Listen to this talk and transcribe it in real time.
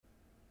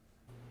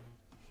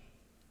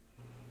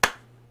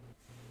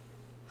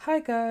Hi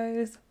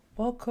guys,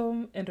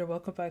 welcome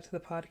back to the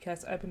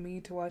podcast. I've been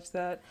meaning to watch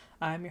that.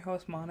 I'm your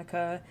host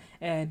Monica,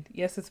 and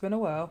yes, it's been a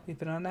while. We've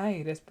been on a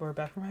hiatus, but we're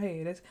back from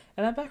hiatus,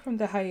 and I'm back from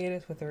the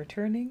hiatus with a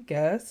returning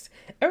guest.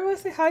 Everyone,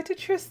 say hi to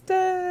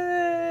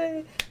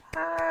Tristan.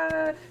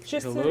 Hi,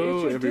 Tristan.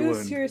 Hello, Introduce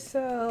everyone.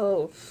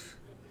 yourself.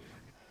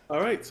 All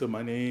right, so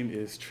my name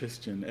is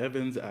Tristan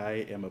Evans.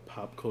 I am a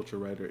pop culture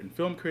writer and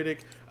film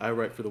critic. I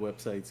write for the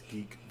websites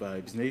Geek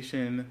Vibes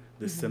Nation,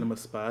 The Mm-hmm. Cinema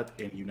Spot,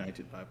 and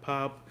United by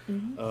Pop.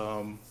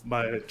 Mm-hmm.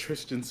 My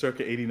Tristan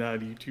Circa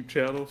 89 YouTube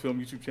channel,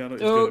 film YouTube channel,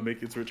 is going Oh. to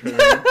make its return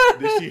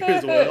this year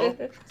as well.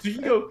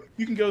 So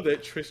you can go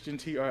that Tristan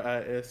It's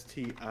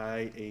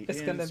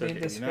Tristian gonna be in Circa the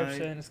 89.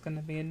 description. It's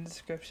gonna be in the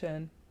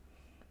description.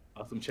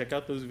 Awesome. Check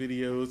out those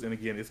videos. And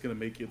again, it's going to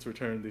make its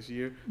return this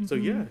year. So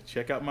Mm-hmm. yeah,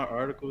 check out my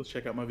articles,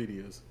 check out my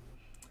videos.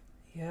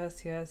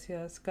 Yes, yes,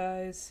 yes,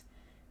 guys.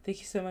 Thank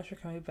you so much for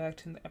coming back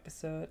to the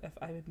episode of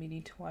I've been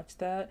meaning to watch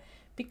that.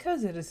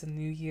 Because it is a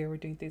new year, we're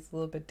doing things a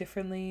little bit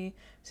differently.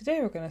 Today,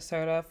 we're going to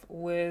start off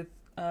with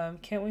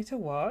Can't Wait to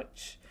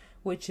Watch,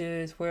 which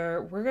is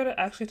where we're going to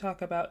actually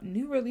talk about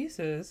new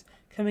releases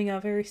coming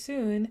out very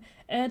soon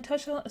and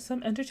touch on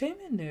some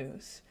entertainment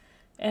news.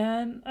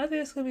 And I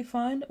think it's going to be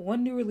fun.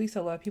 One new release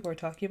a lot of people are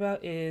talking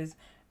about is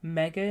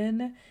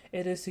Megan.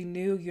 It is the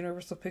new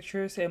Universal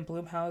Pictures and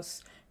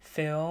Blumhouse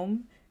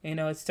film. You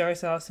know, it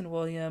stars Allison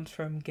Williams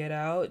from Get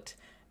Out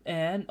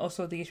and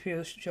also the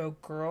HBO show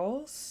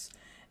Girls.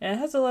 And it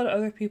has a lot of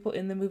other people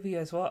in the movie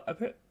as well.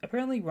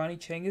 Apparently, Ronnie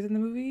Chang is in the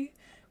movie,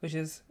 which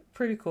is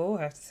pretty cool,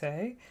 I have to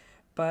say.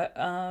 But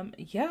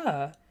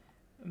yeah,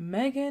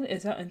 Megan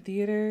is out in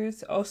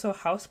theaters. Also,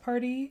 House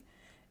Party.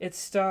 It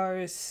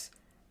stars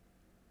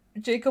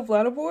Jacob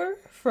Lattimore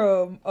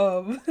from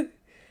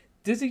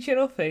Disney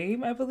Channel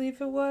fame, I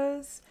believe it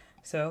was.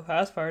 So,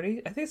 House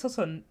Party. I think it's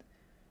also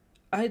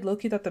I low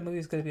key thought the movie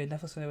was going to be a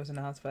Netflix when it was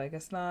announced, but I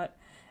guess not.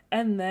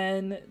 And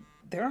then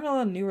there aren't a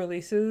lot of new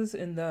releases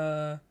in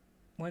the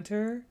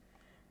winter.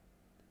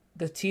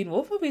 The Teen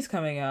Wolf movie's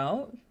coming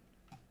out.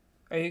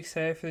 Are you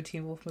excited for the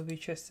Teen Wolf movie,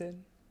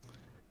 Tristan?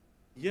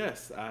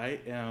 Yes, I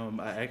am.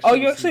 I Oh,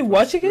 actually you're actually received my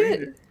watching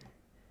screener. it?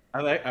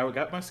 I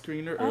got my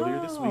screener earlier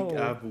this week. Oh.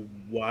 I've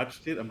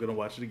watched it. I'm gonna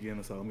watch it again.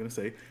 That's all I'm gonna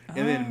say.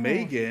 And then Oh.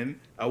 Megan,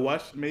 I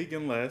watched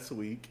Megan last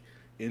week.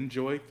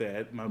 Enjoyed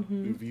that. My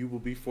Mm-hmm. review will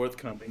be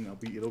forthcoming.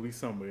 It'll be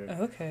somewhere. But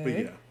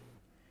Okay.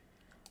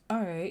 yeah,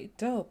 Alright,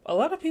 dope. A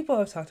lot of people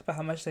have talked about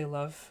how much they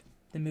love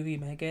the movie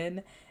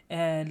Megan,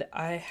 and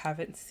I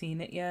haven't seen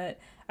it yet.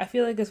 I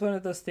feel like it's one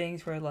of those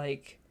things where,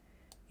 like,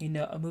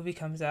 a movie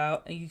comes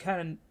out and you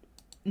kind of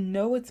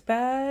know it's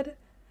bad,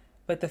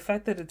 but the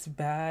fact that it's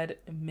bad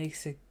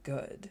makes it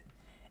good.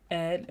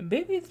 And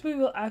maybe this movie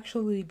will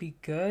actually be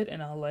good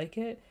and I'll like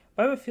it,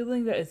 but I have a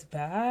feeling that it's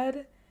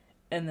bad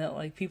and that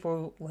like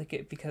people like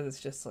it because it's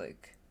just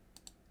like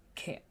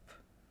camp.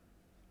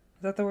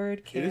 Is that the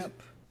word? it is.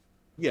 Camp?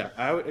 Yeah,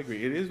 I would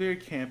agree. It is very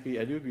campy.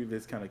 I do agree that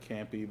it's kind of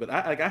campy, but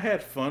I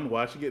had fun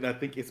watching it, and I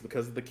think it's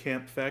because of the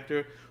camp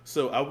factor.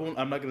 So I won't.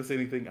 I'm not gonna say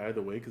anything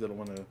either way because I don't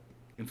want to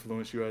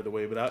influence you either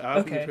way. But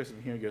I'll be Okay. interested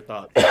in hearing your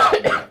thoughts after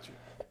you watch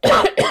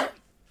it.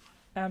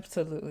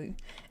 Absolutely.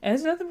 And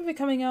there's another movie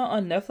coming out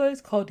on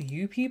Netflix called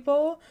You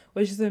People,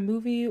 which is a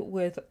movie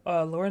with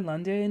Lauren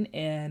London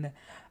and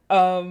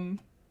um,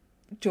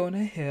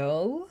 Jonah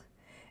Hill.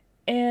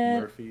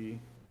 And Murphy.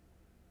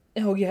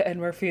 oh yeah, Ed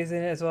Murphy is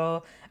in it as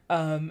well.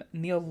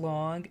 Neil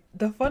Long.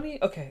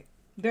 Okay,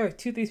 there are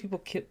two things people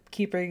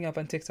keep bringing up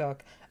on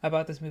TikTok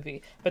about this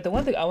movie, but the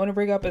one thing I want to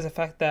bring up is the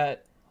fact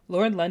that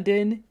Lauren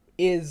London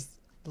is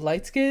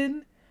light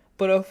skinned,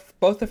 but of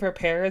both of her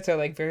parents are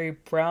like very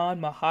brown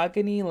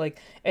mahogany. Like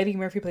Eddie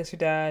Murphy plays her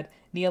dad,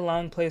 Neil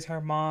Long plays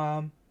her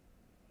mom.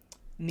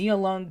 Neil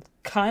Long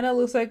kind of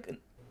looks like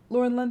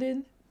Lauren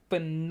London,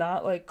 but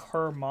not like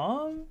her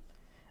mom.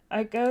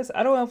 I guess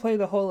I don't want to play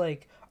the whole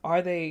like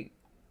are they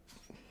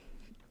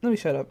let me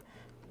shut up.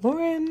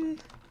 Lauren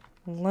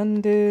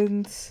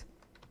London's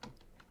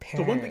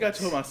So one thing I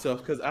told parents. myself,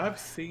 because I've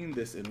seen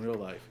this in real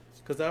life,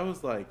 because I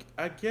was like,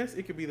 I guess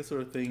it could be the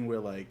sort of thing where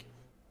like,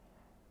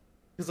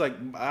 because like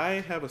I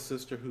have a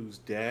sister whose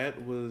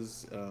dad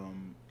was,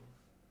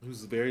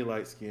 who's very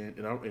light skinned,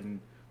 and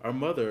our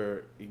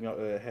mother,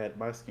 had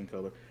my skin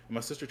color, and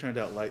my sister turned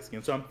out light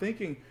skinned. So I'm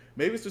thinking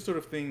maybe it's the sort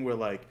of thing where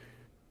like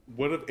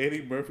one of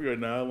Eddie Murphy or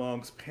Nia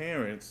Long's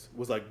parents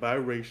was like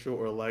biracial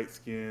or light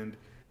skinned,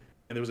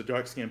 and there was a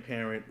dark skinned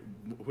parent.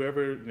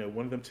 Whoever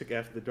one of them took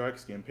after the dark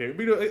skinned parent.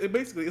 But,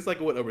 basically, it's like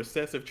a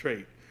recessive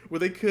trait where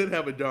they could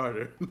have a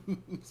daughter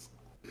who's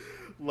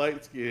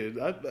light skinned.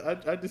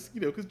 I just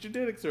because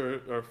genetics are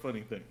a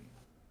funny thing.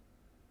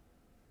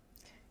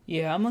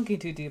 Yeah, I'm looking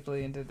too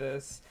deeply into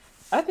this.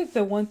 I think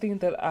the one thing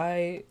that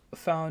I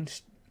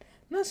found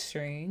not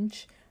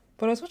strange,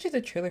 but I was watching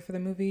the trailer for the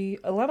movie.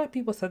 A lot of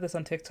people said this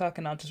on TikTok,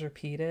 and I'll just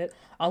repeat it.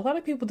 A lot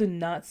of people did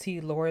not see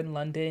Lauren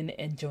London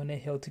and Jonah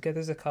Hill together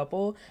as a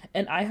couple,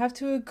 and I have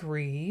to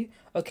agree.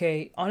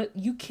 Okay, on it,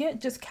 you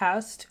can't just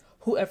cast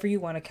whoever you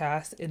want to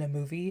cast in a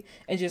movie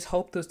and just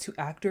hope those two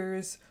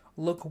actors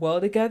look well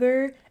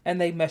together and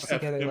they mesh Have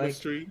together. Like,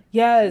 chemistry.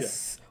 Yeah.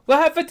 yes. What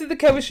happened to the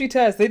chemistry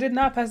test? They did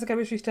not pass the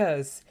chemistry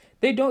test.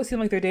 They don't seem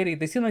like they're dating.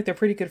 They seem like they're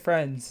pretty good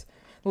friends.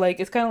 Like,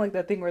 it's kind of like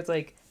that thing where it's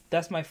like,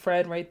 that's my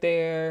friend right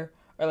there.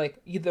 Or like,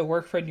 you the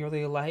work friend you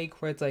really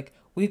like, where it's like,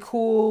 we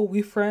cool,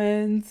 we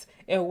friends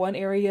in one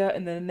area,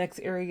 and then the next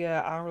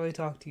area, I don't really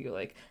talk to you.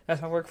 Like,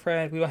 that's my work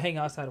friend. We don't hang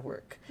outside of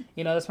work.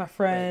 You know, that's my Right.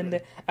 friend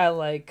Right. at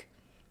like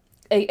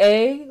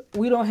AA.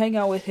 We don't hang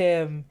out with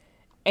him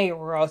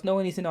anywhere else. No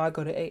one needs to know I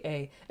go to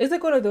AA. It's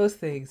like one of those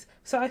things.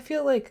 So I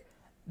feel like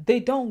they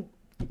don't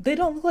they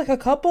don't look like a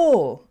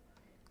couple.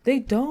 They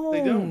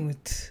They don't.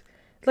 don't.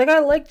 Like I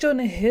like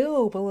Jonah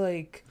Hill, but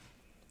like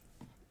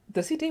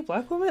does he date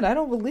black women? I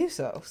don't believe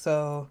so.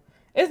 So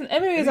it's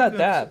maybe I it's need not them.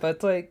 that, but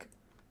it's like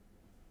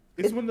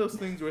It's it, one of those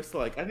things where it's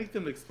like I need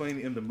them to explain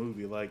it in the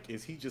movie. Like,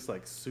 is he just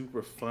like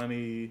super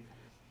funny,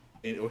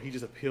 or he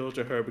just appealed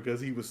to her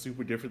because he was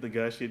super different than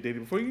guys she had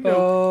dated before? You know,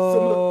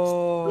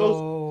 those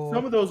oh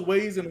some of those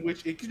ways in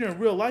which, you know, in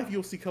real life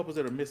you'll see couples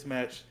that are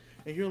mismatched,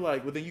 and you're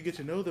like, well, then you get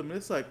to know them, and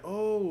it's like,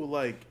 oh,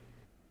 like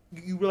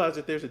you realize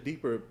that there's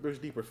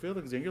deeper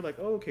feelings, and you're like,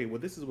 oh, okay, well,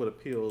 this is what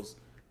appeals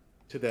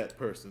to that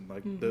person,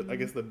 like I hmm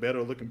guess the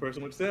better looking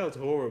person, which sounds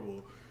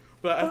horrible,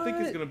 but I think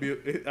it's but gonna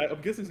be.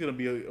 I'm guessing it's gonna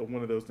be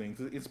one of those things,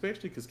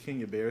 especially because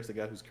Kenya Barris, the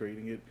guy who's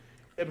creating it,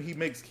 I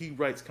mean, he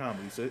writes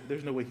comedy, so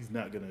there's no way he's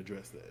not gonna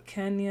address that.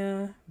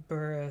 Kenya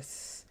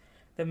Burris,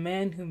 the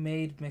man who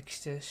made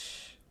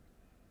Mixed-ish.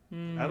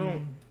 I don't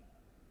Hmm.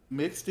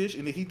 mix dish,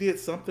 and he did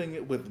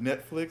something with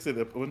Netflix that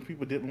a bunch of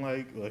people didn't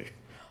like.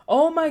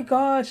 Oh my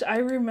gosh, I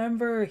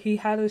remember he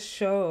had a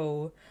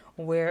show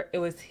where it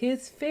was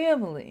his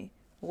family,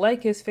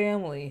 like his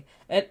family,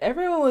 and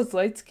everyone was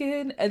light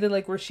skinned, and then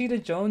like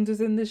Rashida Jones is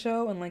in the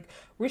show, and like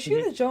Mhm.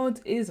 Rashida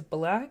Jones is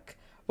black,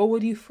 but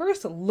when you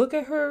first look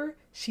at her,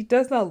 she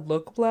does not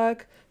look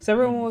black. So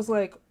everyone Mhm. was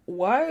like,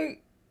 why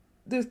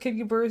does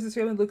Kenya Burris'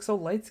 family look so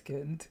light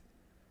skinned?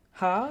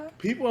 Huh?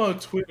 People on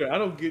Twitter, I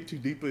don't get too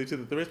deeply into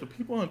the threads, but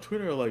people on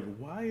Twitter are like,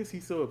 why is he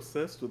so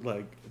obsessed with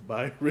like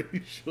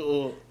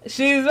biracial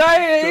She's story?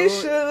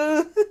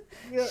 biracial.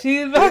 Yeah,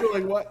 She's and they bi- were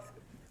like, what?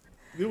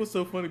 It was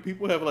so funny.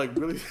 People have like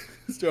really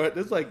start.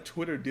 There's like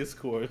Twitter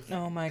discourse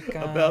Oh my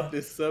about god.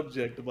 this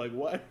subject of like,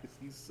 why is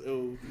he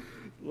so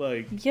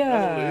like, I don't know.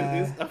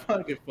 Yeah. I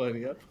find it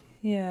funny.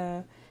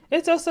 Yeah.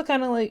 It's also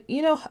kind of like,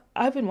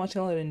 I've been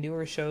watching a lot of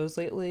newer shows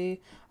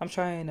lately. I'm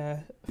trying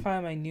to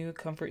find my new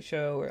comfort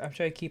show or I'm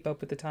trying to keep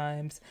up with the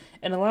times.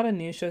 And a lot of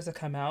new shows that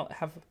come out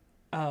have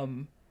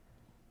um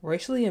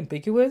racially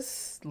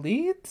ambiguous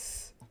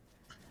leads.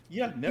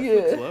 Yeah,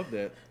 Netflix Yeah. love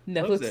that.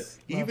 Loves that. Netflix loves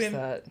Even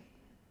that.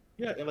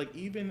 yeah, and like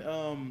even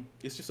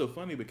it's just so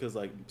funny because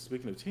like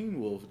speaking of Teen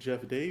Wolf,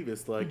 Jeff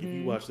Davis, like if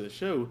you Mhm. watch that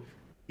show,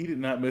 he did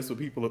not mess with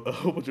people a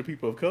whole bunch of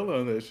people of color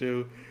on that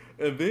show.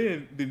 And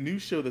then the new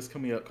show that's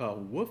coming out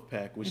called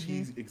Wolfpack, which Mhm.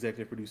 he's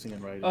executive producing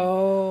and writing,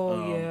 Oh,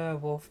 um, yeah,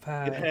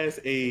 Wolfpack.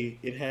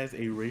 it has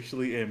a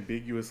racially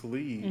ambiguous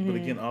lead, but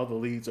Mhm. again, all the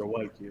leads are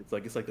white kids.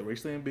 Like it's like the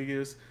racially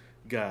ambiguous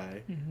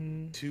guy,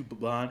 Mhm. two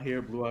blonde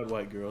hair, blue eyed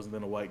white girls, and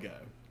then a white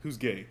guy who's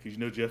gay. Because you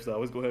know Jeff's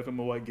always gonna have him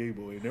a white gay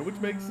boy in there, which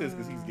makes sense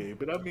because he's Ah. gay.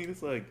 But I mean,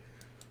 it's like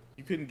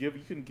you couldn't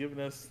given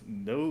us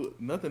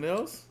nothing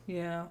else,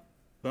 Yeah.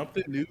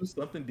 something new,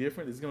 something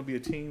different. It's gonna be a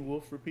Teen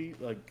Wolf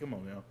repeat. Like, come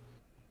on now.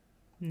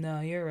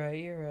 No, you're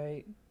right. You're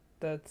right.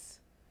 That's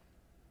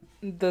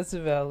that's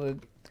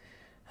valid.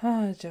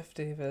 Ah, Jeff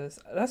Davis.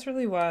 That's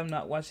really why I'm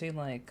not watching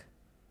like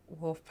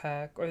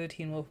Wolfpack or the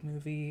Teen Wolf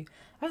movie.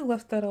 I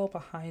left that all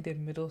behind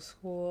in middle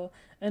school.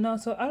 And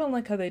also, I don't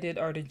like how they did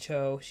Arden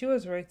Cho. She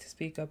was right to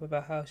speak up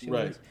about how she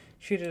Right. was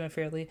treated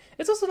unfairly.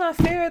 It's also not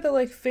fair that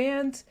like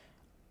fans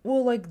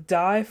will like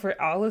die for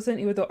Allison,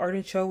 even though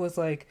Arden Cho was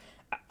like,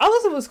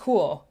 Allison was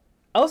cool.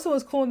 Allison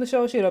was cool in the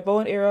show. She had a bow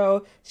and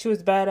arrow. She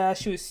was badass.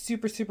 She was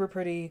super, super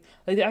pretty.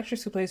 Like the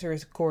actress who plays her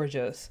is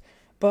gorgeous.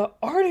 But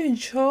Arden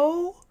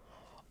Cho,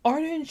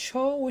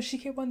 when she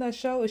came on that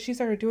show and she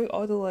started doing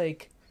all the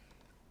like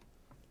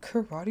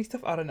karate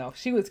stuff, I don't know.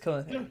 She was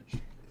killing Yeah. it.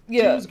 She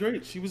Yeah. was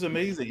great. She was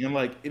amazing, and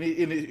like,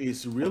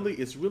 it's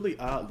really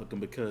odd looking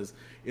because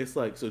it's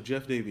like so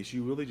Jeff Davis,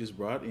 you really just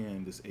brought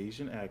in this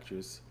Asian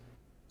actress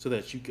so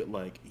that you could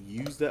like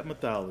use that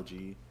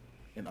mythology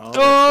and all that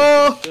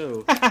stuff for the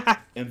Oh. show.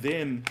 And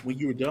then when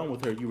you were done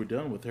with her, you were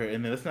done with her.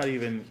 And then let's not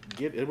even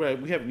get right.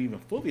 We haven't even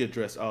fully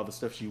addressed all the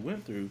stuff she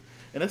went through,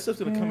 and that stuff's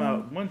gonna come Yeah.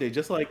 out one day,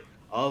 just like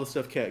all the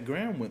stuff Kat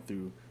Graham went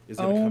through is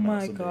gonna Oh come out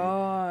my someday.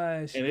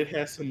 gosh. And it just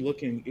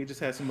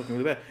has him looking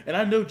really bad. And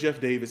I know Jeff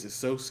Davis is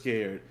so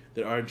scared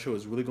that Arden Cho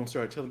is really gonna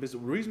start telling this.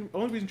 Only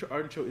reason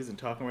Arden Cho isn't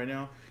talking right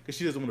now because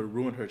she doesn't want to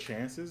ruin her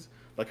chances,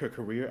 like her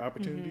career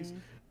opportunities. Mm-hmm.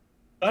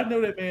 I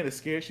know that man is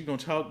scared she's gonna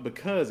talk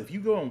because if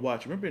you go and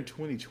watch, remember in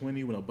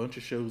 2020 when a bunch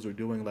of shows were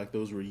doing like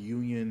those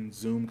reunion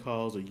Zoom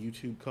calls or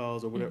YouTube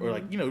calls or whatever, or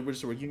like Mm-hmm.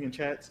 just reunion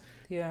chats.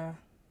 Yeah.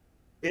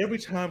 Every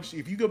time,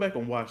 if you go back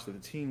and watch the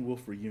Teen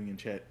Wolf reunion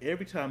chat,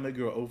 every time that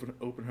girl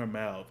open her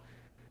mouth,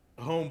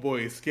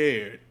 homeboy is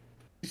scared.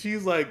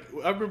 she's like,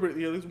 I remember,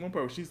 there's one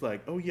part where she's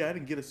like, "Oh yeah, I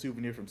didn't get a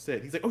souvenir from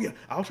set." He's like, "Oh yeah,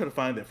 I'll try to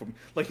find that from."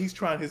 Like he's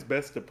trying his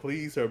best to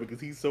please her because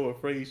he's so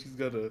afraid she's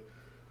gonna,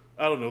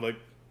 I don't know, like,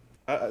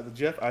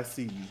 Jeff, I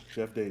see you,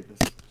 Jeff Davis,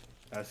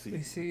 I see We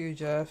you. see you,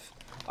 Jeff.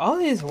 All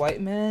these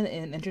white men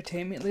in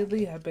entertainment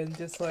lately have been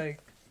just like,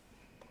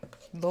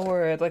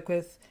 Lord, like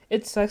with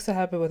It Sucks to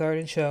Happen with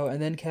Arden Show,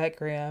 and then Kat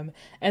Graham,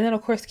 and then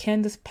of course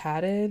Candace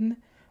Patton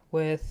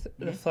with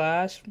The Mm-hmm.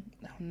 Flash.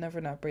 I'll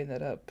never not bring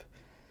that up.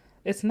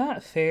 It's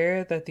not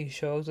fair that these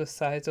shows with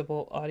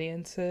sizable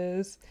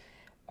audiences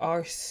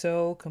are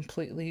so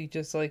completely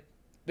just like,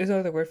 there's no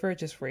other word for it,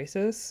 just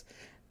racist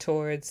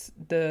towards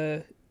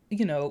the,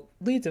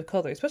 leads of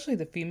color, especially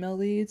the female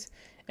leads.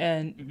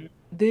 And Mm-hmm.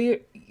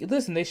 they,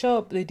 listen, they show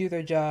up, they do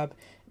their job.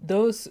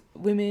 Those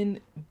women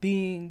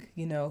being,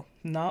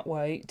 not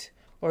white,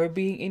 or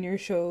being in your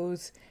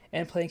shows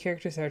and playing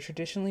characters that are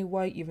traditionally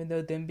white, even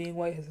though them being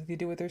white has nothing to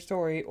do with their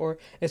story or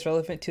is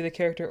relevant to the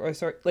character or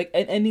story, like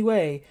in any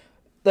way,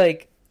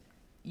 like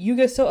you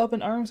get so up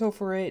in arms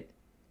over it,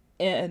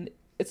 and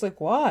it's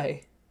like,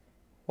 why?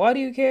 Why do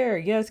you care?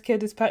 Yes,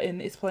 Candice Patton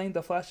is playing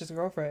the Flash's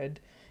girlfriend.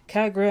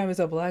 Cat Graham is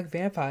a black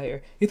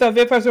vampire. You thought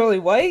vampires were only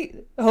white?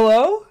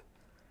 Hello?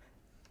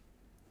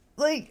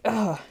 Like,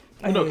 I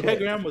Well, no, hate Kat it.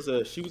 Graham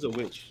she was a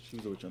witch. She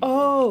was a witch on the show.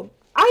 Oh,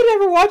 I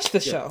never watched the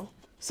Yeah. show,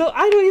 so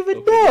I don't even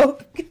Okay, good. know.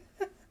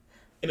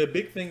 And a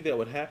big thing that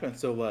would happen,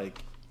 so like,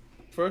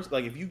 first,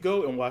 like if you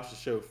go and watch the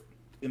show,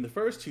 in the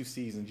first two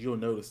seasons, you'll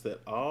notice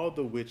that all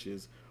the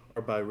witches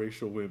are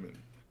biracial women.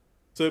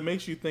 So it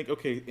makes you think,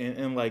 okay,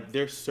 and like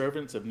they're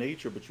servants of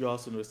nature, but you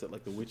also notice that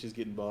like the witches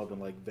get involved in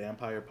like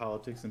vampire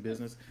politics and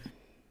business,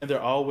 and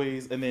they're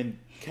always, and then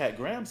Kat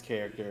Graham's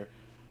character,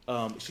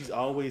 she's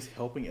always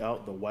helping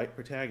out the white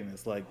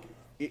protagonist. Like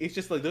it's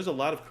just like there's a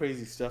lot of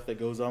crazy stuff that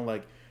goes on.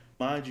 Like,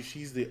 mind you,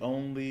 she's the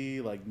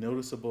only like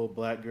noticeable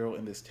black girl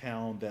in this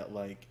town that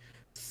like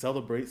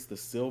celebrates the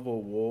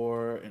Civil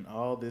War and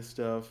all this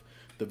stuff.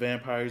 The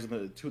vampires and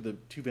the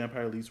two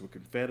vampire leads were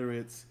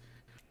Confederates,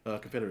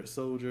 Confederate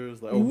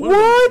soldiers. Like, or one of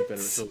them was a Confederate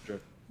What?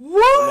 soldier.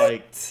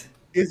 Like, What?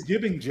 it's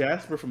giving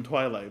Jasper from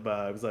Twilight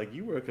vibes. Like,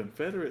 you were a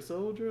Confederate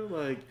soldier.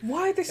 Like,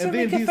 Why are there so and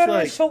many then he's Confederate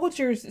like,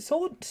 soldiers?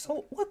 So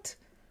what?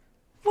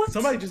 What?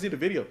 somebody just did a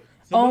video.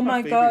 So one Oh of my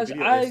my favorite gosh,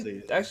 video I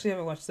essays. actually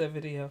haven't watched that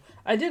video.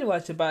 I did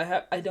watch it,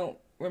 but I don't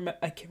remember.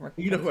 I can't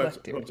You know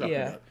recollect who I'm it. talking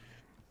Yeah. about.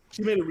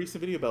 She made a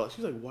recent video about it.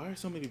 She's like, why are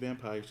so many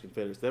vampires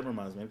Confederates? That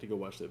reminds me, I need to go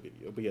watch that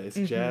video. But yeah, it's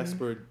Mm-hmm.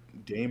 Jasper,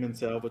 Damon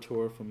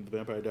Salvatore from the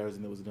Vampire Diaries,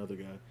 and there was another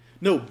guy.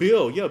 No,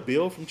 Bill. Yeah,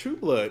 Bill from True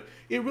Blood.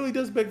 It really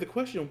does beg the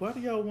question: why do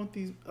y'all want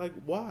these? Like,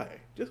 why?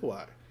 Just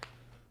why?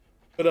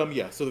 But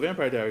yeah. So the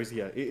Vampire Diaries.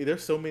 Yeah,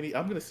 there's so many.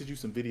 I'm gonna send you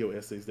some video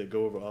essays that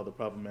go over all the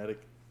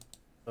problematic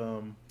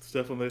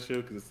stuff on that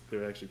show because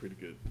they're actually pretty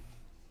good.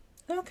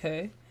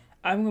 Okay.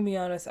 I'm gonna be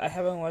honest. I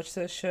haven't watched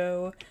this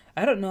show.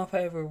 I don't know if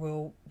I ever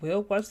will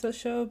watch this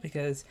show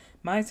because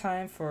my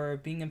time for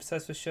being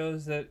obsessed with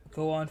shows that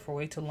go on for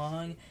way too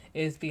long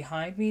is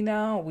behind me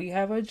now. We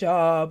have a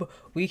job.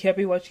 We can't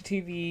be watching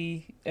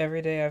TV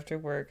every day after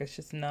work. It's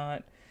just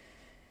not.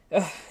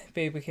 Ugh,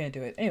 babe, we can't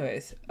do it.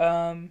 Anyways,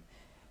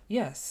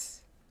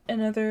 yes.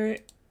 Another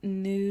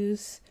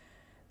news.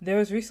 There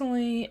was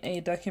recently a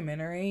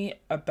documentary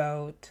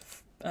about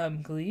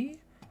Glee,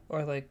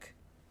 or like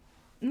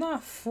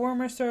not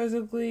former stars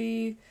of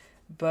Glee,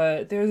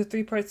 but there was a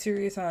three-part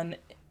series on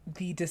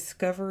the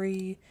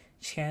Discovery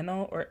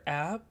Channel or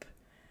app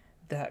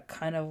that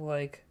kind of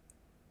like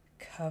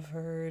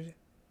covered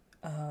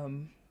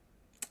um,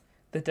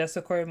 the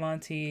Desiccord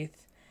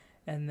Monteith,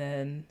 and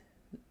then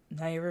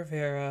Naya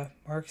Rivera,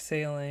 Mark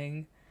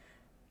Saling,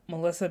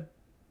 Melissa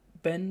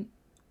Ben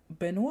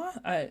Benoit.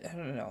 I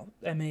don't know.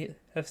 I may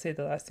have said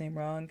the last name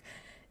wrong.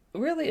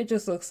 Really, it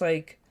just looks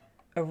like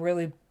a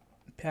really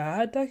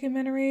bad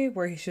documentary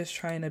where he's just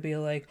trying to be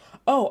like,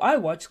 oh, I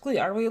watched Glee,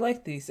 I really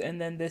like these,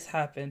 and then this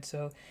happened.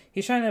 So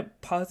he's trying to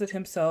posit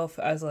himself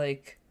as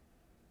like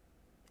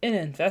an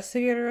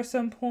investigator at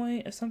some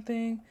point or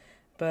something,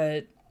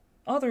 but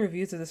all the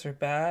reviews of this are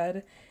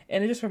bad,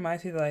 and it just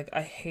reminds me that, like,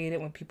 I hate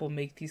it when people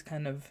make these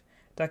kind of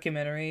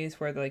documentaries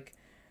where like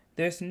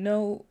there's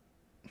no,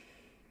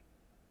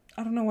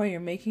 I don't know why you're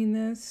making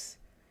this.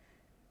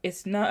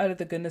 It's not out of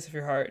the goodness of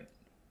your heart.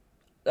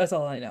 That's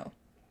all I know.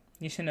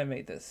 You shouldn't have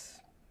made this.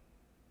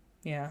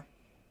 Yeah.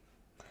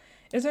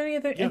 Is there any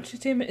other Yeah.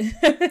 entertainment?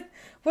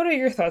 What are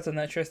your thoughts on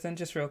that, Tristan?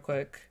 Just real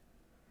quick.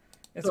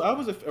 It's So I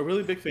was a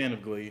really big fan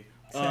of Glee.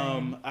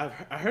 same. I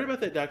heard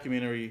about that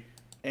documentary,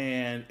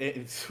 and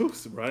it's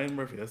oops, Ryan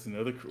Murphy. That's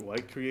another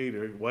white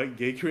creator, white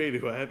gay creator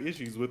who I have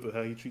issues with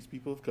how he treats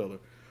people of color.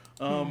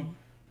 Um, Hmm.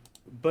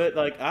 but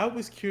like I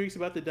was curious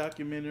about the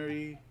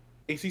documentary.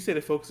 And she said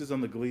it focuses on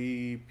the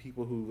Glee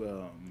people who,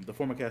 the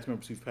former cast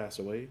members who've passed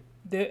away.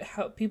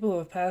 How people who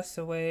have passed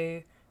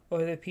away,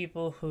 or the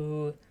people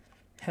who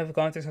have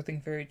gone through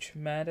something very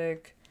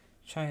traumatic,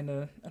 trying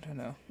to, I don't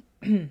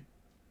know.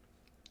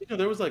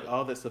 There was like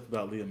all that stuff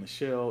about Leah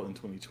Michelle in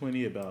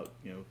 2020 about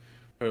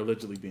her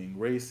allegedly being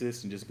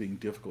racist and just being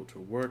difficult to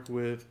work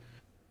with.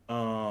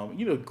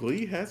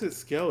 Glee has its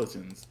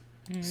skeletons.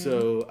 Mm-hmm.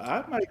 So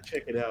I might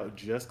check it out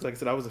just 'cause, like I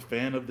said, I was a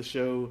fan of the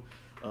show.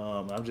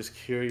 I'm just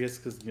curious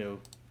because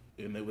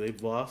and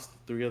they've lost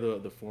three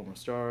of the former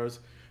stars,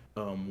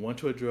 one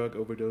to a drug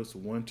overdose,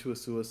 one to a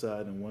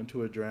suicide, and one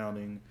to a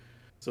drowning.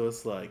 So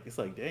it's like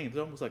dang, it's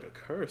almost like a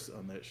curse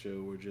on that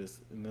show. Where just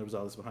and there was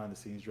all this behind the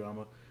scenes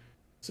drama.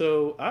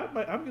 So I'm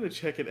gonna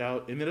check it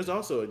out, and then there's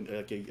also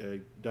a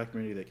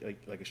documentary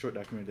like a short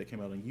documentary that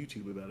came out on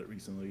YouTube about it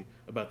recently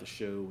about the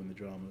show and the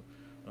drama.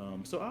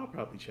 So I'll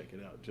probably check it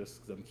out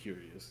just because I'm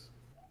curious.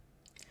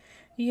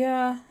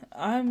 Yeah,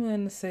 I'm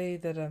gonna say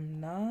that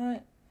I'm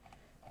not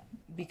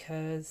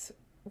because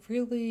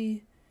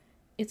really,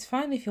 it's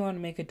fine if you want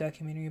to make a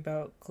documentary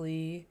about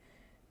Glee,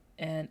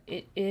 and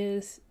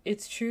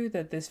it's true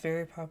that this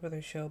very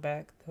popular show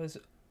back that was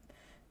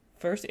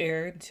first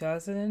aired in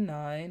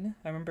 2009.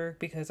 I remember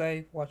because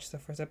I watched the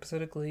first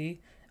episode of Glee.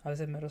 I was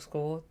in middle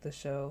school. The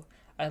show,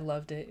 I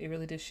loved it. It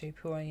really did shape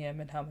who I am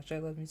and how much I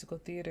love musical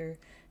theater.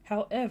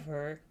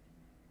 However,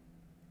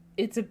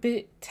 it's a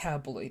bit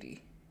tabloidy.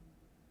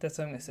 That's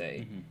what I'm gonna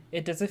say. Hmm.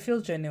 It doesn't feel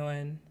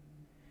genuine.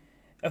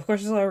 Of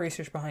course, there's a lot of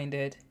research behind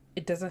it.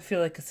 It doesn't feel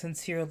like a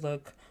sincere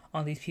look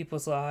on these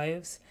people's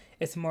lives.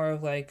 It's more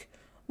of like,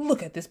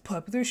 look at this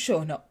popular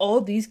show. Now all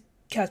these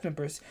cast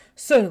members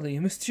suddenly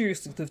and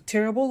mysteriously lived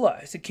terrible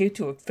lives that came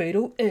to a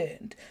fatal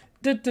end.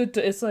 Duh, duh,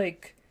 duh. It's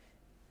like,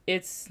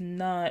 it's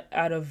not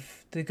out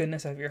of the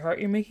goodness of your heart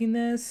you're making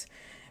this.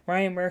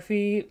 Ryan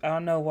Murphy, I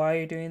don't know why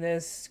you're doing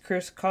this.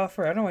 Chris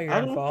Coffer, I don't know why you're I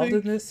don't involved in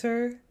think this,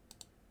 sir.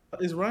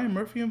 is Ryan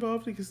Murphy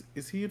involved because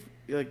is he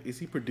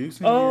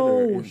producing it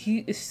or Oh, is he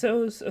is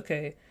so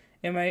okay.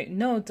 In my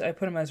notes, I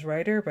put him as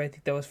writer, but I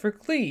think that was for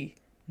Glee,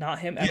 not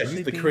him yeah he's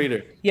actually the being.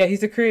 creator. Yeah,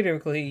 he's the creator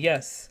of Glee.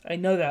 Yes, I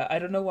know that. I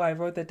don't know why I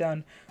wrote that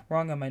down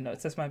wrong on my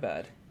notes. That's my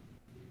bad.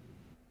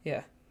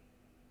 Yeah,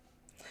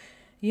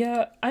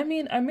 yeah. I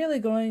mean, I'm really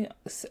going.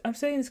 I'm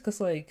saying this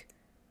because like,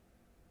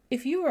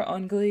 if you were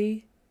on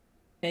Glee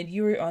and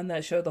you were on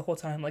that show the whole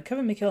time, like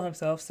Kevin McHale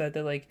himself said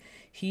that like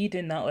he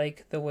did not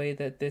like the way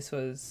that this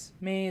was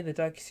made, the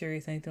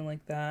docuseries, anything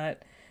like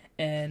that,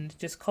 and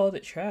just called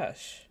it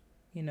trash,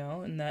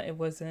 and that it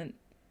wasn't.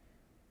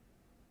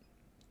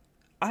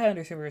 I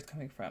understand where it's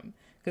coming from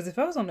because if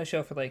I was on the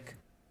show for like,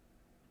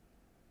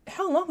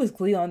 how long was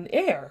Glee on the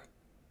air?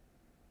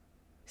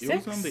 It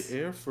was on the Six,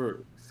 air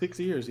for 6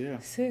 years. Yeah.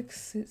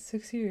 6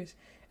 years.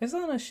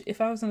 If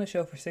I was on the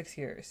show for 6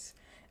 years,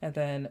 and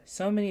then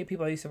so many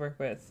people I used to work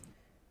with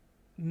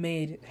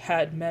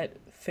had met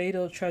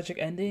fatal tragic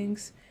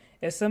endings.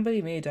 If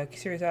somebody made a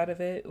docuseries out of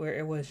it where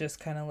it was just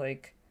kind of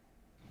like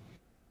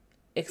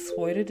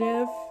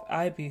exploitative,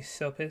 I'd be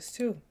so pissed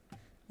too.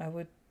 I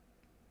would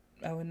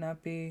I would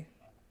not be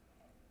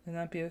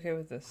okay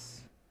with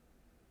this.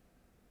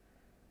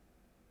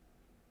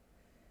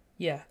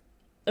 Yeah.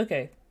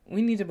 Okay.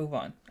 We need to move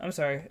on. I'm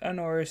sorry. I don't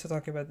know why we're still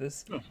talking about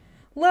this. Oh.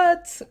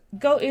 Let's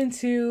go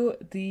into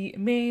the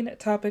main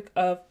topic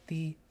of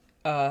the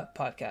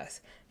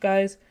podcast.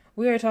 Guys,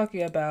 we are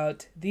talking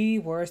about the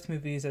worst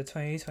movies of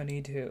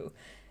 2022.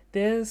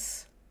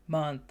 This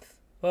month.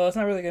 Well, it's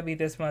not really going to be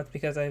this month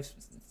because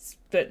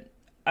spent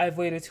I've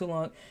waited too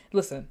long.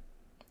 Listen,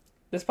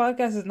 this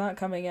podcast is not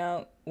coming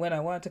out when I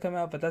want it to come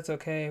out, but that's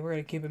okay. We're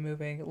going to keep it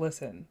moving.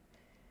 Listen,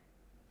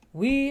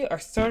 we are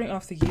starting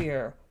off the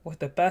year with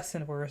the best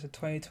and worst of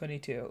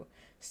 2022.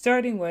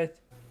 Starting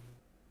with,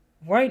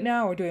 right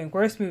now we're doing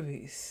worst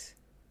movies.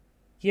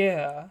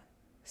 Yeah.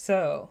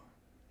 So,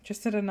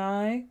 Tristan and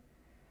I,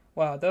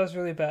 wow, that was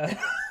really bad.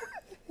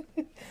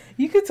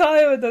 You could tell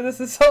him that this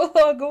is so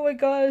long. Oh my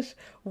gosh.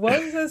 Why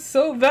is this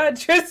so bad,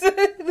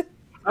 Tristan?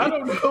 I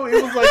don't know.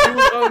 It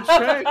was on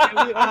track. And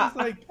I was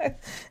like,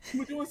 we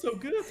were doing so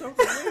good. So I was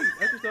like, wait.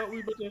 I just thought we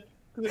were about to.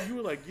 Because you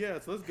were like, yeah,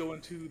 so let's go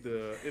into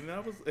the. And I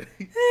was.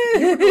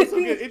 You were doing so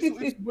good.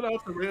 It went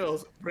off the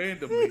rails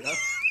randomly.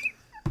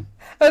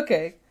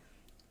 Okay.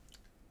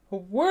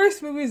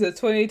 Worst movies of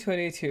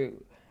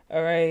 2022.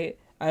 All right.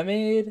 I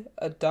made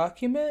a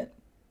document.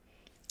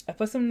 I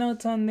put some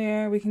notes on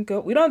there. We can go.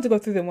 We don't have to go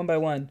through them one by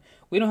one.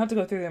 We don't have to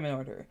go through them in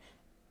order.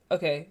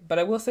 Okay. But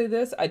I will say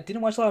this. I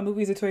didn't watch a lot of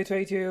movies in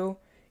 2022.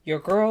 Your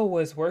girl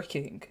was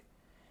working.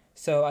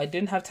 So I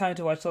didn't have time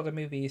to watch a lot of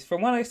movies.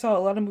 From what I saw, a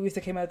lot of movies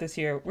that came out this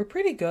year were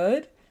pretty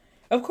good.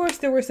 Of course,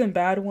 there were some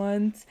bad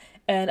ones,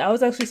 and I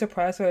was actually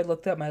surprised when I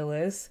looked at my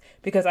list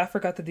because I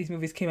forgot that these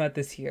movies came out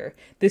this year.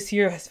 This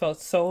year has felt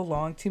so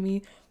long to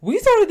me. We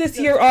started this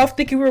year off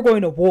thinking we were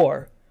going to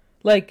war.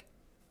 Like,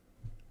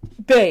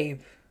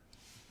 babe.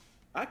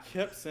 I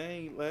kept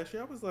saying last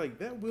year, I was like,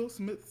 that Will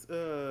Smith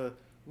slap.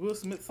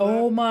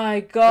 Oh my I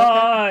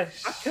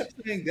gosh. kept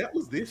saying that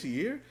was this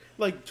year.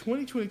 Like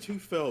 2022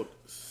 felt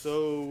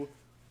so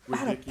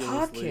Out of pocket.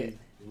 ridiculously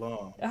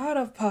long. Out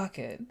of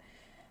pocket.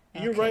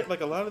 You're right. Okay.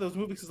 Like a lot of those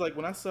movies is like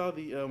when I saw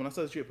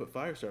the tree put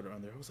Firestarter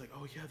on there, I was like,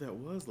 oh yeah, that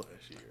was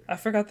last year. I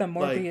forgot that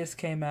Like Morbius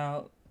came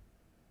out.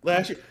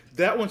 last year,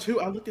 that one too.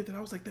 I looked at that.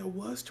 I was like, that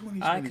was I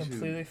 2022.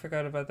 completely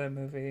forgot about that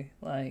movie.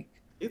 Like,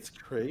 It's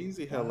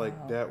crazy how like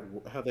wow. that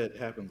how that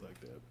happens like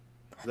that.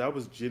 'Cause I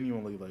was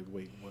genuinely like,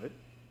 wait, what?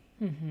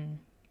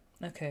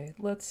 Okay,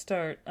 let's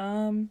start.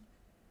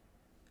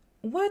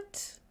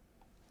 what?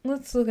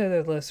 Let's look at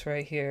the list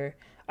right here.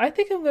 I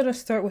think I'm gonna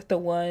start with the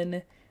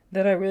one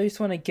that I really just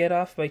want to get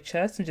off my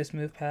chest and just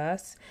move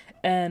past,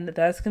 and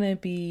that's gonna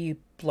be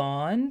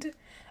Blonde.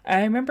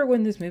 I remember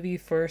when this movie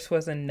first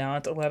was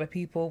announced, a lot of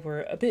people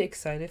were a bit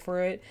excited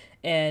for it,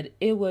 and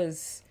there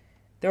was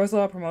a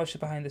lot of promotion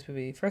behind this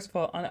movie. First of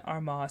all,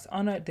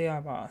 Ana de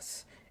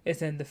Armas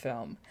is in the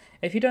film.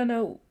 If you don't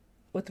know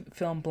what the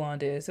film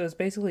Blonde is, it was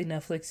basically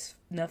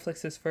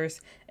Netflix's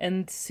first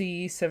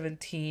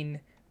NC-17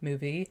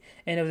 movie,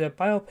 and it was a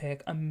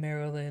biopic on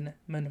Marilyn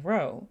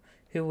Monroe,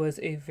 who was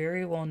a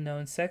very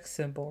well-known sex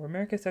symbol,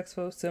 American sex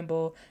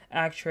symbol,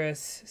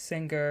 actress,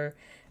 singer,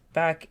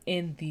 back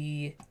in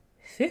the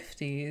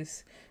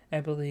 50s,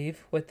 I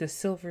believe, with the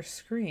silver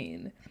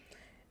screen.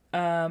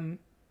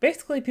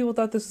 Basically, people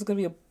thought this was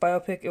going to be a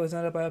biopic. It was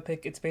not a biopic.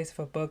 It's based off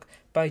a book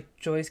by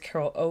Joyce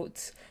Carol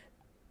Oates.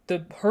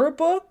 Her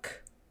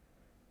book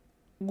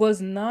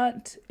was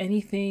not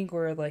anything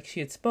where like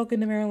she had spoken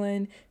to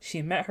Marilyn,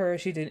 she met her,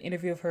 she did an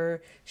interview of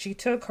her, she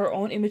took her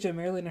own image of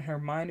Marilyn in her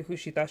mind of who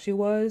she thought she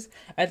was,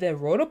 and then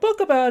wrote a book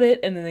about it,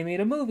 and then they made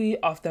a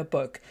movie off that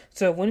book.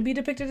 So it wouldn't be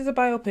depicted as a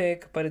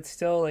biopic, but it's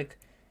still like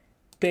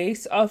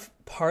based off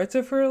parts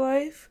of her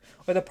life,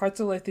 or the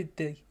parts of life that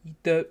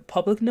the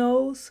public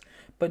knows,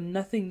 but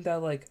nothing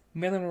that like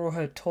Marilyn Monroe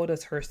had told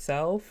us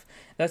herself.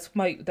 That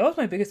was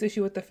my biggest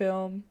issue with the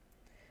film,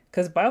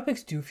 because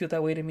biopics do feel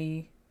that way to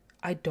me.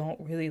 I don't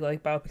really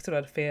like biopics. I'm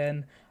not a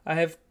fan. I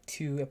have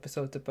 2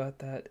 episodes about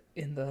that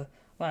in the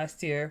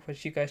last year,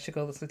 which you guys should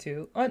go listen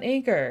to on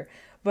Anchor.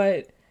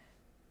 But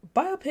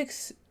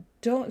biopics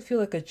don't feel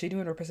like a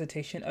genuine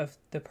representation of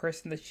the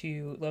person that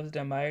you loved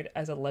and admired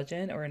as a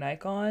legend or an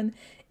icon.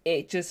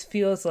 It just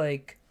feels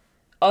like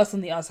us on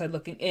the outside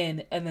looking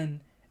in, and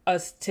then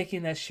us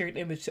taking that shared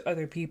image to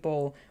other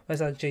people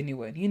was not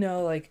genuine. You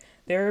know, like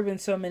there have been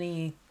so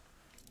many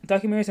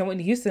documentaries on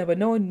Whitney Houston, but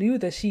no one knew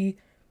that she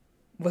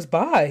was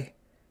bi,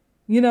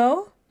 you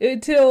know,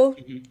 until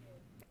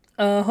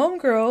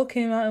Homegirl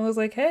came out and was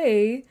like,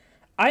 hey,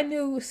 I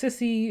knew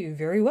Sissy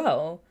very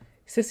well,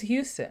 Sissy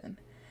Houston.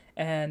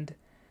 And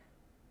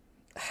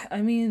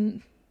I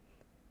mean,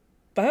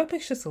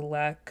 biopics just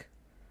lack,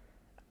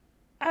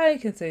 I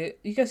guess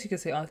you could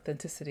say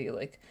authenticity.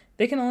 Like,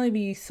 they can only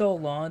be so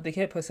long. They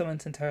can't put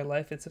someone's entire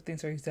life, and some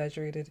things are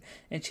exaggerated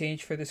and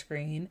changed for the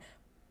screen.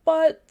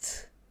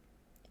 But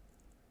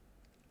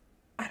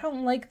I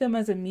don't like them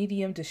as a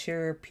medium to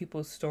share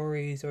people's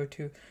stories or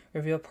to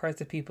reveal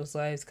parts of people's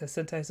lives, because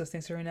sometimes those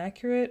things are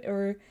inaccurate,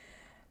 or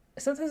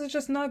sometimes it's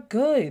just not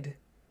good.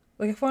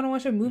 Like, if I want to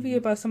watch a movie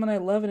about someone I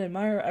love and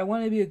admire, I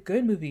want it to be a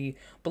good movie.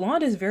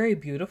 Blonde is very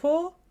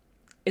beautiful.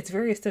 It's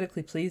very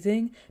aesthetically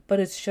pleasing, but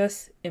it's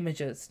just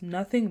images.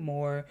 Nothing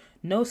more.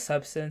 No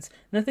substance.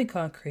 Nothing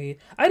concrete.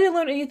 I didn't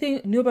learn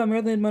anything new about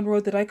Marilyn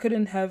Monroe that I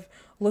couldn't have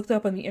looked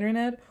up on the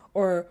internet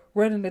or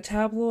read in a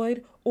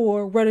tabloid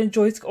or read in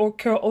Joyce or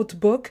Carol Oates'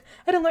 book.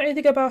 I didn't learn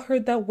anything about her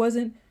that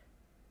wasn't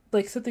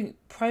like something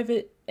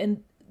private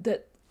and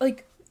that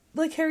like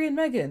Harry and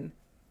Meghan.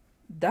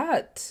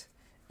 That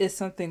is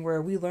something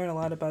where we learn a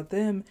lot about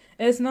them,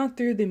 and it's not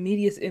through the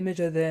media's image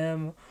of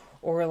them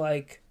or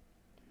like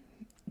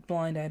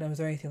blind items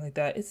or anything like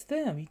that. It's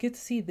them. You get to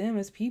see them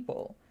as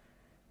people.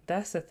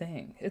 That's the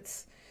thing.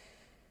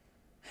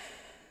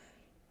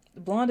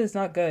 Blonde is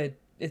not good.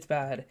 It's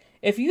bad.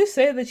 If you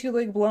say that you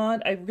like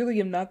Blonde, I really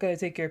am not going to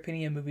take your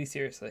opinion of movie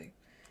seriously.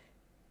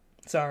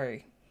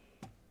 Sorry.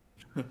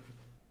 I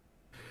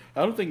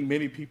don't think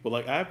many people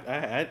like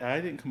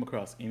I didn't come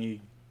across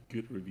any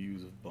good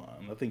reviews of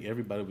Blonde. I think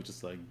everybody was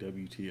just like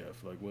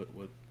WTF. Like what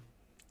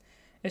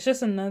It's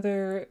just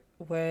another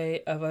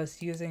way of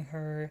us using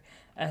her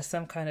as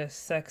some kind of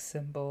sex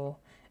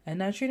symbol and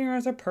not treating her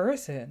as a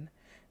person.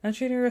 Not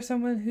treating her as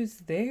someone who's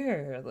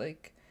there.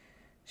 Like,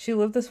 she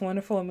lived this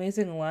wonderful,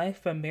 amazing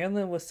life, but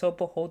Marilyn was so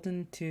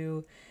beholden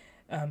to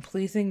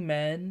pleasing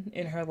men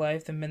in her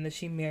life, the men that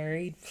she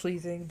married,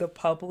 pleasing the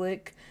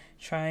public,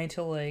 trying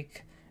to,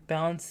 like,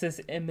 balance this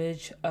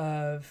image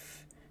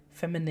of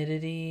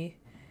femininity.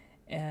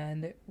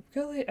 And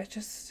really,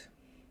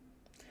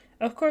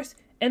 of course,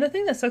 and the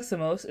thing that sucks the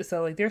most is that,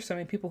 like, there's so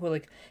many people who,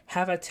 like,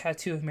 have a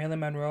tattoo of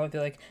Marilyn Monroe, and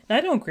they're like, no,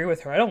 I don't agree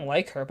with her, I don't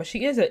like her, but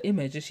she is an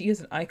image, and she is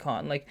an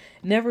icon. Like,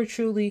 never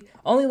truly,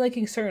 only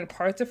liking certain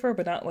parts of her,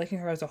 but not liking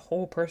her as a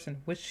whole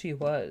person, which she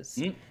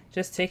was.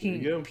 Just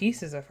taking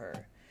pieces of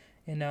her.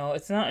 You know,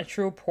 it's not a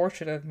true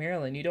portrait of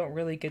Marilyn. You don't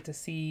really get to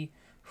see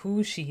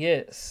who she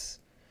is.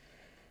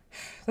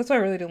 That's why I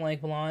really didn't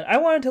like Blonde. I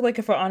wanted to like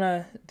it for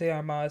Ana de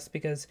Armas,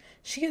 because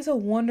she is a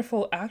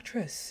wonderful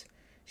actress.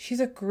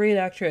 She's a great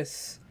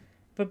actress.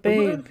 But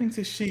babe, what other things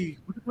has she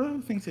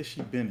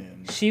been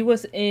in? She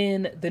was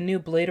in the new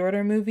Blade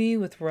Runner movie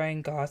with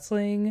Ryan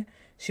Gosling.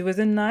 She was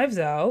in Knives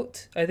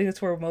Out. I think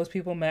that's where most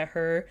people met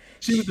her.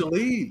 She was the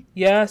lead.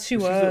 Yeah, she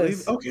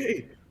was.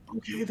 Okay,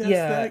 that's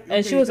yeah, that. Okay,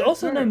 and she was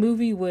also in a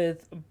movie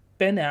with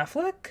Ben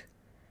Affleck.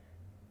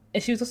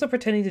 And she was also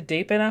pretending to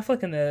date Ben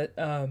Affleck in the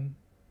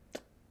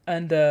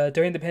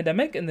during the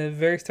pandemic, in the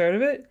very start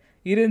of it.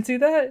 You didn't see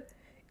that?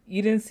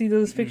 You didn't see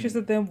those pictures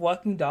of them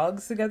walking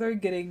dogs together,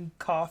 getting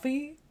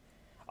coffee?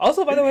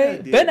 Also, by the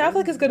way, Ben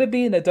Affleck is going to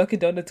be in a Dunkin'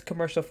 Donuts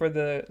commercial for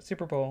the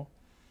Super Bowl.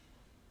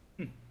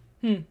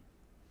 Isn't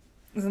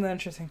that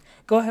interesting?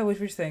 Go ahead with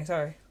what you're saying.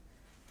 Sorry.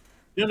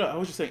 No, I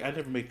was just saying I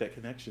never made that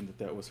connection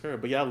that was her.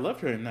 But yeah, I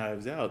loved her in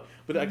Knives Out.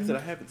 But like I said, I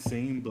haven't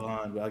seen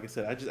Blonde. But like I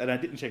said, I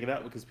didn't check it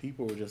out because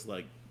people were just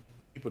like,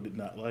 people did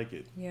not like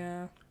it.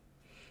 Yeah.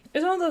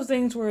 It's one of those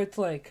things where it's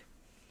like,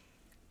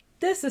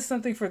 this is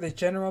something for the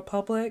general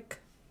public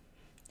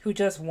who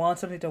just want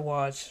something to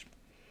watch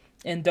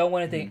and don't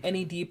want to think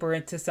any deeper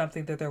into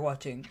something that they're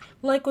watching.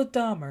 Like with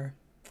Dahmer.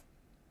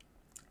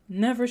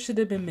 Never should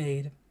have been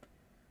made.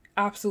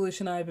 Absolutely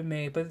should not have been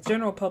made. But the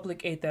general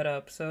public ate that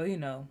up. So, you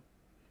know.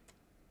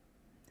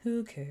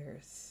 Who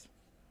cares?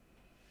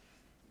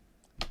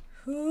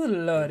 Ooh,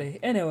 lordy.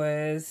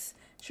 Anyways,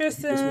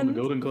 Tristan. He just won the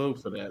Golden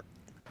Globe for that.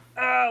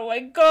 Oh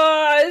my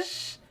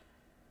gosh.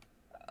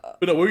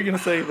 But no, what were you gonna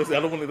say? Listen, I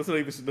don't want to.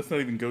 Let's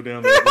not even go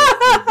down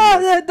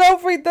there.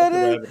 Don't freak that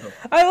in.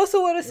 I also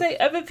want to say,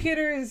 Evan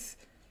Peters,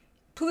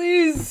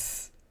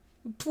 please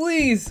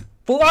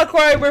block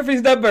Ryan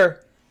Murphy's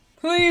number.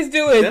 Please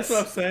do it. That's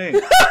what I'm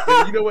saying.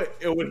 And you know what?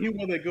 When he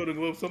won that Golden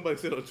Globe, somebody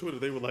said on Twitter,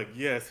 they were like,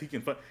 yes, he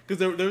can fight. Because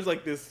there was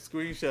like this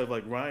screenshot of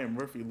like Ryan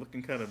Murphy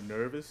looking kind of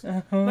nervous.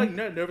 Like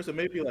not nervous, or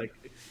maybe like,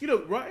 you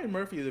know, Ryan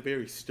Murphy is a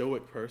very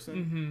stoic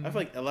person. I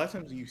feel like a lot of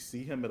times you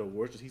see him at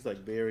awards, he's like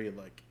very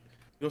like,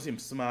 you don't see him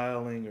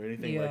smiling or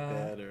anything like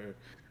that. Or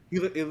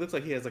it looks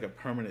like he has like a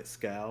permanent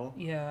scowl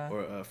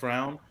or a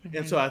frown.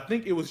 And so I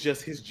think it was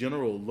just his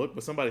general look,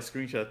 but somebody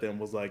screenshot them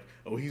was like,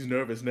 oh, he's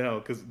nervous now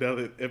because now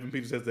that Evan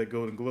Peters has that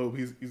Golden Globe,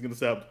 he's going to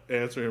stop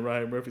answering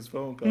Ryan Murphy's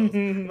phone calls.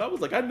 And I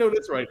was like, I know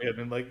that's right,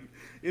 Evan. Like,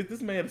 if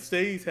this man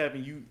stays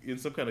having you in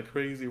some kind of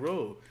crazy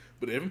role,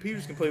 but Evan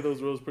Peters can play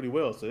those roles pretty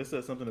well, so that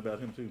says something about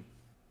him too.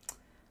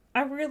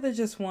 I really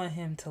just want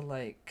him to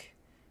like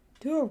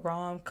do a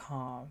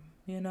rom-com,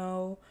 you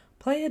know?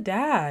 Play a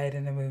dad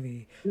in a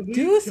movie.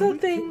 Do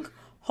something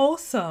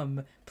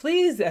wholesome.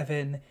 Please,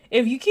 Evan.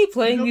 If you keep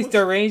playing these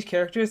deranged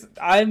characters,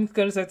 I'm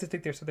going to start to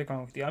think there's something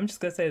wrong with you. I'm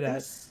just going to say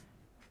that.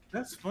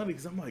 That's funny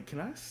because I'm like, can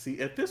I see...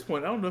 At this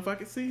point, I don't know if I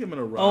could see him in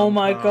a rom-com. Oh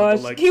my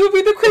gosh. Like, he would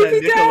be the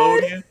creepy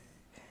dad.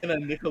 In a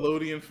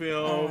Nickelodeon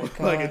film,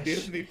 like a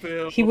Disney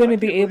film. He wouldn't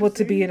be able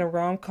to be in a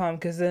rom-com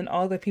because then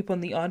all the people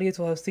in the audience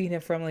will have seen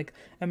him from like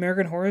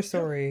American Horror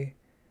Story.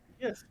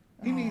 Yes.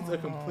 He needs a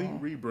complete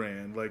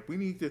rebrand. Like, we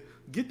need to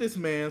get this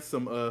man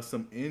some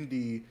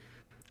indie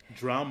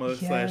drama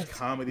 /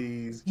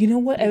 comedies. You know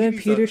what Evan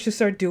Peters should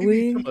start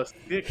doing?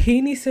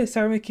 He needs to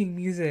start making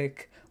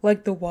music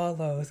like the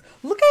Wallows.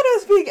 Look at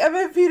us being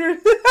Evan Peters.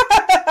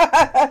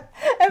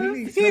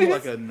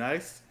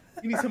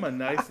 He needs him a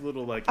nice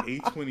little like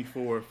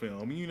A24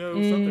 film. You know,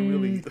 something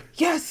really.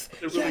 Yes.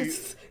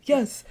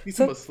 He's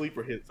a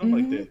sleeper hit,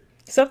 something like that.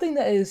 Something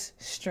that is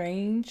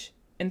strange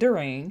and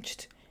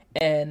deranged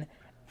and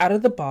out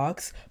of the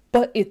box,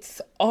 but it's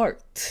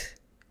art.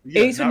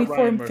 Yeah,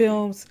 A24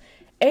 films.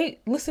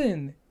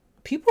 Listen,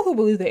 people who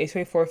believe that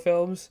A24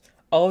 films,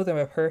 all of them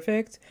are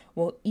perfect,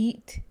 will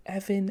eat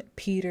Evan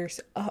Peters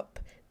up.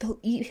 They'll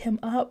eat him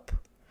up.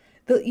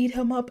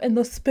 And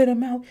they'll spit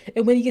him out.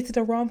 And when he gets to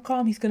the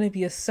rom-com, he's going to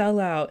be a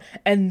sellout.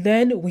 And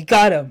then we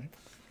got him.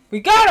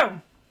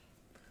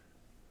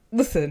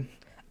 Listen,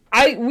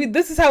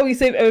 this is how we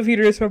save Evan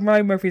Peters from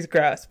Ryan Murphy's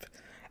grasp.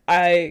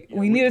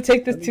 We need to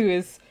take this to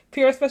his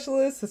PR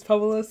specialist, his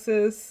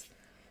publicist.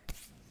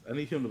 I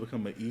need him to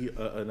become an indie,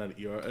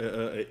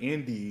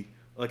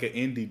 like an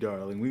indie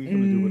darling. We need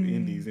him to do with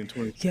indies in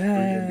 2023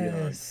 and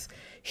beyond. Yes,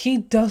 he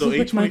does look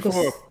like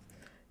Michael.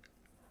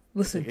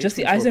 Listen,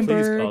 Jesse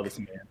Eisenberg,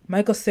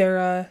 Michael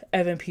Cera,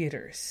 Evan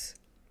Peters.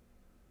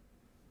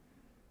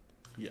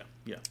 Yeah,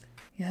 I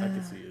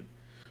can see it.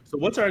 So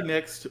what's our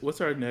next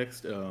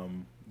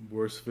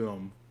worst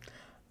film?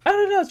 I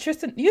don't know,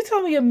 Tristan. You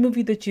tell me a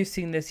movie that you've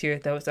seen this year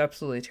that was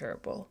absolutely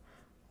terrible.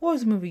 What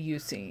was the movie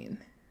you've seen?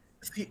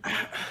 See,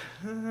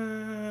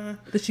 some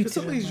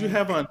of these you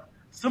have on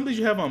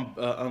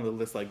the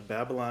list, like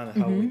Babylon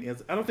and Halloween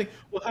Ends. I don't think.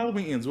 Well,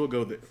 Halloween Ends. We'll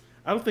go there.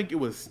 I don't think it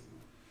was.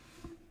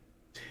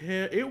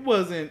 It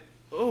wasn't.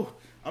 Oh,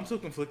 I'm so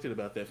conflicted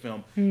about that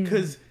film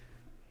because,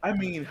 I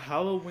mean,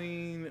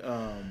 Halloween.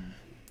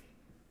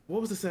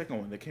 What was the second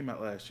one that came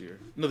out last year?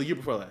 No, the year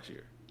before last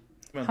year.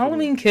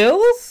 Halloween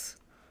Kills.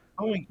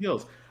 Halloween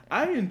Kills.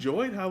 I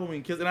enjoyed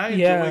Halloween Kills, and I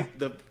enjoyed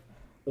the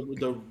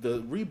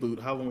reboot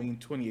Halloween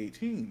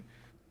 2018.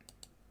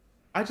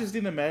 I just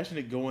didn't imagine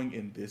it going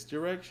in this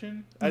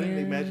direction. I didn't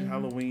imagine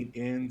Halloween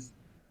Ends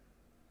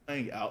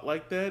playing out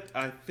like that.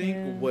 I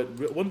think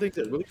one thing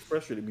that really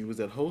frustrated me was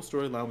that whole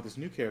storyline with this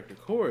new character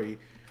Corey.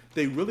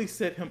 They really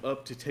set him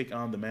up to take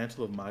on the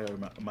mantle of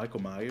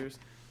Michael Myers.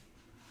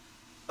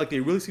 Like, they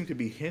really seem to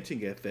be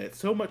hinting at that,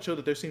 so much so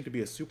that there seemed to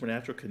be a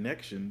supernatural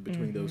connection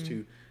between those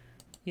two.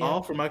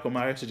 All for Michael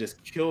Myers to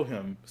just kill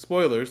him.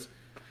 Spoilers.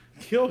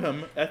 Kill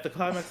him at the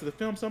climax of the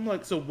film. So I'm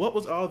like, so what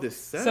was all this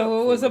setup? So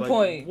what was the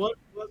point?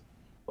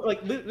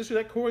 Literally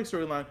that Corey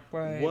storyline.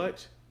 Right.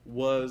 What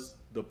was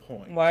the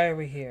point? Why are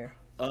we here?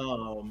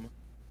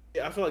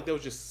 I feel like that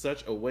was just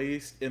such a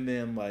waste. And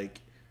then like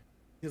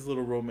his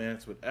little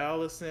romance with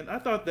Allison, I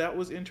thought that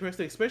was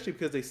interesting, especially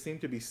because they seem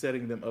to be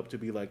setting them up to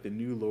be like the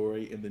new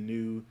Laurie and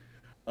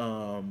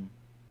um,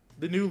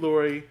 the new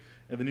Laurie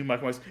and the new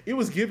Michael Myers. It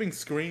was giving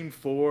Scream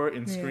 4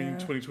 and Scream Yeah.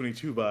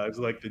 2022 vibes,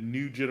 like the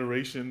new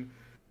generation.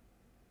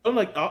 I'm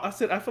like, I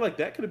said, I feel like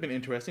that could have been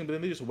interesting, but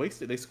then they just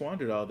wasted, they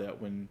squandered all that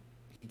when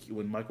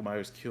Michael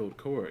Myers killed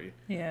Corey.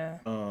 Yeah.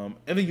 And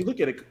then you look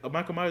at it,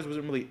 Michael Myers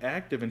wasn't really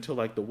active until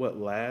like the what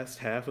last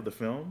half of the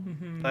film,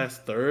 Hmm.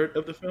 last third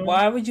of the film.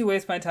 Why would you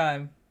waste my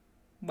time?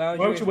 Why would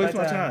Why you would you waste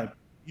my waste my time? time?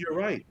 You're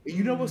right.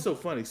 You know Mm. what's so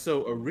funny?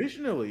 So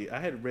originally, I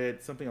had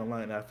read something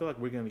online, and I feel like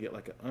we're gonna get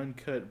like an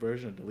uncut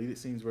version, a deleted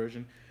scenes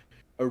version.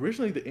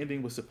 Originally, the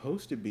ending was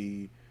supposed to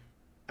be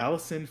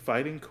Allison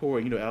fighting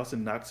Corey. You know,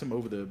 Allison knocks him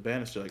over the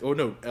banister. Like, oh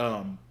no,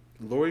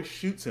 Laurie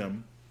shoots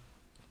him.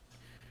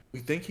 We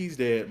think he's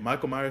dead.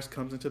 Michael Myers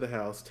comes into the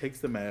house, takes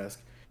the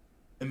mask,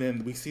 and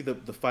then we see the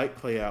fight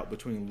play out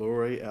between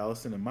Laurie,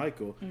 Allison, and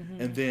Michael.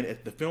 And Hmm. then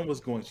the film was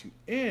going to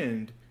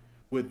end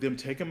with them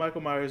taking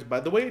Michael Myers, by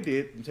the way it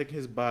did, and taking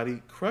his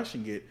body,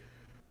 crushing it.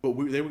 But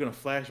they were going to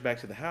flash back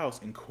to the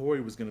house, and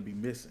Corey was going to be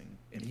missing,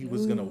 and he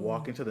was going to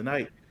walk Ooh. into the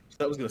night. So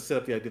that was going to set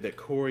up the idea that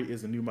Corey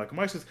is the new Michael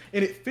Myers,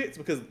 and it fits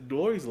because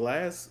Laurie's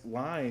last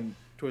line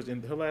towards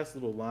in her last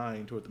little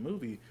line toward the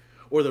movie,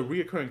 or the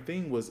reoccurring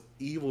thing was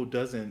evil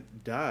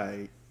doesn't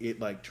die; it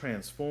like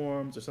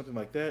transforms or something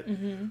like that.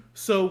 Hmm.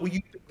 So when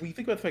you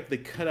think about the fact that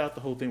they cut out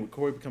the whole thing with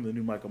Corey becoming the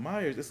new Michael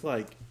Myers, it's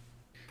like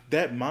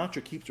that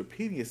mantra keeps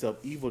repeating itself: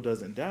 evil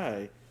doesn't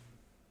die,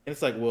 and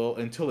it's like, well,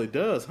 until it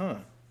does, huh?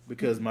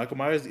 Because Michael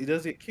Myers, he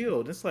does get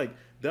killed. It's like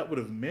that would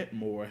have meant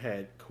more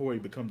had Corey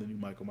become the new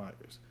Michael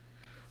Myers.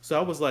 So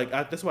I was like,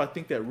 that's why I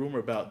think that rumor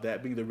about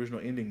that being the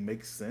original ending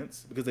makes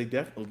sense because they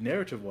definitely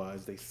narrative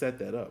wise they set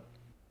that up.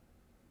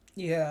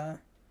 Yeah.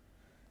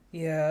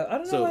 Yeah. I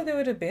don't know why So they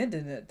would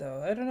abandon it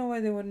though. I don't know why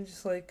they wouldn't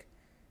just like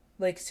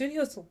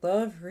studios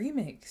love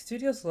remakes.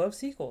 Studios love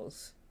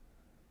sequels.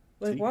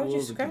 Like why would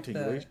you sequels and scrap that?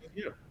 continuations,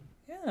 yeah.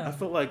 Yeah. I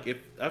feel like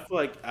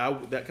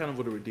that kind of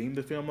would have redeemed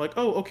the film. Like,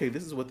 oh, okay,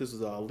 this is what this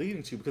is all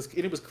leading to because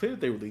and it was clear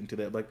that they were leading to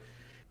that. Like,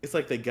 it's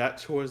like they got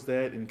towards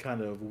that and kind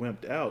of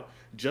wimped out.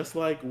 Just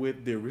like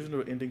with the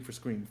original ending for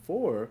Scream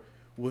 4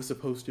 was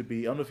supposed to be.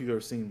 I don't know if you've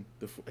ever seen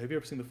the. Have you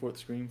ever seen the fourth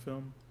Scream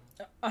film?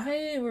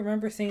 I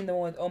remember seeing the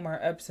one with Omar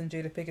Epps and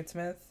Jada Pinkett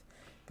Smith,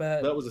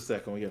 but That was the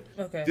second one. Yeah,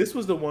 okay. this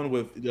was the one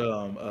with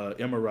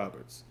Emma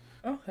Roberts.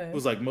 Who Okay.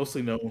 was like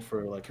mostly known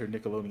for like her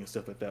Nickelodeon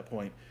stuff at that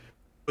point.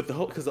 But the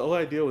whole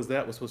idea was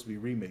that was supposed to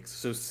be remixed.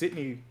 So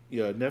Sydney,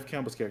 Nev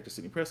Campbell's character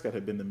Sydney Prescott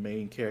had been the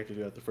main character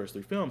throughout the first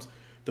three films.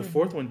 The Mhm.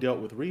 fourth one dealt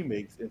with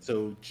remakes, and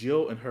so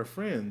Jill and her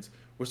friends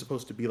were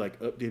supposed to be like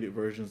updated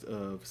versions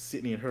of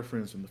Sydney and her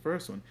friends from the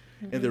first one.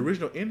 And the Mhm.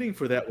 original ending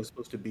for that was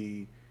supposed to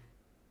be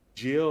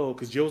Jill,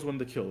 because Jill was one of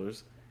the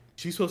killers.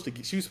 She was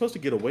supposed to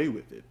get away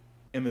with it.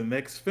 And the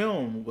next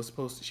film was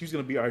supposed to, she was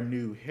going to be our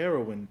new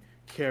heroine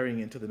carrying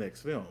into the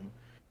next film.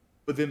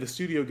 But then the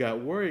studio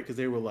got worried because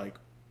they were like,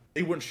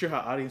 they weren't sure how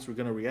audience were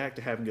going to react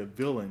to having a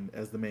villain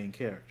as the main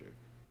character.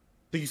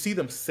 So you see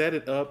them set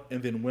it up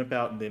and then wimp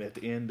out, and then at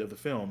the end of the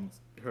film,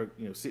 her,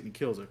 Sydney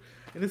kills her.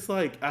 And it's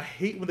like I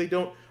hate when they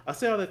don't. I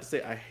say all that to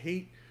say I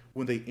hate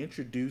when they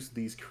introduce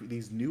these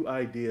new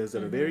ideas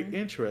that are very Mhm.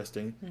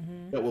 interesting,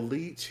 Mhm. that will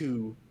lead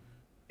to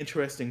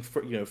interesting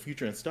for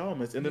future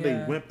installments, and then they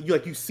Yeah. wimp.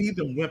 You see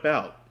them wimp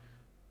out.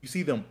 You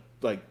see them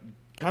like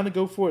kind of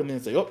go for it, and then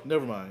say, "Oh,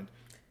 never mind."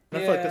 And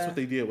I feel like that's what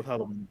Yeah. they did with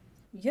Halloween.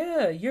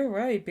 Yeah, you're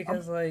right I'm,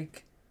 because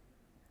like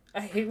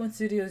I hate when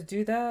studios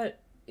do that.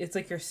 It's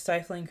like you're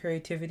stifling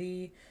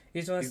creativity.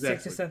 You just want to stick to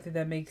exactly, something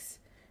that makes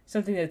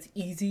something that's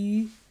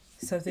easy,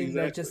 something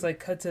that just exactly. like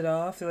cuts it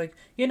off. They're like,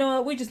 you know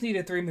what? We just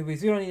needed three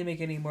movies. We don't need to make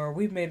any more.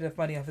 We've made enough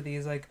money off of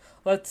these. Like,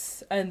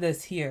 let's end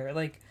this here.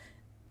 Like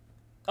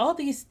all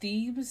these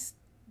themes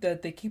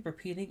that they keep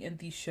repeating in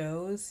these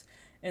shows,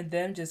 and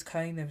them just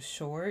cutting them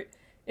short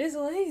is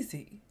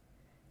lazy.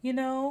 You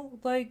know,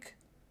 like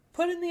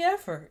put in the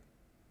effort.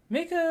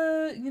 Make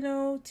a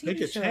Take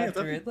TV a show chance.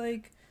 after it.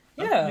 Like,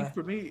 I yeah. think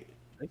for me,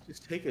 they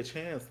just take a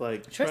chance.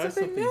 Like Try try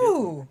something something different.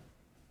 new.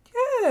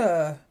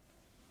 Yeah.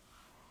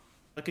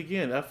 Like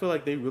again, I feel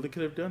like they really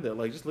could have done that.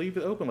 Like just leave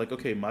it open. Like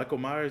okay, Michael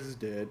Myers is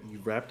dead. You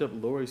wrapped up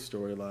Laurie's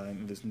storyline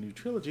in this new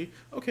trilogy.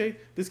 Okay,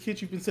 this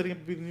kid you've been setting up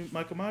to be the new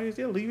Michael Myers.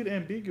 Yeah, leave it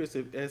ambiguous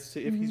as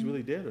to if he's Hmm.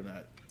 really dead or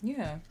not.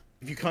 Yeah.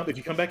 If you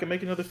come back and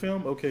make another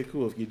film, okay,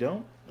 cool. If you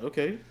don't,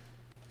 okay.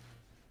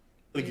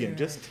 Again, You're right.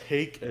 just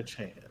take a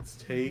chance.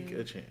 Take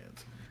Hmm. a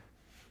chance.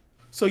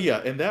 So yeah,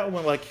 and that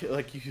one, like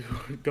you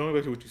going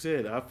back to what you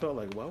said, I felt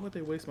like why would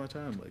they waste my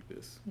time like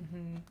this?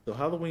 Hmm. So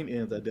Halloween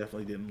ends. I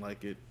definitely didn't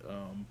like it.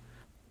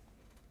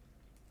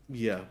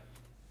 Yeah,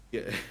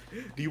 yeah.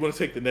 Do you want to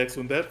take the next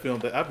one? That film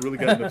that I've really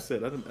gotten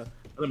upset. I done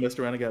messed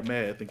around and got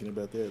mad thinking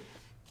about that.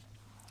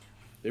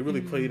 They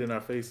really played Mm. in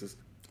our faces.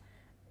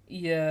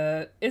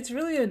 Yeah. It's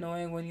really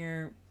annoying when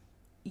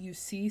you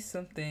see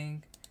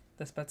something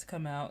that's about to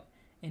come out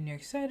and you're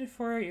excited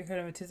for it. You're kind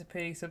of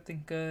anticipating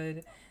something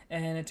good,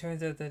 and it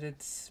turns out that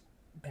it's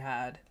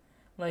bad.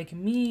 Like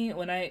me,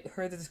 when I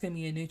heard that there's gonna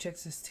be a new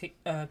Texas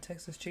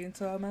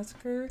Chainsaw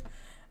Massacre,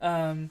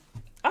 I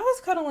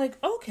was kind of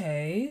like,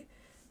 okay,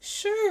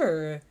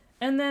 sure.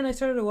 And then I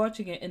started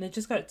watching it, and it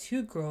just got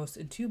too gross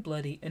and too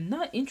bloody and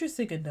not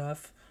interesting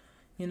enough.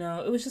 You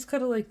know, it was just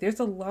kind of like there's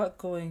a lot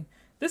going.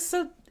 There's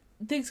some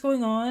things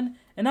going on,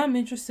 and I'm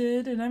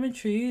interested, and I'm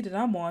intrigued, and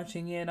I'm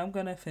watching it, and I'm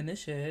gonna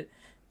finish it,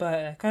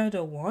 but I kind of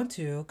don't want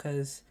to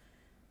because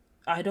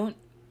I don't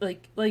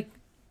like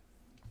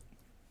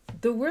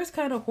the worst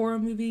kind of horror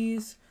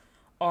movies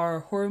are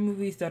horror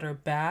movies that are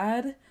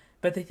bad,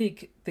 but they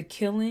think the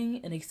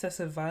killing and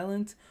excessive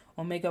violence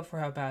will make up for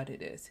how bad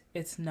it is.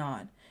 It's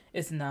not.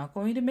 It's not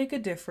going to make a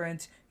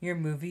difference. Your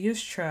movie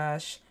is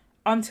trash.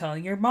 I'm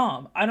telling your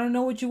mom. I don't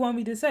know what you want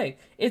me to say.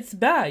 It's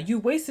bad. You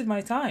wasted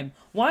my time.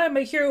 Why am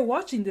I here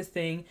watching this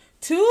thing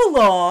too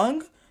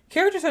long?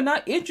 Characters are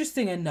not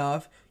interesting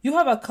enough. You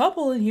have a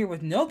couple in here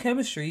with no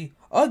chemistry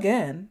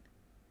again.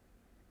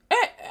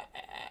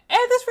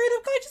 And this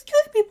random guy just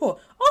killing people.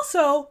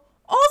 Also,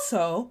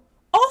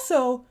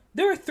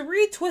 there were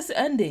 3 twist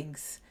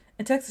endings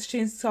in Texas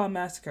Chainsaw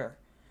Massacre.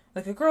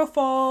 Like a girl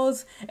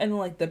falls, and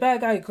like the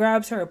bad guy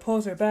grabs her and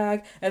pulls her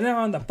back, and they're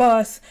on the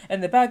bus,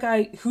 and the bad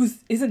guy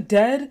isn't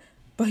dead,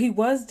 but he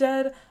was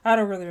dead. I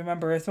don't really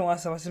remember. It's been a while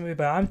since I watched the movie,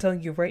 but I'm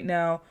telling you right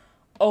now,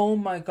 oh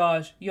my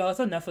gosh, y'all, it's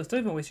on Netflix. Don't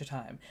even waste your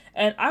time.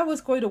 And I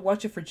was going to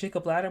watch it for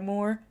Jacob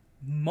Lattimore,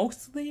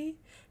 mostly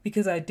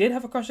because I did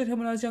have a crush on him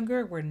when I was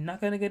younger. We're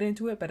not gonna get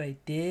into it, but I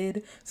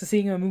did. So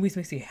seeing him in movies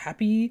makes me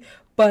happy.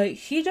 But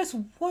he just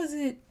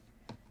wasn't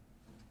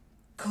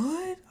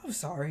good. I'm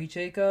sorry,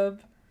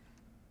 Jacob.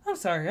 I'm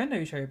sorry. I know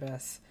you try your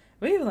best.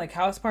 But even like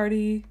House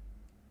Party.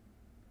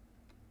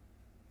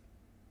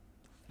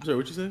 Sorry,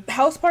 what you said?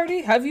 House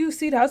Party? Have you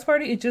seen House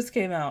Party? It just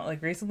came out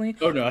like recently.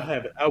 Oh no, I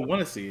haven't. I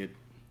want to see it.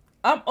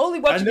 I'm only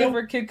watching it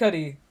for Kid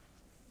Cudi.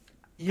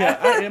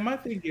 Yeah, and my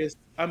thing is,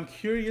 I'm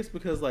curious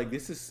because like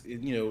this is,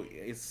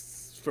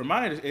 it's for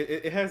mine.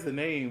 It has the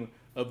name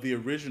of the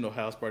original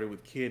House Party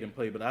with Kid and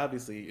Play, but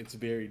obviously it's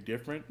very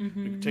different.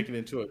 Mm-hmm. Taken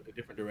into a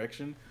different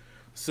direction.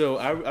 So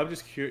I'm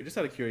just curious, just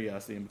out of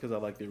curiosity, and because I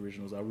like the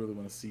originals, I really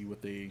want to see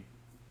what they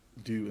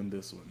do in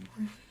this one.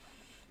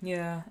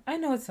 Yeah, I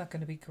know it's not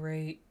going to be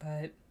great,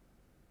 but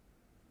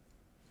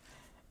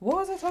what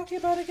was I talking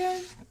about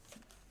again?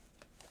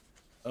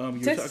 You were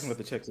talking about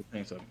the Texas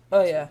Chainsaw.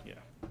 Oh yeah. Yeah.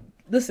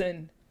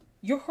 Listen,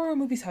 your horror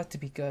movies have to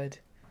be good.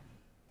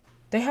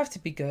 They have to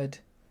be good.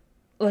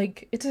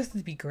 Like, it doesn't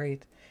have to be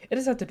great. It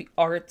doesn't have to be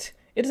art.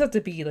 It doesn't have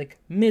to be like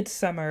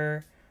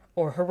Midsummer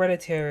or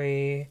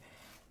Hereditary.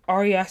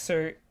 Ari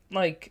Aster,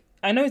 like,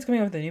 I know he's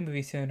coming out with a new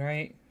movie soon,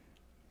 right?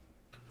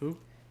 Who?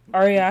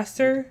 Ari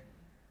Aster?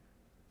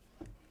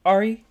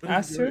 Ari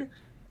Aster?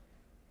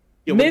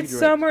 Yeah,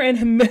 Midsummer and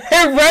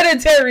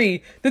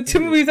Hereditary! The 2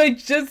 movies I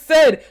just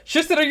said!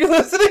 Tristan, are you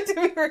listening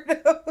to me right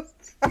now?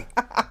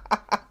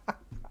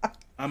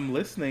 I'm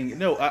listening.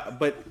 No,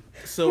 but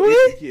so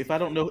if I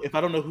don't know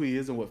who he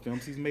is and what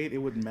films he's made, it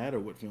wouldn't matter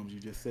what films you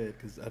just said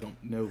because I don't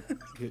know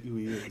who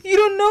he is. You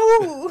don't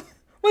know?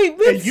 Wait,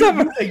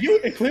 Midsummer.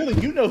 And clearly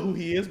you know who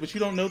he is, but you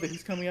don't know that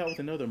he's coming out with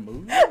another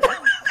movie.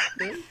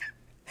 Okay.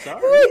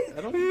 Sorry,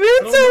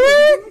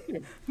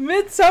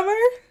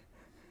 Midsummer.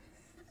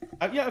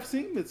 Yeah, I've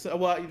seen Midsummer.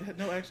 Well,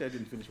 no, actually, I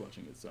didn't finish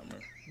watching Midsummer.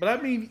 But I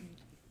mean,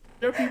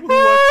 there are people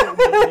who watch it and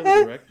don't know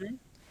the director.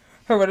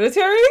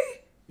 Hereditary.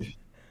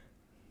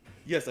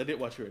 Yes, I did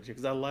watch Hereditary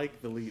because I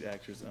like the lead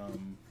actress,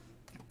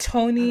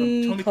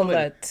 Toni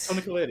Collette.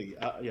 Toni Collette.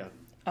 Yeah.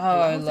 Oh,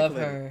 I love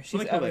her.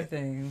 She's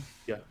everything.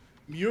 Yeah.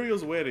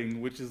 Muriel's Wedding,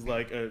 which is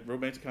like a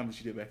romantic comedy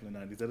she did back in the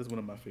 90s. That is one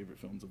of my favorite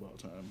films of all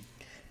time.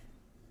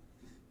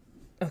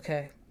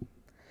 Okay.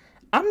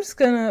 We're just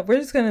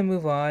gonna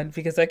move on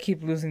because I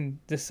keep losing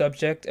the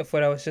subject of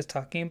what I was just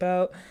talking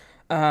about.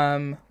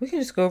 We can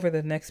just go over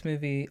the next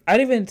movie. I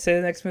didn't even say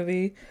the next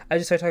movie. I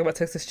just started talking about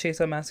Texas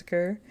Chainsaw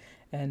Massacre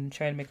and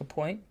trying to make a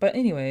point. But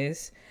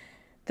anyways,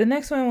 the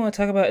next one I want to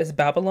talk about is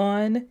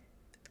Babylon.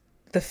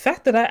 The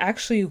fact that I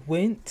actually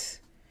went,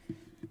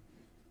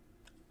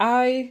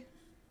 I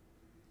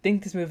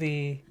think this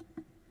movie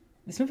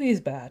is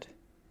bad.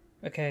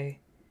 Okay?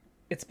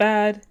 It's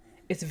bad.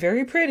 It's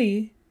very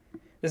pretty.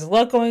 There's a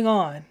lot going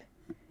on.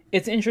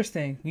 It's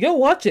interesting. You'll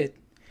watch it.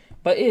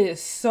 But it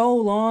is so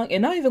long.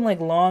 And not even like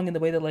long in the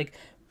way that like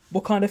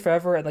Wakanda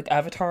Forever and like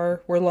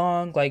Avatar were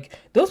long. Like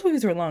those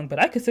movies were long, but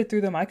I could sit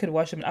through them. I could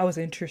watch them and I was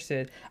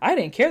interested. I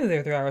didn't care that they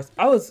were 3 hours.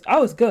 I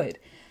was good.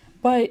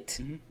 But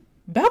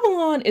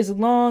Babylon is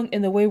long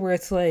in the way where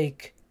it's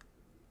like,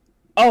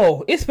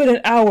 oh, it's been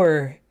an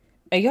hour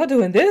and y'all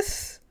doing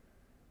this?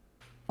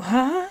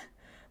 Huh?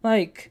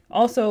 Like,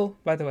 also,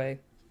 by the way,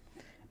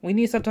 we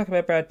need to stop talking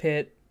about Brad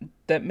Pitt.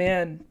 That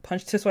man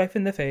punched his wife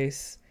in the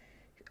face.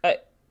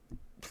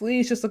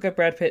 Please just look at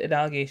Brad Pitt and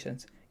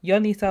allegations.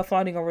 Y'all need to stop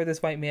fawning over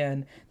this white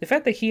man. The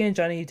fact that he and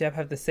Johnny Depp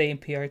have the same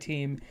PR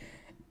team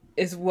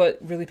is what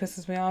really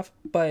pisses me off.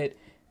 But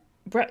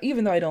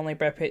even though I don't like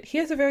Brad Pitt, he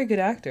is a very good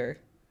actor.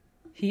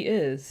 He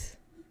is.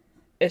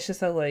 It's just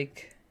that,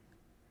 like,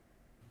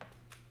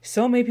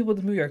 so many people in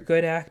the movie are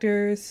good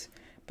actors,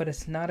 but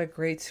it's not a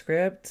great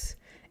script,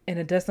 and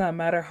it does not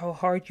matter how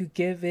hard you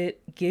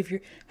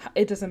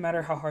it doesn't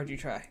matter how hard you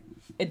try.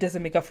 It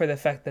doesn't make up for the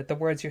fact that the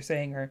words you're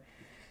saying are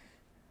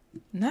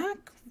not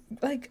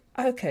like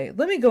okay.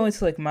 Let me go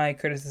into like my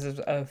criticisms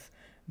of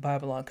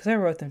Babylon because I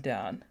wrote them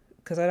down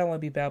because I don't want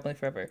to be babbling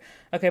forever.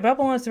 Okay,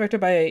 Babylon is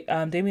directed by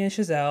Damien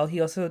Chazelle. He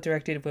also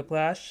directed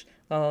Whiplash,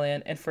 La La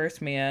Land, and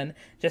First Man,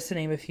 just to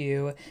name a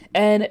few.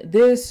 And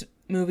this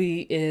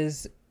movie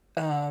is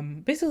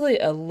basically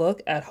a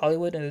look at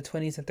Hollywood in the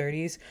 20s and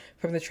 30s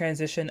from the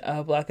transition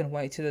of black and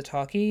white to the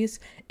talkies.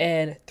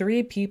 And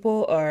three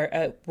people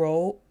are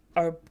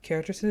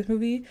characters in this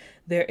movie.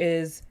 There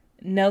is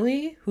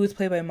Nellie, who is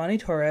played by Monty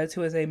Torres,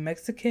 who is a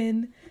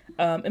Mexican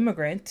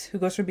immigrant who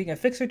goes from being a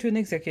fixer to an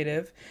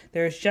executive.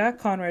 There's Jack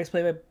Conrad, who's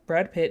played by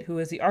Brad Pitt, who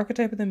is the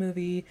archetype of the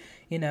movie.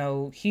 You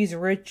know, he's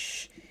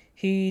rich,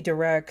 he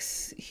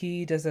directs,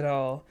 he does it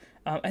all.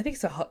 I think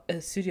it's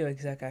a studio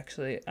exec,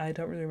 actually. I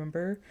don't really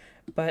remember.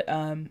 But,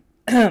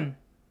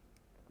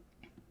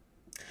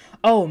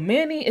 oh,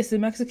 Manny is the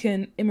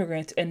Mexican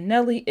immigrant, and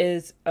Nellie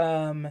is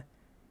Margot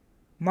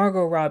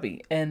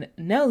Robbie. And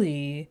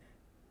Nellie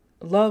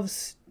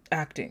loves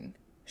acting.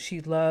 She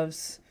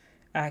loves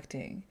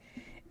acting.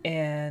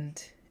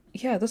 And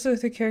yeah, those are the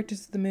three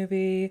characters of the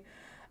movie.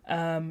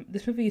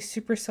 This movie is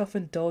super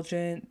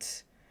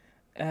self-indulgent.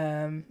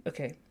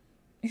 Okay,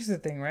 here's the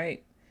thing,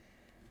 right?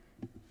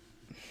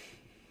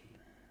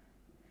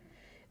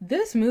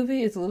 This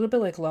movie is a little bit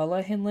like La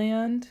La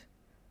Land,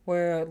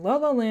 where La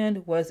La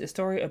Land was a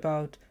story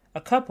about a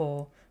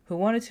couple who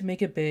wanted to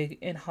make it big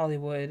in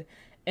Hollywood,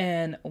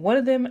 and one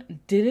of them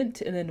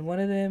didn't, and then one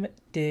of them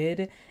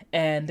did,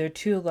 and their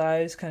two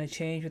lives kind of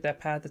changed with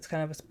that path. That's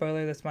kind of a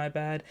spoiler, that's my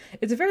bad.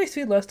 It's a very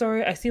sweet love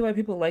story. I see why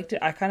people liked it.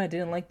 I kind of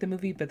didn't like the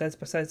movie, but that's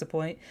besides the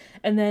point.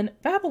 And then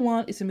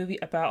Babylon is a movie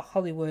about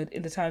Hollywood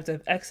in the times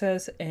of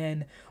excess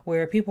and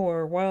where people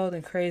were wild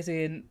and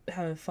crazy and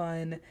having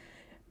fun.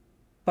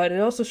 But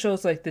it also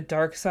shows like the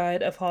dark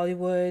side of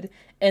Hollywood,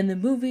 and the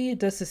movie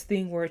does this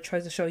thing where it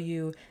tries to show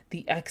you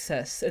the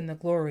excess and the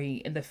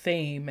glory and the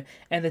fame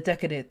and the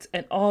decadence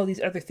and all these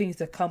other things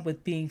that come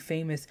with being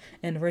famous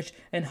and rich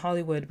in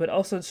Hollywood, but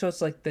also it shows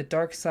like the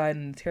dark side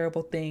and the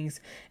terrible things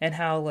and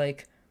how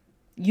like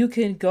you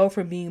can go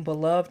from being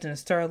beloved and a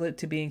starlet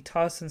to being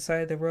tossed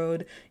inside the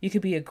road. You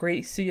could be a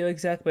great studio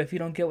exec, but if you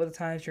don't get with the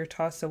times, you're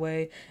tossed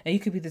away. And you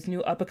could be this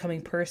new up and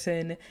coming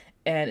person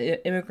and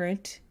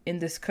immigrant in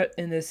this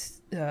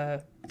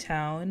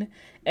town,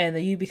 and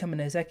then you become an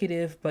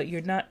executive, but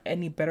you're not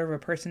any better of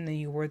a person than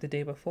you were the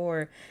day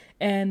before.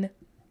 And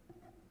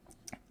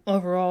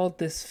overall,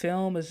 this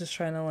film is just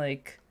trying to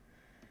like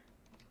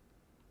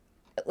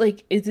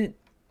is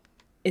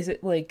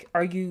it like,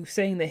 are you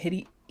saying that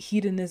the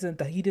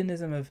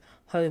hedonism of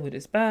Hollywood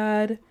is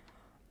bad?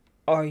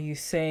 Are you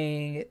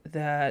saying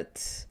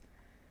that,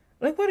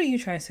 like, what are you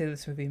trying to say to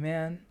this movie,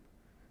 man?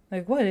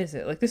 Like, what is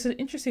it? Like, there's an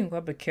interesting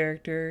web of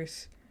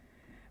characters,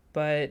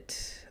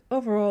 but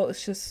overall,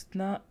 it's just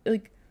not,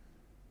 like,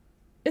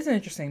 it's an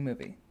interesting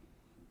movie.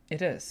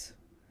 It is.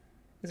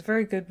 It's a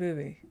very good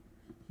movie.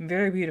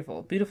 Very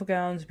beautiful. Beautiful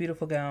gowns,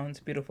 beautiful gowns,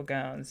 beautiful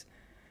gowns.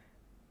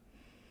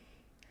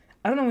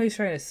 I don't know what he's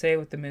trying to say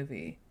with the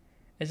movie.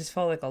 It just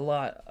felt like a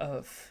lot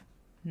of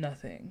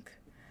nothing.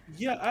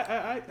 Yeah,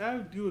 I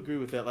do agree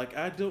with that. Like,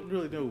 I don't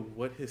really know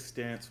what his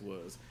stance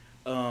was.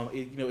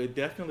 It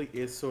definitely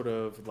is sort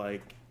of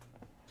like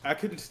I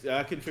couldn't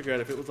figure out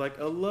if it was like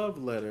a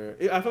love letter.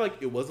 I feel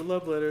like it was a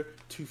love letter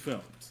to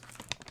films,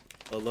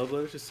 a love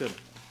letter to cinema.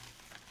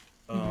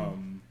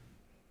 Mm-hmm.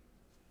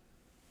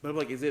 But I'm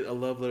like, is it a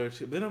love letter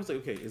to? Then I was like,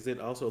 okay, is it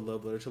also a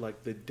love letter to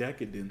like the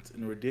decadence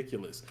and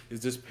ridiculous? Is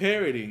this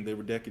parodying the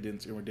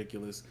decadence and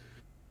ridiculous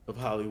of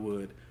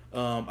Hollywood?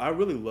 I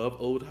really love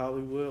old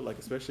Hollywood, like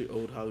especially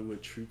old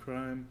Hollywood true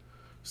crime.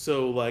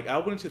 So like, I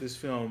went into this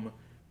film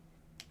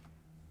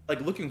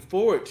like looking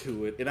forward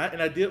to it, and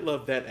I did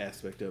love that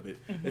aspect of it,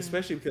 Mm-hmm.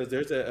 especially because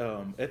there's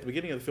at the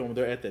beginning of the film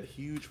they're at that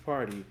huge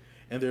party,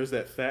 and there's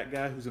that fat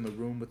guy who's in the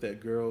room with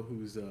that girl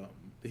who's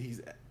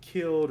he's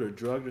killed or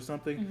drugged or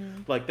something.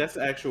 Mm-hmm. Like that's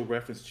the actual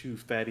reference to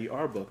Fatty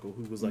Arbuckle,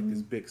 who was like Mm-hmm.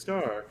 this big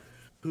star,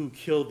 who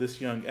killed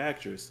this young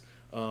actress.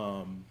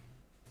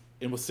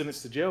 And was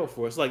sentenced to jail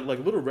for it. It's like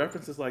little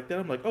references like that.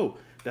 I'm like, oh,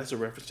 that's a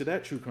reference to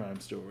that true crime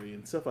story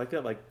and stuff like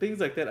that. Like things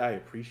like that, I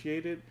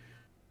appreciated.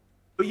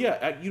 But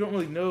yeah, you don't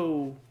really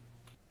know.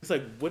 It's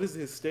like, what is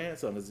his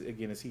stance on?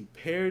 Is he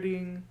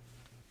parodying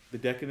the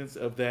decadence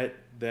of that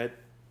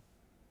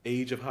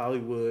age of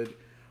Hollywood?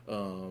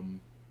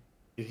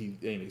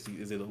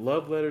 Is it a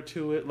love letter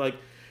to it? Like,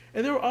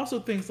 and there were also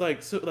things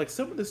like like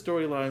some of the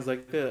storylines,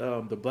 like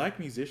the black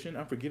musician.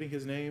 I'm forgetting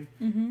his name.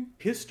 Mm-hmm.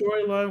 His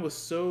storyline was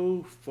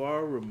so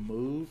far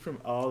removed from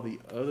all the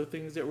other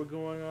things that were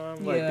going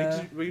on. Like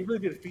Yeah. we really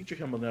didn't feature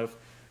him enough. To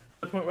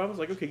the point where I was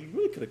like, okay, you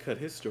really could have cut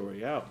his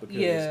story out because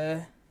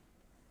Yeah.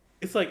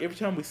 it's like every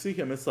time we see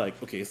him, it's like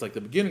okay, it's like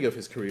the beginning of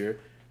his career.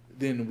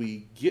 Then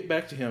we get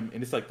back to him,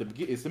 and it's like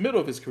it's the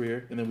middle of his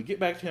career, and then we get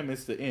back to him, and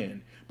it's the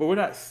end. But we're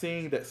not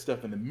seeing that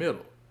stuff in the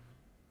middle.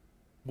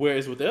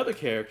 Whereas with the other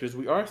characters,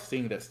 we are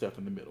seeing that stuff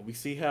in the middle. We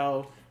see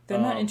how They're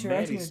not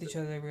interacting Manny's with each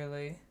other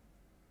really.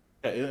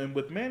 and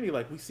with Manny,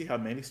 like we see how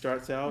Manny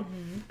starts out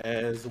Mm-hmm.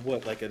 as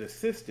what, like an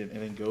assistant,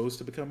 and then goes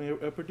to becoming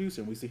a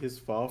producer. And we see his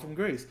fall from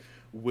grace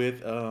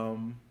with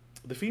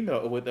the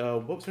female with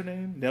what was her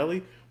name,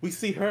 Nelly. We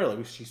see her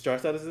like she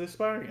starts out as an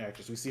aspiring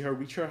actress. We see her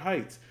reach her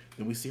heights,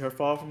 then we see her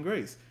fall from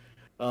grace.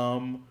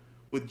 Um,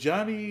 with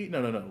Johnny,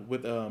 no,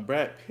 with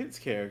Brad Pitt's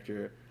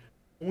character,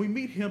 when we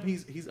meet him,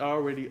 he's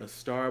already a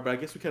star. But I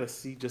guess we kind of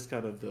see just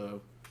kind of the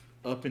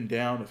up and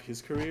down of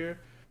his career.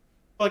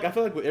 Like I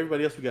feel like with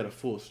everybody else, we got a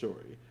full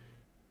story.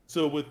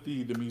 So with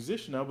the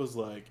musician, I was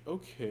like,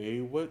 okay,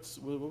 what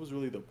was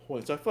really the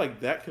point? So I feel like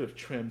that could have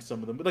trimmed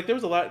some of them, but like there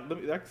was a lot.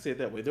 I can say it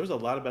that way. There was a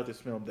lot about this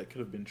film that could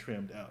have been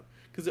trimmed out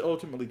because it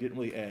ultimately didn't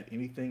really add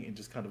anything and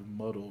just kind of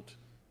muddled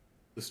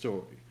the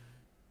story.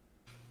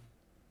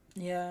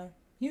 Yeah,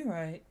 you're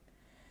right.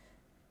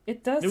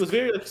 It It does. was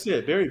very, like you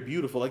said, very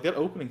beautiful. Like that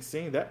opening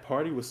scene, that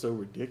party was so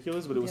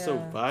ridiculous, but it was so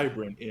Yeah.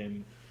 vibrant and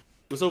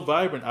it was so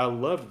vibrant. I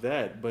loved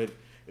that, but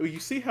you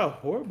see how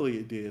horribly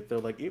it did though.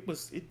 Like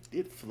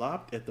it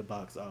flopped at the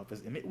box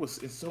office, and and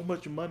so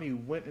much money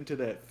went into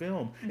that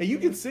film, and you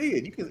Mm-hmm. can see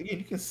it.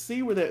 You can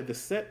see where the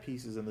set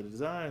pieces and the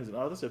designs and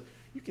all this stuff.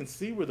 You can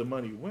see where the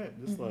money went.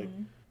 It's like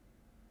Mm-hmm.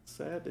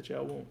 sad that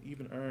y'all won't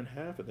even earn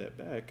half of that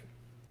back.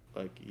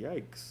 Like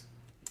yikes.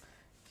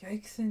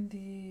 Yikes,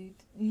 indeed.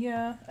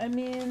 Yeah, I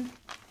mean,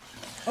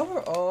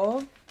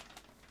 overall,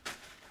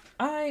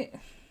 I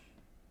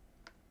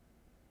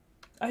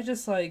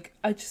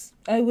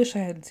I wish I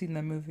hadn't seen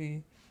that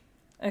movie.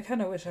 I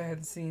kind of wish I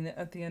hadn't seen it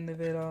at the end of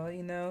it all,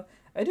 you know?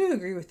 I do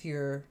agree with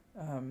your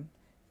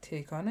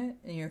take on it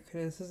and your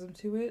criticism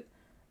to it.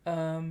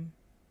 Um,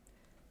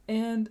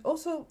 and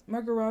also,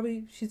 Margot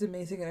Robbie, she's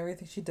amazing at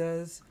everything she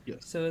does.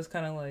 Yes. So it's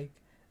kind of like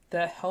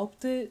that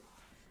helped it,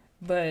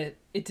 but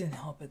it didn't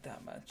help it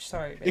that much.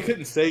 Sorry, It babe.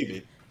 couldn't save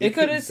it. It It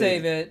couldn't couldn't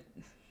save save it. it.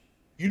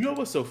 You know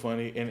what's so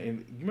funny? And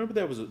you remember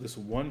there was this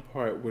one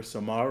part where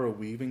Samara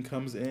Weaving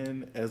comes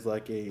in as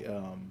like a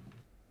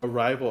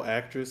rival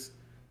actress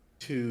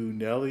to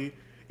Nelly.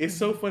 It's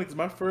so Mm-hmm. funny because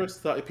my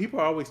first thought people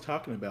are always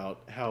talking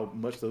about how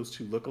much those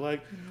two look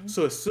alike. Mm-hmm.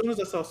 So as soon as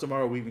I saw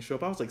Samara Weaving show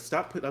up, I was like,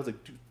 stop put. I was like,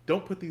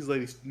 don't put these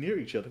ladies near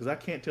each other because I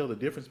can't tell the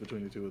difference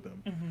between the two of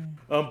them.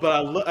 Mm-hmm.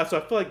 But so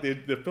I feel like the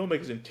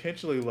filmmakers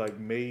intentionally like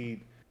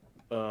made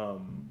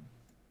um,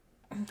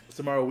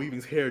 Samara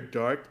Weaving's hair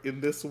dark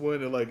in this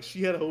one, and like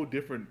she had a whole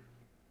different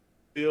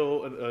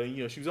feel.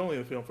 She was only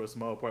in the film for a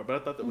small part,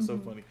 but I thought that was so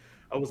Mm-hmm. funny.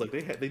 I was like,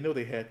 they know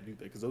they had to do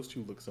that because those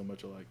two look so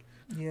much alike.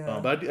 Yeah.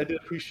 But I did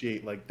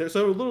appreciate like there's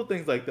so little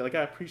things like that. Like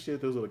I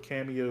appreciate those little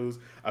cameos.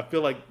 I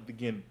feel like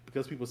again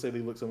because people say they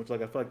look so much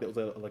like I feel like that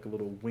was like a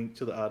little wink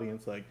to the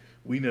audience. Like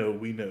we know.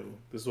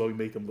 This is why we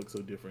make them look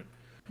so different.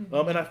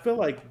 Mm-hmm. And I feel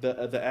like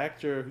the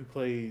actor who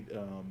played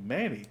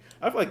Manny,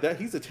 I feel like that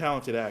he's a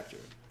talented actor.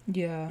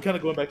 Yeah. Kind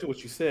of going back to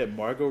what you said,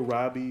 Margot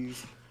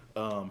Robbie's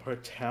her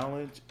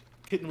talent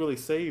couldn't really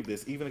save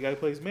this. Even the guy who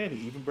plays Manny,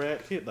 even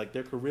Brad Pitt, like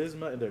their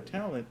charisma and their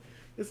talent,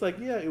 it's like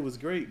yeah, it was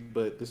great,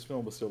 but this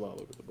film was still all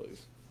over the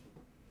place.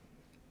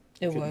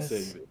 It Couldn't was.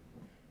 save it.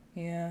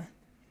 Yeah.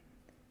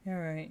 You're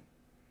right.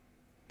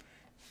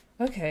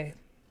 Okay.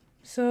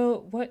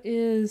 So, what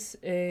is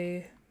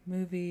a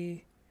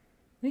movie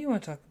that you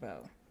want to talk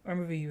about? Or a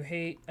movie you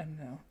hate? I don't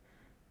know.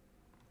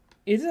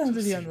 It doesn't have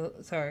to be on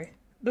the. Sorry.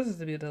 It doesn't have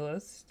to be on the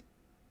list.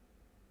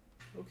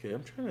 Okay,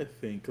 I'm trying to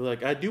think.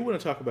 Like I do want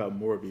to talk about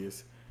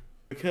Morbius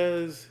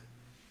because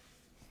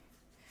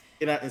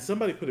and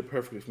somebody put it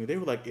perfectly for me. They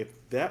were like, if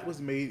that was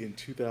made in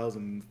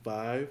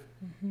 2005,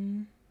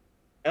 Mm-hmm.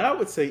 and I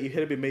would say it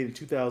had been made in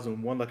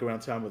 2001, like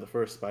around the time of the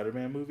first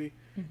Spider-Man movie,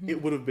 Mm-hmm.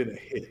 it would have been a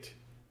hit.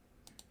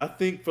 I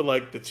think for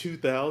like the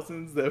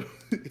 2000s that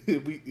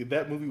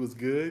that movie was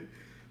good.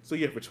 So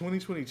yeah, for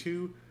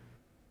 2022,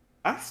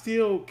 I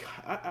still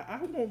I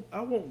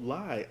won't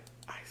lie.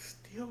 I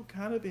still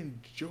kind of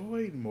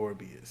enjoyed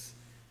Morbius.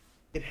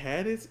 It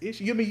had its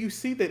issue. I mean, you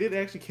see that it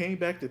actually came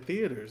back to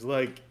theaters.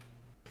 Like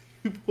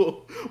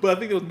people, but I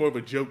think it was more of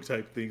a joke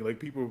type thing. Like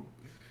people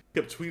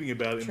kept tweeting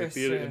about it in the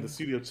theater, and the Tristan.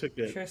 studio took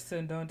that.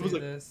 Tristan, don't It was do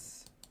like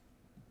this.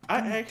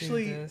 I Don't do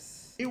actually,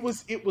 this. it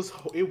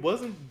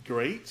wasn't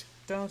great,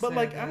 Don't but say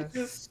like I this.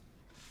 just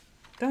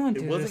Don't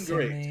it do wasn't this to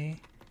great.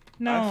 me.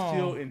 I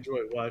still No.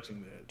 enjoyed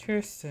watching that.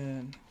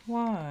 Tristan,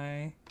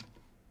 why?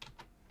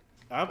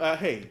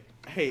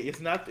 Hey, it's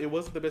not. It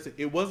wasn't the best.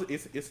 It was.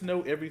 It's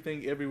no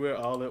everything everywhere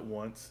all at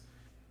once.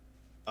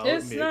 I'll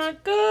It's admit.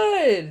 not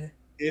good.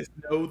 It's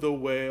no the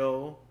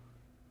whale.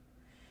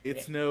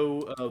 It's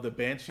no the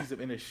Banshees of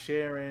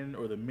Inisherin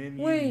or the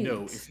Menu.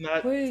 No, Wait, it's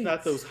not. It's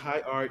not those wait,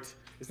 high art.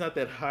 It's not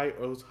that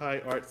those high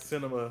art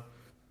cinema.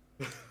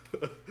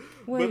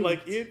 But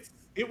like wait.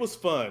 it was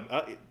fun.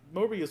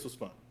 Morbius was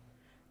fun.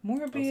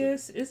 I'll say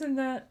that. Morbius, isn't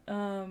that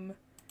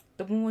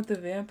the one with the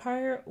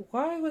vampire?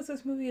 Why was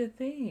this movie a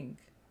thing?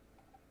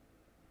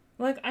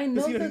 Like Because I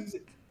know he's a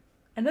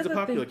that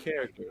popular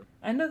character.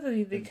 I know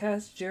that they And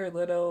cast Jared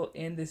Leto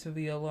in this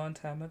movie a long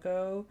time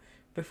ago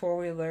before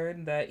we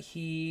learned that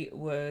he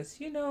was,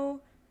 you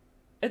know,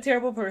 a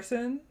terrible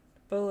person,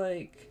 but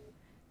like,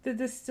 did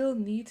this still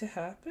need to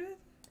happen?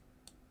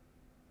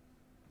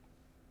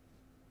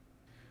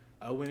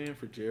 I went in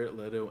for Jared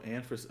Leto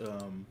and for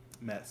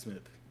Matt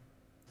Smith.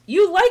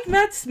 You like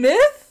Matt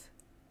Smith?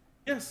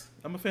 Yes,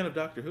 I'm a fan of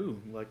Doctor Who.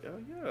 Like,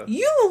 oh yeah.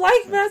 You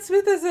like Matt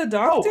Smith as a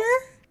doctor?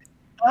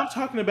 Oh, I'm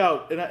talking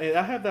about, and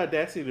I have the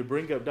audacity to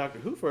bring up Doctor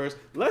Who first.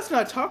 Let's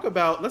not talk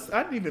about.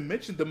 I didn't even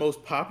mention the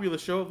most popular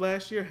show of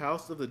last year,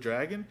 House of the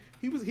Dragon.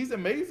 He's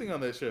amazing on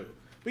that show.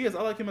 But yes,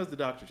 I like him as the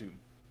Doctor too.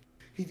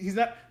 He's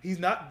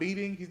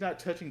not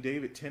touching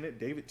David Tennant.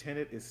 David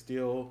Tennant is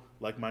still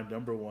like my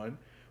number one.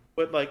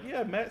 But like,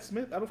 yeah, Matt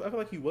Smith. I feel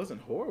like he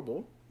wasn't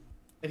horrible,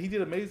 and he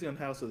did amazing on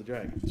House of the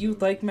Dragon. So. You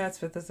like Matt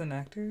Smith as an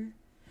actor?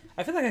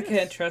 I feel like I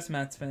can't trust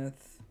Matt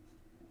Smith.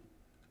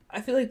 I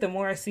feel like the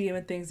more I see him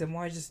in things, the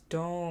more I just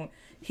don't.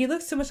 He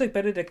looks too much like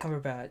Benedict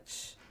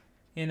Cumberbatch,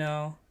 you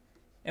know,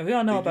 and we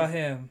all know about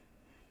him.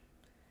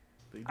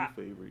 They do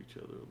favor each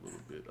other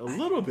a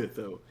little bit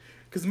though,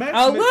 because Matt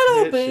a Smith's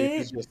little head bit.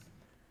 shape is just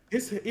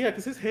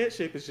because his head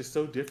shape is just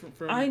so different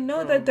from. I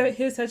know that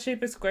his head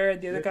shape is square,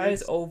 the other guy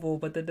is oval,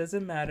 but that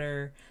doesn't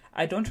matter.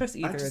 I don't trust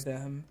either of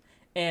them,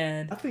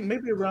 and I think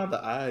maybe around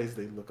the eyes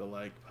they look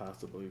alike,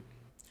 possibly.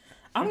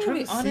 I'm gonna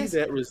be honest. See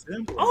that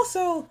resemblance.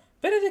 Also,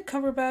 Benedict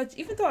Cumberbatch,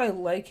 even though I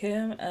like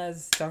him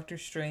as Doctor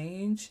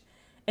Strange,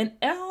 in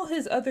all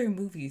his other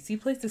movies, he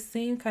plays the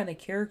same kind of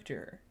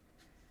character.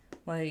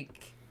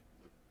 Like,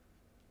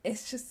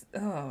 it's just,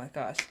 oh my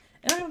gosh.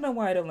 And I don't know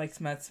why I don't like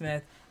Matt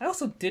Smith. I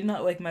also did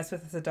not like Matt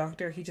Smith as a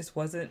doctor. He just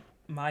wasn't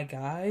my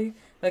guy.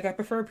 Like, I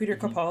prefer Peter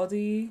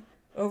Capaldi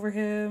over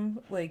him.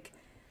 Like,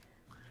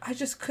 I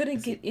just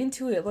couldn't get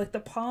into it. Like,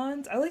 the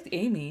Pawns, I liked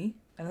Amy,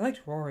 and I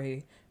liked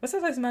Rory. But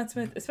sometimes Matt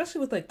Smith,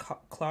 especially with, like,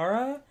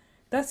 Clara,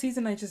 that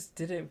season I just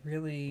didn't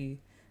really...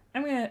 I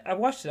mean, I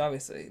watched it,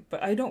 obviously,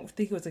 but I don't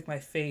think it was, like, my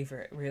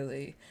favorite,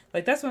 really.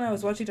 Like, that's when I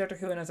was watching Doctor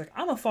Who, and I was like,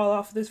 I'm gonna fall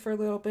off of this for a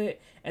little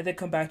bit, and then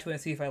come back to it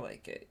and see if I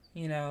like it,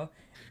 you know?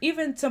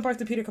 Even some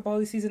parts of Peter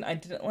Capaldi season I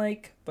didn't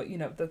like, but, you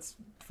know, that's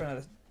for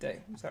another day.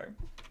 I'm sorry.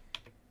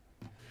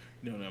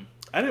 No.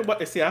 I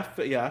didn't see. I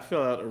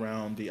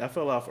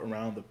fell off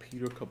around the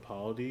Peter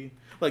Capaldi,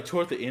 like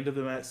toward the end of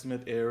the Matt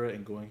Smith era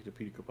and going into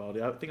Peter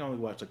Capaldi. I think I only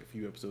watched like a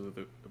few episodes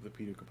of the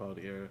Peter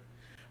Capaldi era.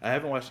 I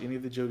haven't watched any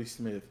of the Jodie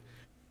Smith.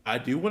 I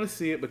do want to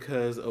see it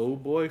because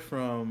old boy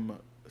from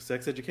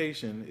Sex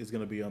Education is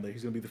going to be on there.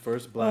 He's going to be the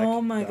first black.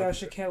 Oh my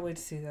gosh, I can't wait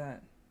to see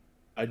that.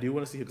 I do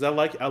want to see him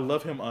because I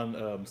love him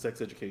on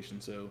Sex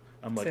Education. So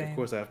I'm like, Same. Of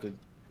course I have to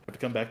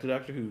come back to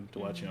Doctor Who to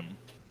watch him.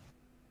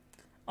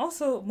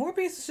 Also,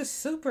 Morbius is just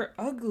super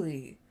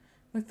ugly.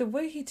 Like, the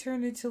way he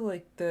turned into,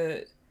 like,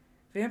 the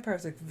vampire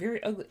is, like,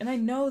 very ugly. And I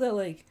know that,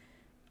 like,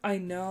 I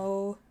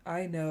know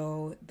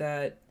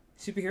that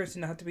superheroes do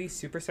not have to be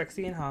super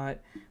sexy and hot.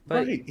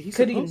 But right. He's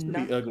could supposed he to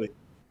not be ugly.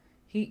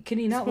 Can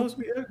he not supposed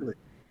to be ugly.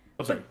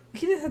 Oh, sorry. But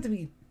he didn't have to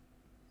be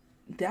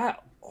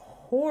that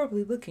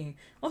horribly looking.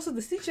 Also,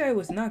 the CGI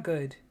was not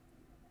good.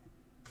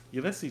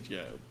 Yeah, that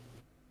CGI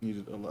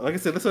needed a lot. Like I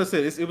said, that's what I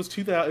said. It was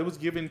 2000. It was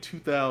given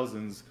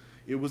 2000s.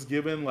 It was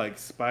given like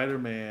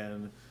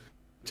Spider-Man,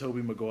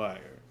 Tobey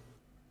Maguire,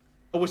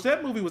 which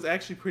that movie was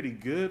actually pretty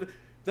good.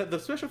 That the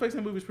special effects in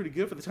that movie was pretty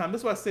good for the time.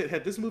 That's why I said,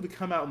 had this movie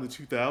come out in the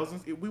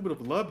 2000s, we would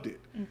have loved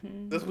it.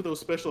 Mm-hmm. That's what those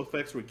special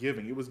effects were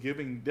giving. It was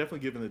definitely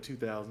giving the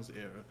 2000s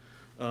era.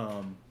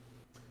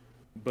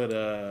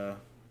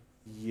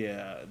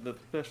 Yeah, the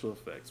special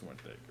effects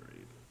weren't that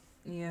great.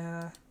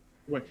 Yeah.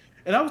 Right.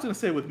 And I was going to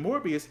say, with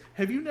Morbius,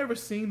 have you never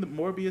seen the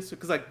Morbius?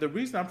 Because like the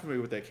reason I'm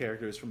familiar with that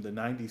character is from the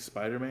 90s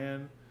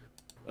Spider-Man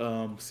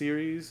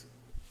series.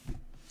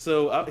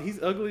 So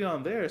he's ugly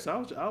on there.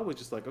 So I was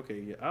just like,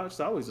 okay, yeah. I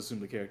always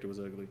assumed the character was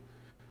ugly.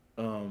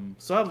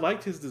 So I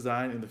liked his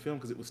design in the film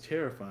because it was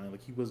terrifying.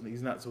 Like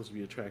he's not supposed to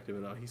be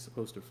attractive at all. He's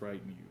supposed to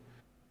frighten you.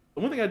 The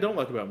one thing I don't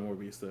like about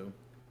Morbius though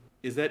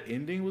is that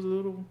ending was a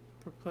little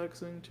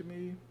perplexing to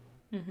me.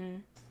 Mm-hmm.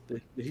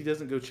 That he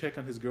doesn't go check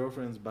on his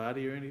girlfriend's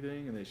body or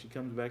anything, and that she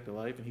comes back to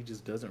life and he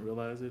just doesn't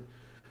realize it.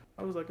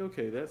 I was like,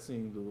 okay, that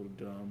seems a little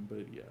dumb,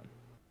 but yeah.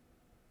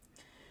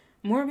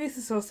 Morbius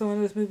is also one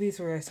of those movies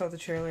where I saw the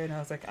trailer and I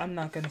was like, I'm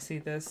not going to see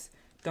this.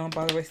 Don't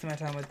bother wasting my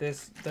time with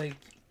this. Like,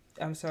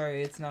 I'm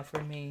sorry, it's not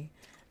for me.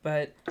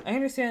 But I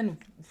understand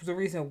the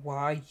reason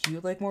why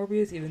you like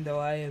Morbius, even though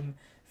I am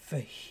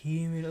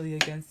vehemently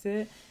against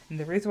it. And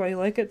the reason why you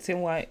like it,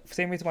 same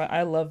reason why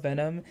I love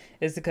Venom,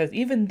 is because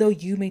even though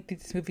you may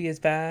think this movie is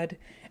bad,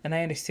 and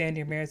I understand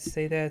your merits to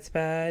say that it's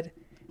bad,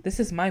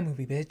 this is my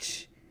movie,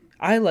 bitch.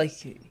 I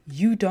like it.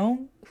 You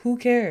don't? Who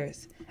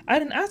cares? I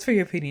didn't ask for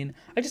your opinion.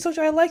 I just told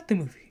you I liked the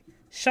movie.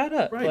 Shut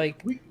up. Right.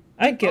 Like,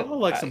 I all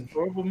like some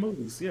horrible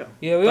movies, yeah.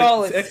 Yeah, we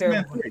all like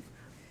X-Men 3.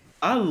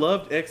 I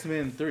loved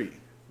X-Men 3,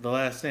 The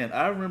Last Stand.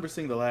 I remember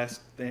seeing The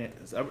Last Stand.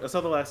 I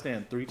saw The Last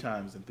Stand 3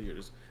 times in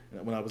theaters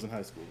when I was in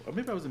high school. Or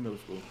maybe I was in middle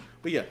school.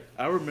 But yeah,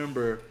 I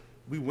remember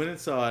we went and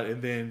saw it,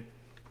 and then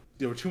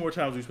there were two more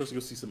times we were supposed to go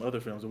see some other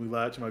films, and we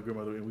lied to my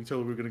grandmother, and we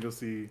told her we were going to go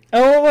see.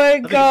 Oh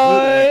my I think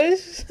Hood.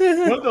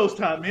 gosh. One of those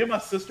times, me and my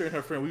sister and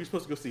her friend, we were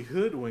supposed to go see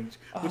Hoodwinked,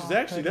 which is Oh,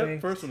 actually that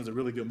Hoodwinked. first one is a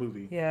really good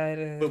movie. Yeah,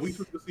 it But we were is.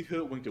 supposed to go see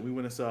Hoodwinked, and we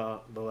went and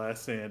saw The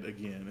Last Stand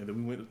again, and then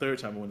we went the third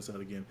time. We went and saw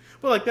it again.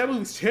 But like that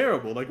movie's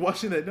terrible. Like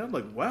watching that, now I'm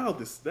like, wow,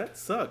 that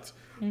sucked.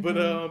 But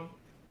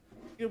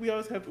yeah, we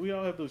all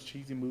have those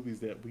cheesy movies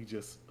that we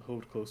just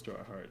hold close to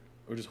our heart,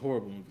 or just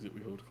horrible movies that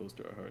we hold close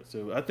to our heart.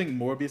 So I think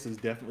Morbius is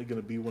definitely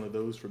going to be one of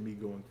those for me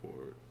going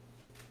forward.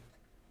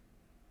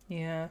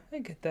 Yeah, I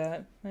get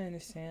that. I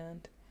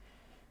understand.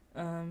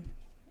 Um,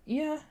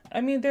 yeah,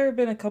 I mean, there have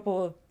been a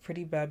couple of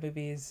pretty bad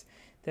movies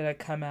that have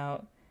come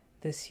out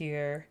this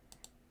year.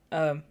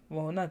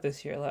 Well, not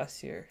this year,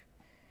 last year.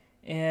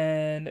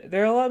 And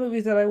there are a lot of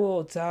movies that I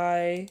will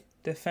die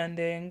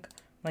defending,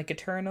 like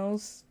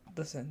Eternals.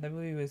 Listen, the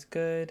movie was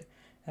good.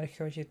 I don't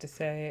care what you have to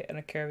say. I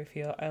don't care how you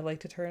feel. I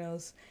liked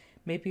Eternals.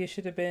 Maybe it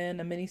should have been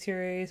a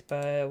miniseries,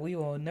 but we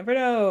will never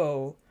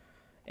know.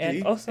 And See,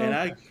 and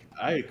also,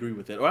 I agree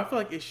with that. Or I feel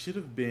like it should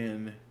have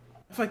been.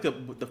 I feel like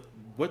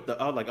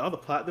like all the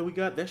plot that we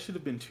got that should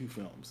have been two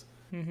films.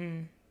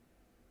 hmm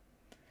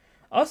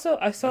also,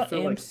 I I saw feel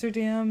like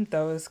Amsterdam.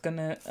 That was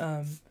gonna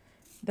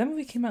that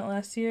movie came out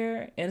last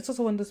year, and it's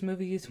also one of those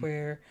movies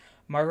where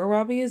Margot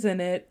Robbie is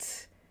in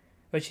it,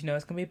 but you know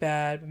it's gonna be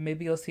bad. But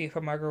maybe you'll see it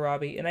for Margot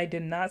Robbie. And I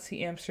did not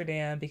see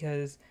Amsterdam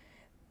because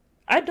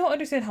I don't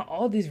understand how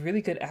all these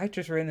really good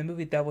actors were in the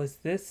movie that was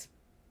this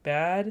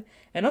bad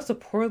and also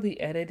poorly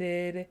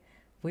edited,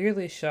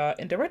 weirdly shot,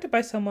 and directed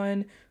by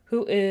someone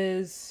who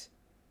is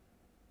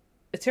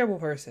a terrible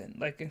person,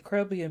 like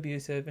incredibly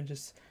abusive and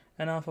just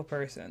an awful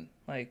person.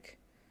 Like,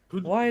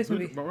 why is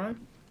movie?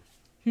 Ryan?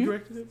 Who Hmm?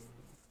 directed it?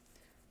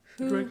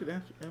 Who Who?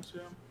 directed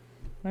Amsterdam?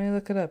 Let me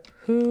look it up.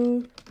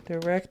 Who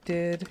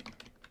directed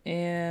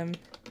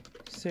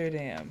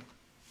Amsterdam?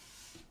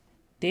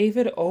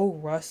 David O.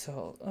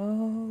 Russell.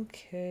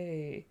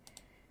 Okay.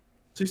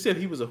 So you said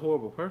he was a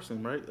horrible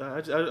person, right?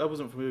 I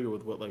wasn't familiar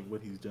with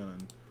what he's done,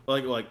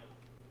 like like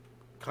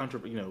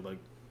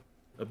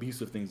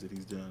abusive things that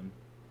he's done.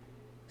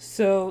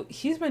 So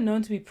he's been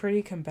known to be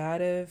pretty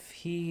combative.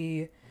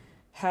 He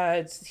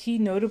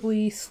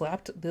notably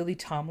slapped Lily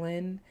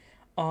Tomlin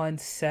on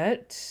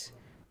set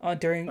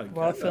during Like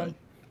while God, film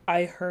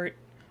I Heart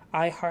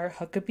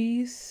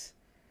Huckabees.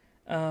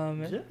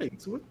 Um,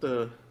 yikes! What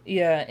the?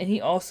 yeah, and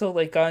he also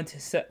like got into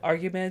set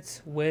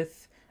arguments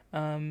with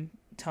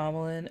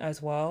Tomlin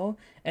as well.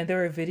 And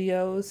there are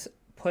videos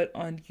put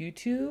on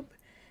YouTube,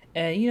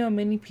 and you know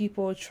many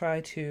people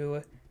try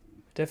to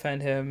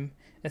defend him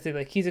and say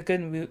like he's a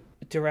good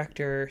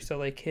director, so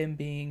like him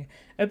being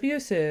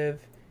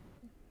abusive,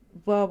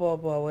 blah blah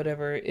blah,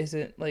 whatever,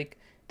 isn't like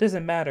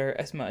doesn't matter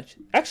as much.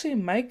 Actually,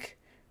 Mike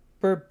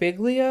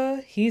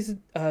Birbiglia, he's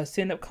a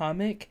stand-up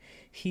comic.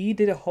 He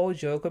did a whole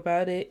joke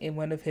about it in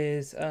one of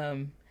his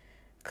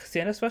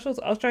stand-up specials.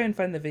 I'll try and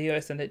find the video. I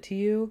send it to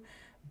you.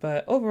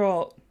 But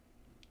overall,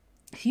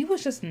 he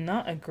was just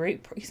not a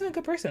he's not a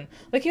good person.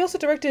 Like he also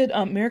directed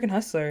American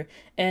Hustler,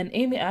 and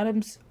Amy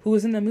Adams, who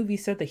was in the movie,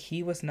 said that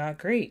he was not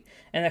great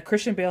and that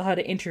Christian Bale had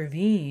to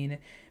intervene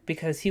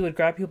because he would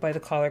grab people by the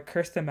collar,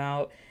 curse them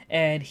out,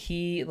 and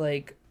he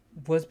like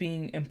was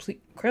being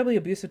incredibly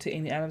abusive to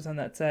Amy Adams on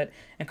that set,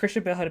 and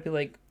Christian Bale had to be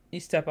like, you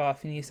step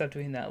off, you need to stop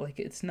doing that. Like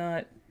it's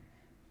not.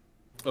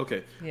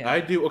 Okay, Yeah. I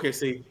do. Okay,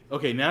 see.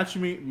 Okay, now that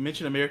you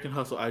mention American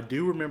Hustle, I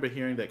do remember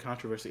hearing that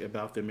controversy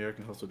about the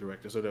American Hustle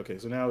director. So okay,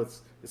 so now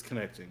it's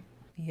connecting.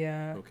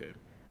 Yeah. Okay.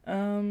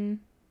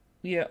 Um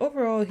yeah,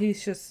 overall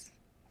he's just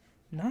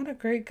not a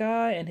great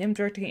guy, and him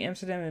directing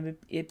Amsterdam and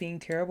it being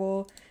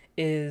terrible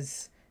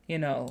is, you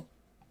know,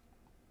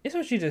 it's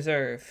what you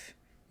deserve.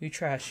 You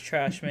trash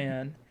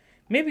man.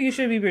 Maybe you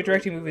shouldn't be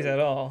directing movies at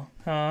all,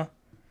 huh?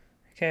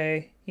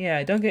 Okay.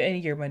 Yeah, don't get any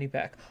of your money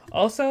back.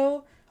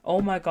 Also,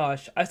 oh my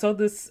gosh, I saw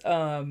this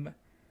I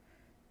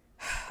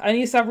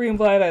need to stop reading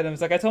blind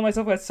items. Like I told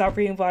myself I'd stop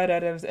reading blind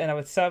items and I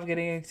would stop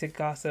getting into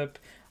gossip,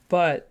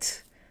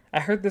 but I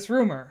heard this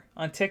rumor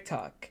on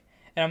TikTok,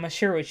 and I'm gonna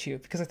share it with you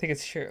because I think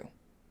it's true.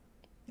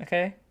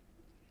 Okay.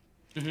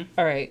 hmm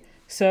All right.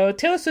 So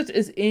Taylor Swift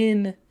is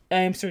in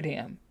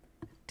Amsterdam.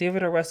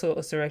 David O. Russell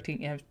is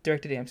directed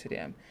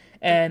Amsterdam,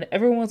 and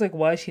everyone was like,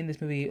 "Why is she in this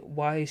movie?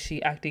 Why is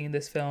she acting in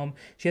this film?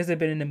 She hasn't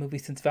been in a movie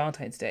since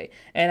Valentine's Day."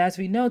 And as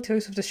we know, Taylor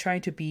Swift is trying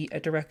to be a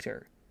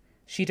director.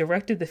 She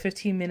directed the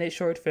 15-minute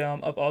short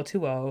film of All Too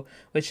Well,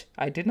 which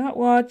I did not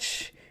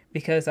watch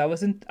because I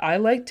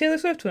liked Taylor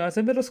Swift when I was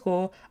in middle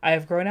school. I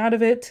have grown out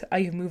of it.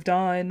 I have moved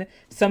on.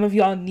 Some of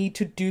y'all need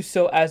to do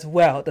so as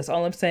well. That's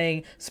all I'm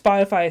saying.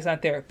 Spotify is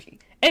not therapy.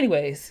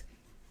 Anyways,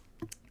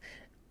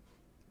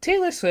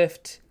 Taylor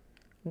Swift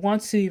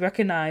wants to be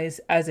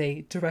recognized as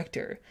a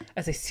director,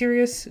 as a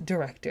serious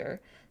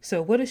director.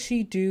 So what does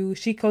she do?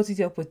 She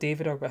cozies up with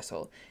David O.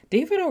 Russell.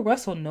 David O.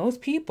 Russell knows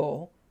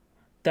people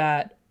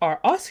that are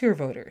Oscar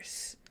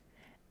voters,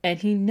 and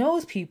he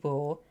knows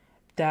people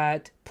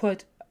that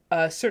put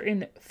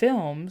certain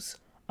films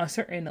a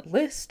certain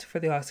list for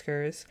the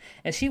Oscars,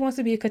 and she wants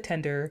to be a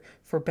contender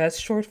for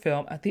Best Short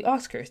Film at the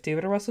Oscars.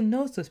 David O. Russell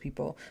knows those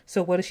people.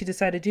 So what does she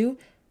decide to do?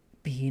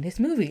 Be in his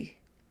movie.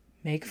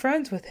 Make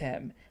friends with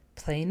him.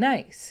 Play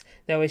nice.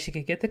 That way she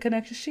can get the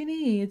connection she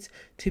needs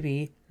to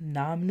be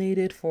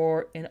nominated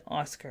for an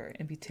Oscar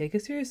and be taken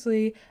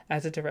seriously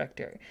as a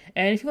director.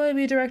 And if you want to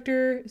be a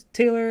director,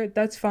 Taylor,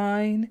 that's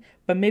fine.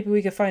 But maybe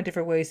we can find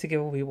different ways to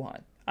get what we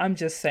want. I'm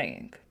just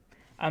saying.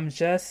 And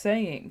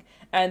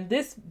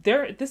this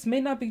may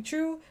not be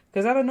true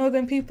because I don't know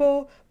them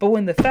people. But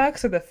when the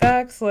facts are the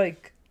facts,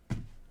 like,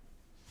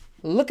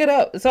 look it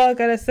up. That's all I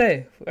gotta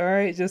say. All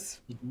right, just.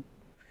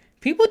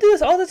 People do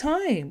this all the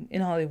time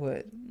in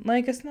Hollywood.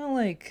 Like, it's not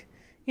like,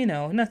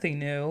 nothing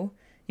new.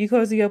 You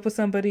cozy up with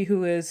somebody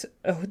who is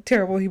a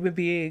terrible human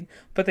being,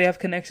 but they have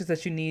connections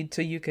that you need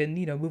so you can,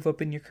 move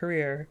up in your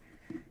career.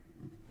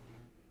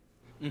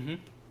 Mm-hmm.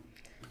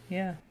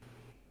 Yeah.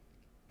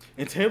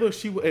 And Taylor,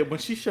 when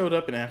she showed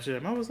up in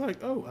Amsterdam, I was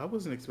like, oh, I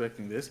wasn't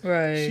expecting this.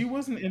 Right. She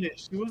wasn't in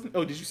it.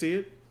 Oh, did you see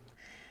it?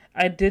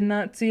 I did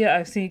not see it.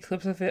 I've seen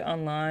clips of it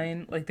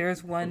online. Like,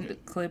 there's one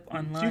clip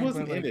online. She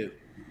wasn't in it.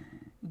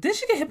 Did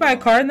she get hit by a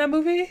car in that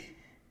movie?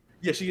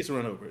 Yeah, she gets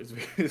run over. It's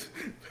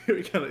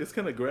very kind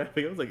of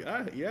graphic. I was like,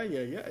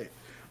 yeah.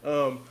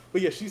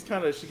 But yeah, she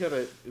kind of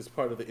is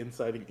part of the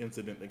inciting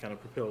incident that kind of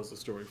propels the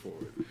story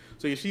forward.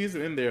 So yeah, she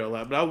isn't in there a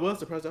lot. But I was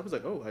surprised. I was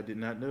like, oh, I did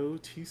not know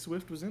T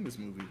Swift was in this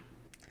movie.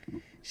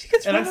 She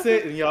gets and I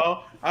said, and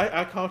y'all,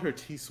 I called her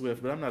T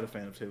Swift, but I'm not a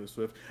fan of Taylor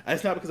Swift.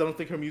 It's not because I don't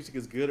think her music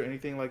is good or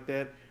anything like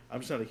that. I'm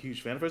just not a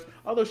huge fan of hers.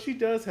 Although she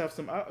does have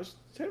some,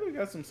 Taylor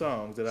got some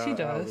songs that I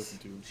listen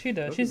to. She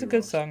does. She's a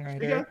good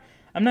songwriter.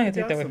 I'm not gonna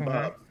take that away from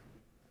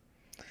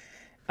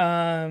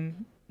her.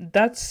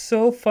 That's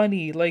so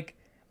funny. Like,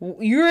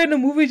 you're in a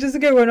movie just to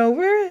get run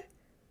over?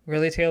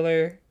 Really,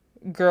 Taylor?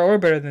 Girl, we're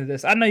better than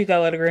this. I know you got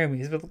a lot of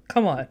Grammys, but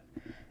come on.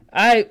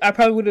 I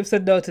probably would have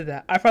said no to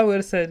that. I probably would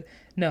have said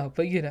no,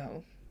 but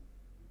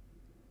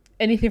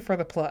anything for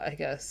the plot, I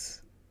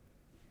guess.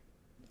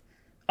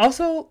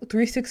 Also,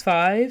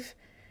 365.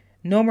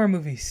 No more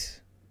movies.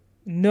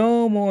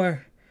 No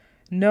more.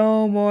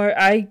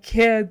 I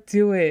can't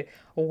do it.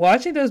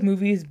 Watching those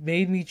movies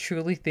made me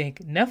truly think,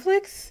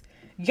 Netflix,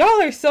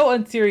 y'all are so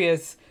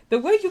unserious. The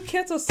way you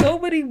cancel so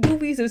many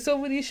movies and so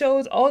many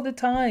shows all the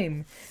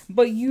time,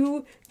 but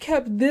you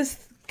kept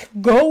this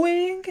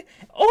going.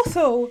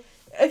 Also,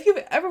 if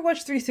you've ever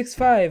watched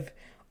 365,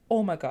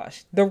 oh my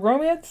gosh, the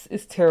romance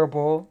is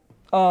terrible.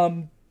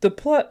 The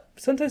plot,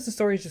 sometimes the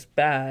story is just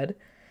bad.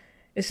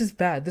 It's just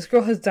bad. This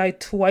girl has died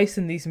twice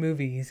in these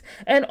movies.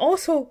 And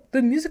also,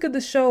 the music of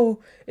the show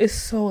is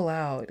so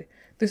loud.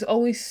 There's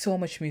always so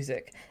much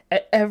music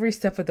at every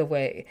step of the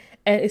way.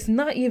 And it's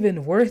not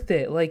even worth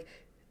it. Like,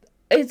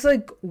 it's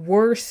like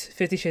worse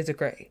 50 Shades of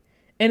Grey.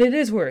 And it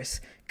is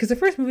worse. Because the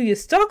first movie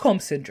is Stockholm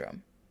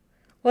Syndrome.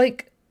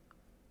 Like,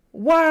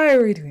 why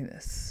are we doing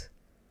this?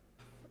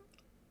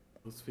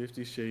 Those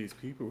 50 Shades,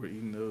 people were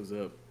eating those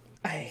up.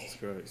 Jesus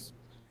Christ.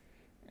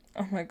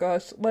 Oh my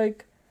gosh.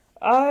 Like,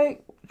 I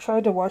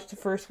tried to watch the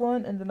first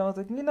one, and then I was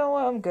like, you know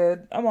what? I'm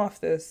good. I'm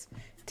off this.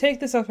 Take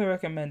this off my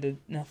recommended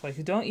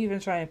Netflix. Don't even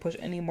try and push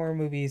any more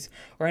movies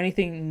or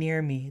anything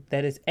near me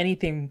that is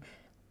anything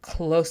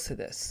close to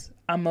this.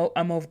 I'm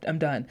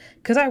done.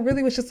 Because I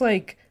really was just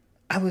like,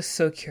 I was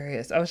so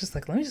curious. I was just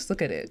like, let me just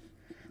look at it.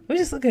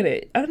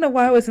 I don't know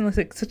why I was in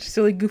like such a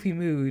silly, goofy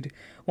mood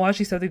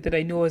watching something that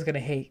I knew I was going to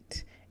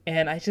hate.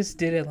 And I just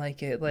didn't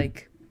like it.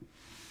 Like,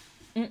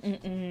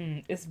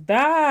 it's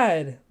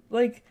bad.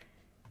 Like,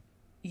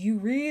 you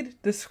read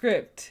the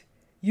script,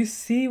 you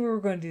see what we're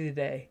going to do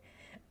today,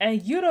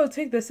 and you don't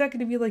take the second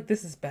to be like,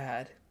 this is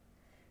bad.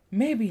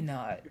 Maybe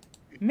not.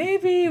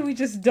 Maybe we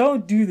just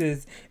don't do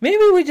this.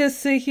 Maybe we just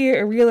sit here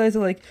and realize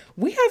that, like,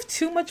 we have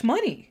too much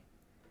money.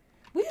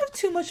 We have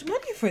too much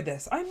money for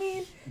this. I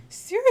mean,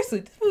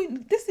 seriously,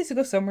 this needs to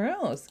go somewhere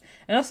else.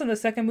 And also in the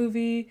second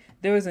movie,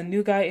 there was a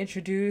new guy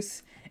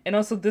introduced, and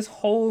also this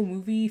whole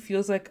movie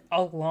feels like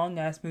a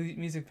long-ass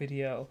music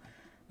video.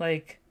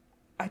 Like,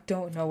 I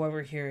don't know why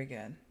we're here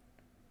again.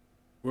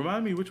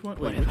 Remind me which one?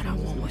 Wait, which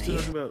one was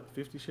talking about?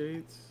 50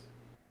 Shades?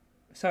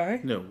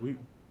 Sorry? No, we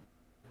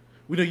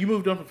know you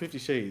moved on from 50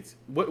 Shades.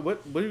 What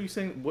are you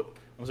saying?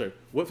 I'm sorry.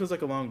 What feels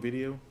like a long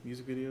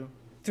music video?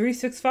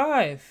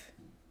 365.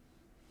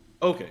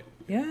 Okay.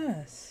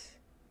 Yes.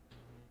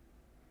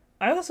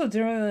 I also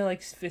didn't really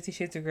like 50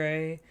 Shades of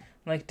Grey.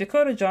 Like,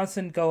 Dakota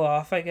Johnson go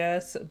off, I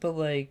guess, but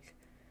like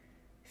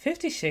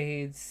 50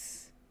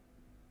 Shades,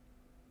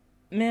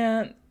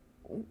 man.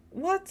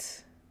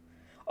 What?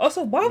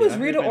 Also, why was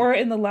Rita Ora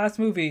in the last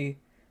movie?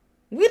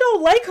 We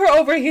don't like her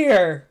over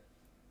here.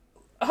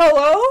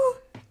 Hello?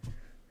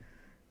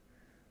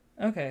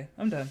 Okay,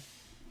 I'm done.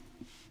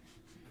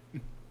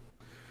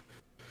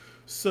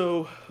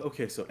 So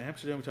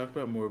Amsterdam, we talked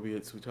about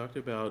Morbius. We talked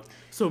about...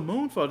 So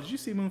Moonfall, did you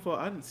see Moonfall?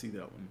 I didn't see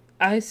that one.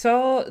 I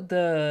saw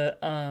the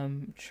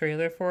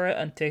trailer for it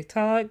on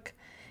TikTok,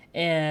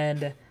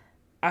 and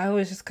I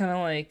was just kind of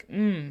like,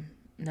 no,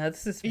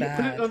 this is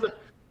bad.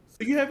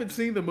 You haven't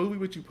seen the movie,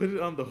 but you put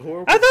it on the I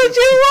horrible thought film.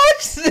 you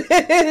watched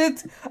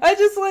it. I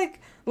just like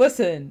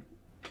listen.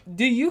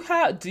 Do you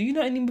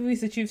know any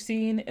movies that you've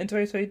seen in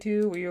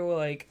 2022 where you were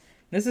like,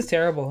 this is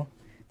terrible,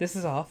 this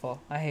is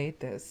awful, I hate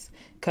this?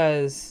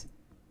 Because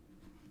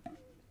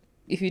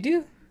if you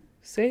do,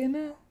 say it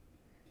now.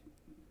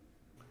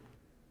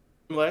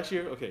 Last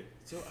year, okay.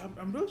 So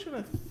I'm really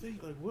trying to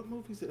think, like, what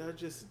movies did I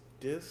just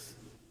dislike?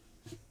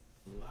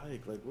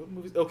 Like, what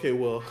movies? Okay,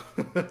 well,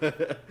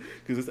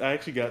 because I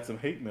actually got some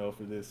hate mail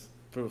for this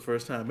for the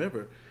first time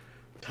ever.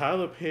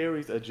 Tyler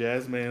Perry's A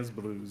Jazz Man's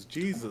Blues.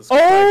 Jesus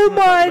Christ. Oh You want to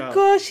talk my about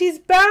gosh, he's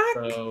back.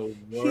 the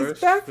He's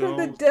worst back from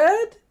the films?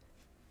 dead.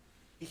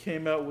 He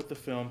came out with the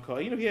film called,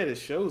 he had his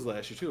shows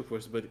last year too, of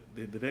course, but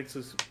the next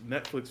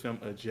Netflix film,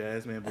 A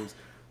Jazz Man Blues,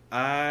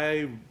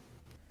 I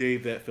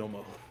gave that film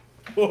a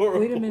horrible.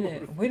 Wait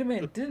a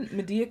minute. Didn't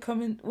Medea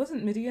come in?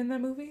 Wasn't Medea in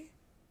that movie?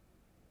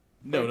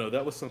 No,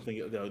 that was something.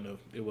 No,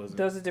 it wasn't.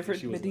 That was a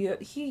different She was Medea.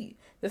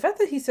 The fact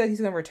that he said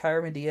he's gonna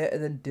retire Medea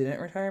and then didn't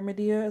retire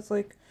Medea, it's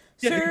like,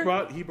 Yeah, sir, he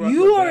brought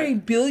you her are a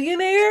back.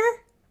 billionaire.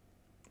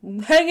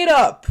 Hang it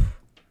up.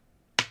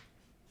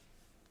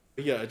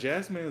 Yeah,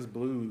 Jazz Man's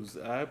Blues.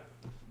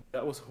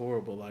 That was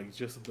horrible. Like,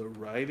 just the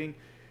writing.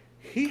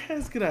 He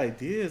has good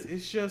ideas.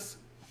 It's just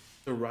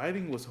the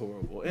writing was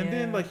horrible. And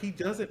then, Yeah. like,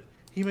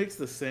 he makes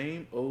the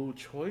same old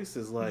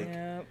choices. Like,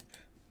 Yep.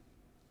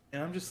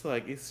 and I'm just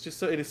like, it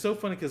is so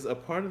funny because a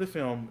part of the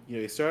film,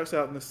 it starts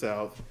out in the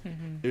South.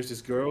 Mm-hmm. There's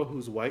this girl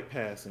who's white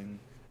passing,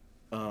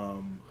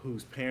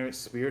 whose parents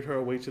speared her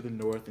away to the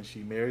North, and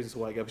she marries this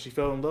white guy. But she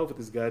fell in love with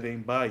this guy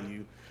named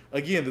Bayou.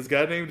 Again, this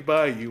guy named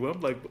Bayou. I'm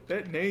like,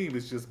 that name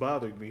is just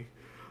bothering me.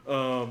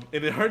 And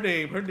then her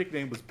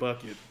nickname was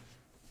Bucket.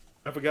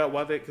 I forgot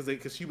why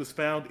because she was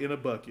found in a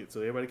bucket, so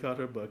everybody called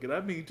her Bucket.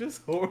 I mean,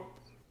 just horrible.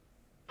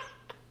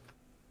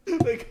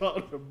 They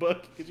called her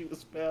Bucket because she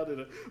was found in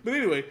a. But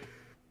anyway,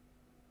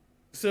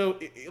 so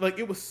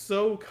it was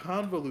so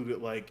convoluted.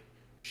 Like,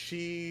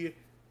 she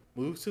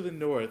moves to the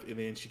North, and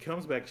then she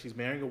comes back. She's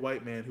marrying a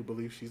white man who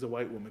believes she's a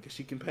white woman because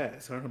she can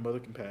pass. Her and her mother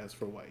can pass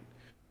for white.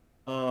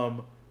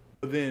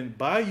 But then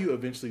Bayou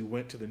eventually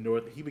went to the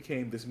North. He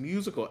became this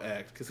musical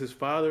act because his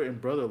father and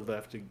brother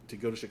left to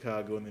go to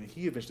Chicago, and then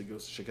he eventually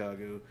goes to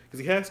Chicago because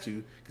he has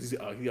to because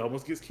he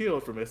almost gets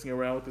killed for messing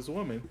around with this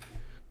woman.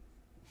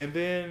 And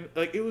then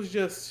it was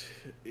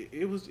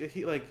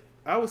he like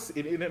I was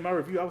in my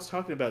review I was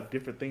talking about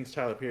different things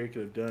Tyler Perry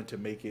could have done to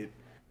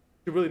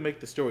really make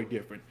the story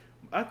different.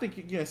 I think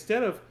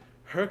instead of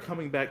her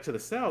coming back to the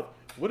South,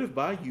 what if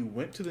Bayou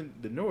went to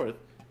the North,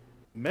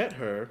 met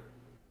her,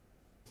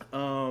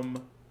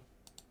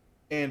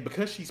 and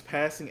because she's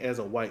passing as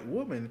a white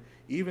woman,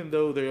 even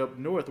though they're up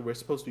north where it's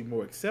supposed to be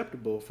more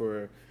acceptable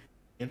for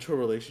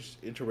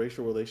interracial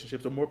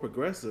relationships or more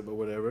progressive or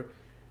whatever,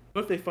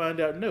 what if they find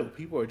out no,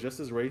 people are just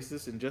as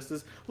racist and just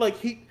as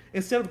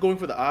instead of going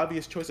for the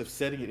obvious choice of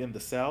setting it in the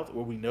South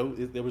where we know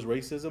there was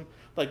racism,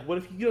 what if what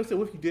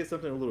if you did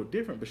something a little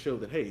different but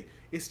showed that hey,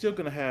 it's still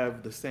going to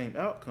have the same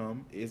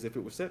outcome as if it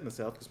were set in the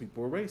South because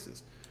people were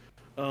racist.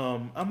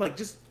 I'm like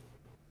just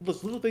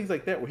those little things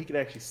like that where he could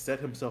actually set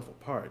himself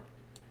apart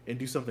and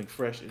do something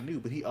fresh and new,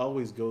 but he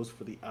always goes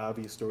for the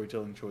obvious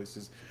storytelling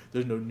choices.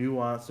 There's no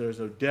nuance, there's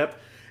no depth,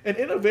 and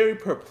in a very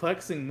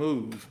perplexing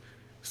move.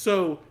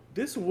 So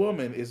this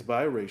woman is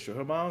biracial.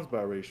 Her mom's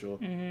biracial.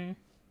 Mm-hmm.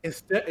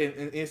 Instead,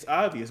 and it's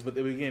obvious, but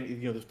then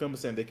again, the film is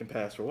saying they can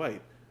pass for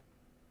white.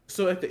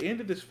 So at the end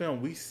of this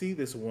film, we see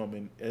this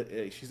woman.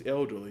 She's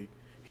elderly.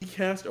 He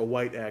cast a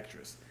white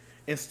actress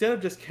instead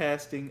of just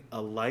casting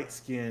a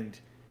light-skinned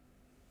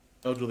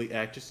elderly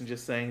actress and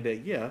just saying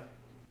that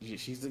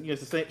she's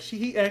it's the same.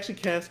 He actually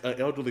cast an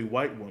elderly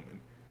white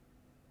woman.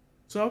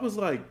 So I was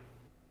like,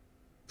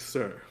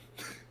 sir,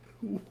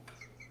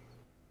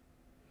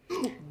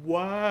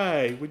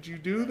 why would you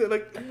do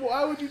that?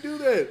 Why would you do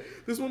that?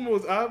 This woman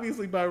was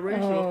obviously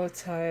biracial. Oh,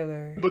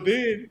 Tyler. But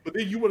then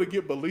you want to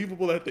get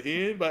believable at the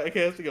end by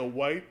casting a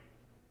white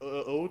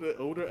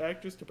older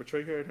actress to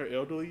portray her in her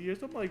elderly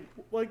years. I'm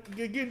like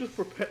again, just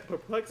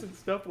perplexing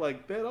stuff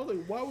like that. I was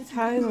like, why would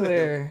you do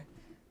that?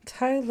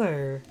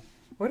 Tyler,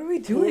 what are we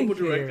doing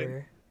Horrible here?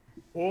 directing.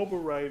 Horrible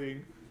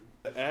writing.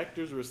 The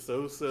actors were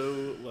so.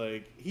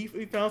 He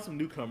found some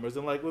newcomers,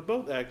 and with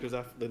both actors,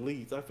 the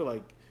leads, I feel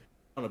like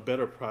on a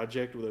better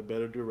project with a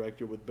better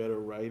director with better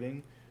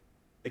writing,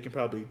 they can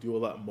probably do a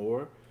lot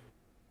more.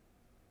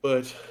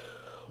 But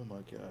oh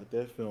my god,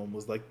 that film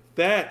was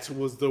that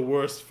was the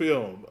worst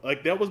film.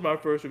 That was my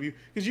first review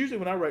because usually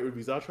when I write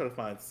reviews, I'll try to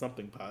find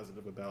something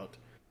positive about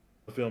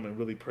a film and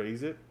really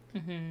praise it.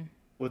 Mm-hmm.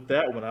 With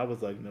that one, I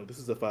was like, no, this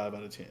is a 5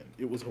 out of 10.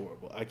 It was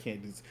horrible. I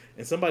can't do this.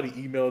 And somebody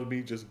emailed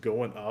me just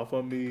going off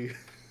on me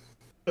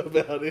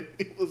about it.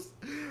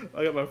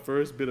 I got my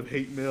first bit of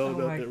hate mail Oh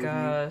about my that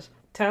gosh. review.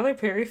 Tyler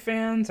Perry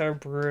fans are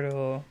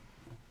brutal.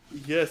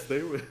 Yes,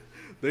 they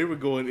were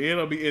going in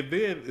on me. And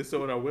then,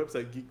 so on our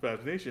website, Geek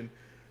Vibes Nation,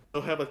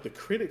 they'll have the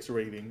critics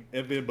rating.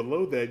 And then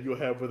below that, you'll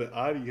have where the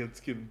audience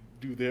can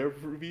do their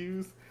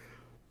reviews.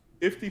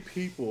 50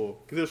 people,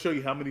 because they'll show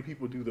you how many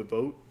people do the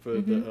vote for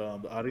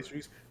the audience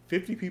reviews.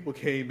 50 people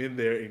came in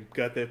there and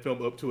got that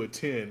film up to a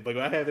 10. Like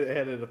I had it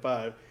at a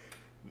 5.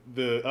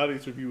 The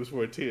audience review was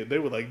for a 10. They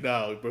were like,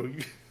 "Nah, bro,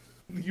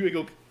 you ain't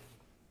gonna,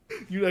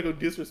 you're not gonna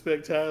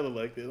disrespect Tyler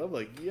like that." I'm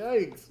like,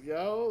 "Yikes,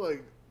 y'all!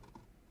 Like,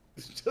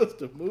 it's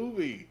just a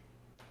movie,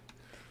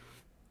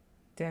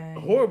 Dang. a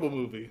horrible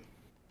movie."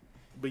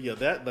 But yeah,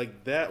 that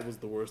was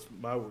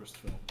my worst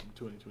film from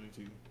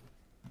 2022.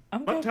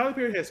 Tyler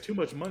Perry has too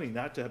much money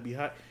not to be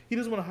high. He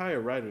doesn't want to hire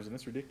writers, and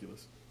that's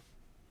ridiculous.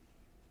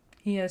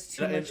 He has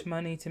too much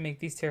money to make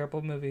these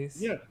terrible movies.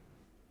 Yeah.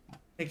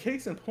 And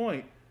case in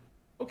point,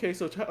 okay,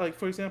 so like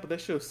for example, that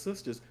show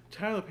Sisters.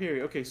 Tyler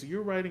Perry. Okay, so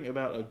you're writing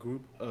about a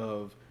group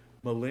of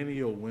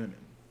millennial women.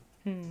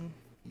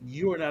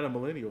 You are not a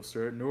millennial,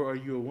 sir, nor are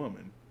you a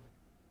woman.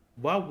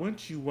 Why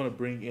wouldn't you want to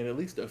bring in at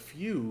least a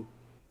few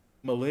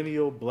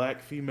millennial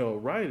black female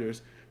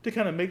writers to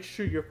kind of make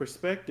sure your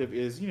perspective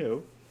is,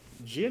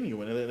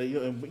 genuine,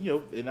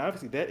 and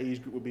obviously that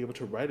age group would be able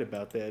to write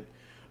about that.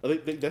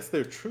 That's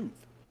their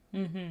truth.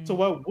 So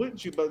why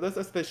wouldn't you? But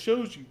that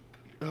shows you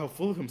how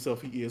full of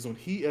himself he is when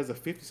he, as a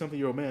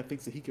 50-something-year-old man,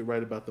 thinks that he could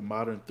write about the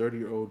modern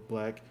 30-year-old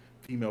black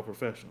female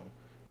professional.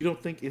 You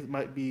don't think it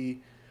might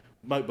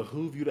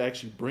behoove you to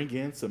actually bring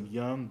in some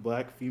young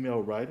black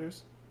female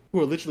writers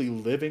who are literally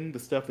living the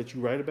stuff that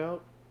you write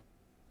about?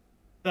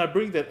 And I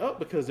bring that up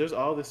because there's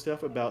all this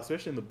stuff about,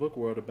 especially in the book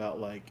world, about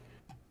like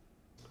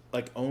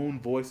own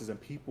voices and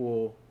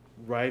people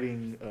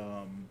writing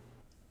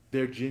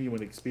their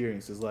genuine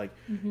experiences. Like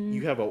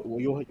you'll have a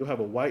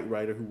white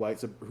writer who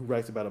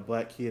writes about a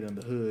black kid in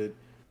the hood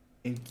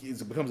and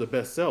it becomes a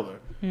bestseller.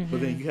 But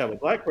then you have a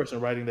black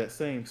person writing that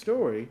same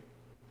story,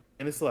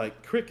 and it's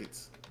like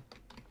crickets.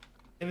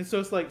 And so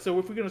it's like, so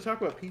if we're going to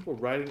talk about people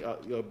writing,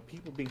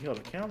 people being held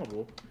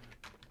accountable,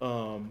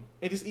 and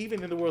just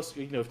even in the world,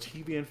 of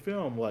TV and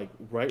film, like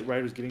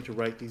writers getting to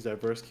write these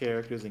diverse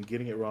characters and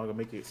getting it wrong and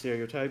making it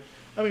stereotyped.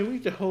 I mean, we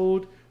need to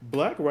hold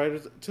black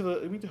writers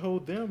we need to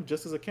hold them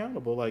just as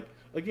accountable. Like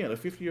again, a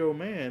 50-year-old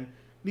man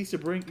needs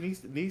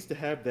to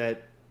have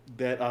that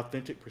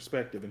authentic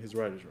perspective in his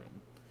writer's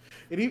room.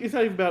 And it's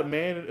not even about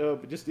man,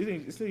 it's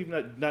not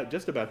even not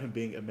just about him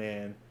being a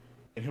man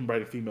and him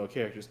writing female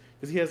characters,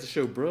 because he has the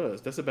show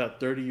Bruz. That's about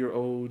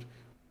 30-year-old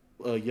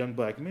young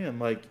black men.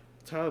 Like,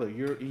 Tyler,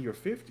 you're in your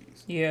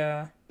 50s.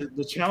 Yeah.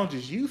 The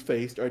challenges you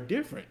faced are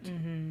different.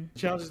 The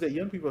challenges that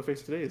young people are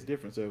facing today is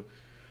different. So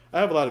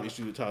I have a lot of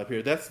issues with Tyler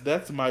Perry.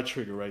 That's my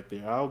trigger right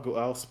there.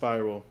 I'll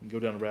spiral and go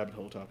down a rabbit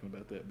hole talking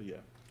about that. But yeah,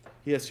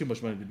 he has too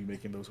much money to be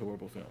making those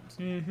horrible films.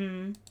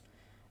 I'm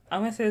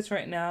gonna say this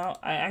right now.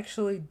 I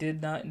actually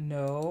did not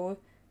know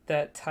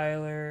that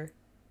Tyler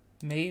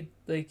made,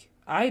 like,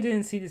 I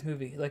didn't see this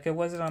movie. Like, it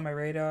wasn't on my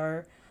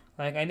radar.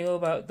 Like, I knew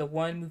about the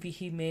one movie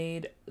he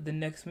made,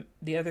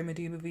 the other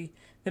Medea movie.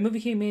 The movie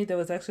he made that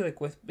was actually, like,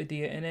 with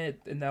Medea in it,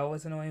 and that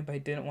was annoying, but I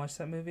didn't watch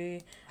that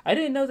movie. I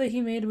didn't know that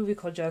he made a movie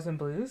called Jasmine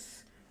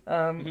Blues.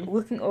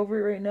 Looking over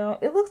it right now,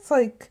 it looks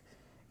like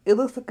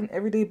an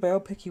everyday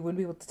biopic you wouldn't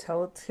be able to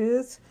tell it's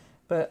his,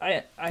 but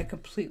I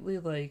completely,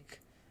 like,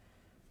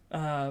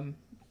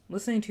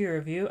 listening to your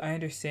review, I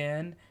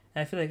understand,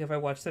 and I feel like if I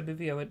watched that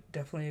movie, I would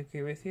definitely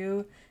agree with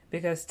you,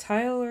 because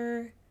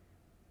Tyler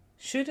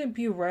shouldn't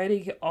be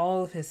writing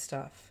all of his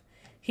stuff.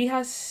 He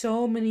has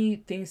so many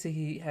things that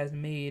he has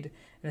made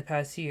in the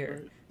past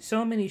year.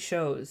 So many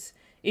shows.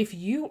 If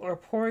you are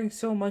pouring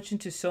so much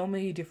into so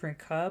many different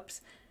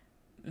cups,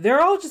 they're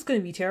all just going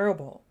to be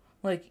terrible.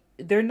 Like,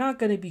 they're not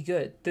going to be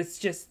good. That's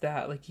just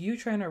that. Like, you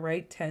trying to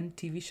write 10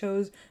 TV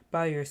shows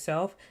by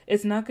yourself,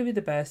 it's not going to be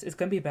the best. It's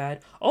going to be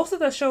bad. Also,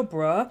 that show,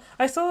 Bruh,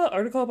 I saw an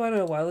article about it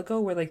a while ago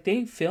where, like,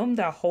 they filmed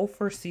that whole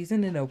first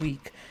season in a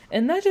week.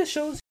 And that just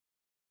shows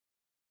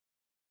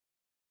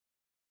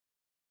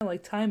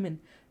like time and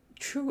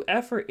true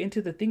effort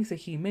into the things that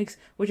he makes,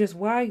 which is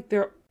why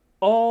they're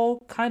all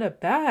kind of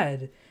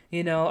bad.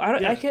 I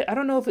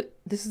don't know if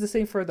this is the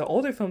same for the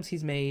older films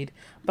he's made,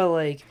 but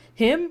like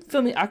him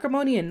filming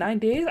Acrimony in 9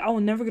 days, I will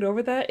never get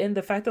over that. And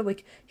the fact that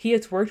like he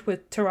has worked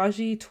with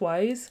Taraji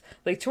twice,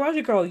 like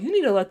Taraji girl, you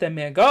need to let that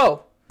man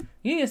go.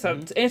 You need to stop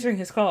answering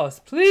his calls,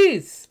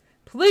 please.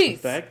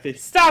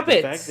 Stop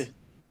it.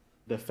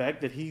 The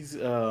fact that he's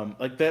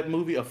like that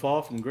movie A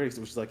Fall from Grace,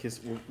 which was his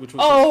first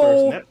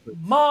Netflix. Oh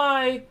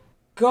my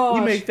gosh!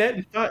 He made that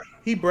in 5.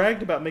 He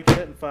bragged about making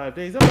that in 5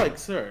 days. I'm like,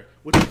 sir,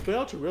 what you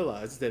fail to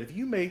realize is that if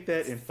you made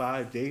that in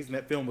 5 days and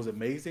that film was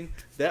amazing,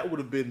 that would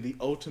have been the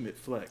ultimate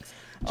flex.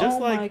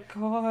 My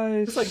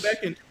gosh! Just like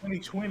back in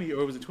 2020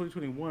 or was it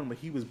 2021 when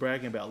he was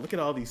bragging about, look at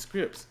all these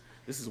scripts.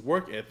 This is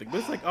work ethic. But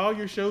it's like all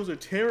your shows are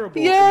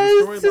terrible.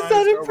 Yes, it's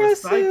not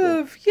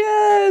impressive.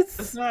 Yes,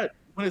 that's not.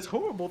 When it's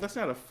horrible, that's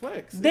not a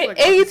flex. The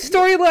AIDS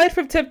storyline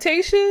from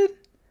Temptation.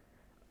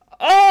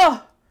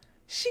 Oh,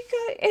 she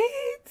got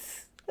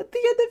AIDS at the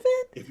end of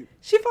it.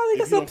 She finally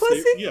got some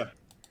pussy.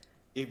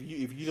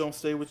 If you don't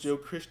stay with your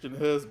Christian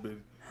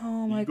husband,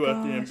 Oh You my go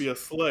out there and be gosh.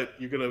 a slut,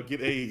 you're gonna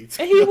get AIDS.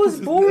 And he That was was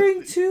his boring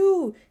message.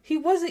 too. He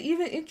wasn't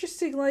even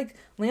interesting. Like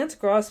Lance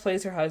Gross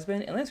plays her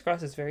husband, and Lance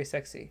Gross is very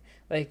sexy,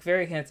 like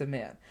very handsome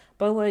man.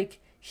 But like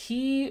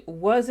he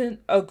wasn't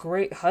a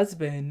great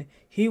husband.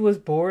 He was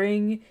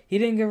boring. He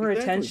didn't give her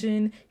Exactly.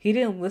 attention. He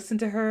didn't listen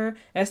to her.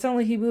 And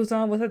suddenly he moves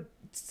on with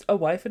a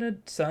wife and a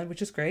son,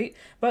 which is great.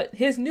 But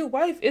his new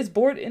wife is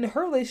bored in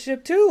her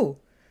relationship too.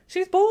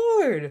 She's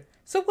bored.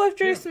 So what if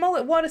Jerry Yeah.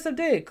 Smollett wanted some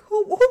dick?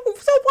 So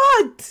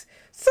what?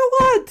 So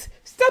what?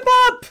 Step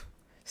up!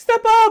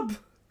 Step up!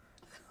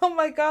 Oh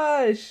my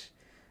gosh.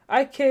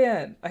 I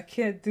can't. I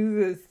can't do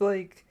this.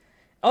 Like,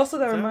 also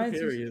that Tyler reminds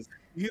me. Perry is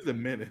he's a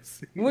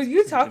menace. When He's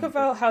you a talk menace.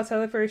 about how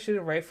Tyler Perry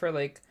shouldn't write for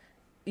like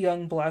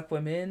young black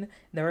women,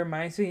 that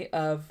reminds me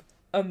of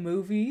a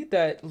movie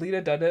that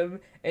Lena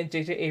Dunham and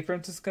J.J.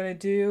 Abrams was gonna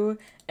do,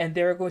 and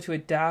they were going to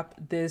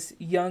adapt this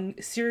young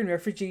Syrian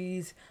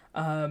refugees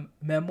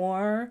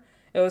memoir.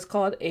 It was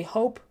called A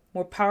Hope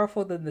More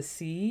Powerful Than the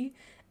Sea,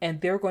 and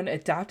they were going to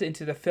adapt it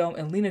into the film,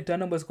 and Lena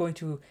Dunham was going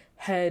to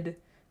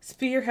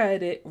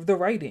spearhead the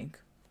writing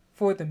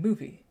for the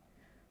movie.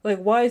 Like,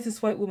 why is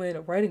this white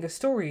woman writing a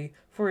story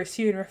for a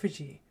Syrian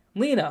refugee?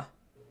 Lena!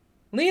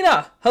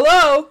 Lena!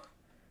 Hello!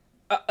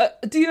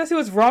 Do you not see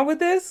what's wrong with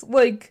this?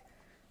 Like,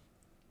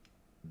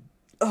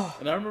 oh.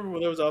 And I remember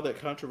when there was all that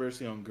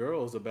controversy on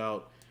Girls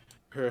about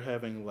her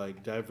having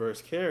like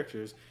diverse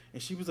characters,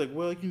 and she was like,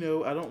 "Well, I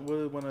don't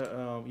really want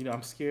to.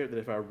 I'm scared that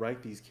if I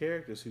write these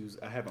characters whose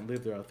I haven't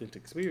lived their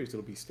authentic experience,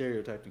 it'll be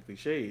stereotyped and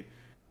cliched."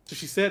 So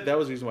she said that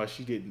was the reason why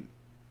she didn't.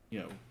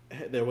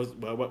 There was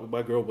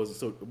my girl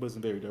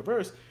wasn't very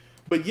diverse,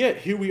 but yet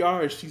here we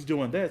are. She's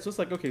doing that, so it's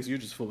like, okay, so you're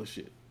just full of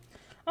shit.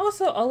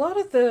 Also, a lot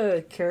of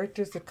the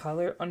characters of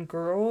color on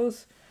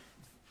Girls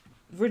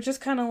were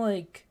just kind of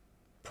like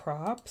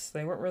props.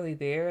 They weren't really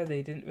there.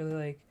 They didn't really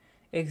like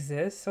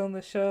exist on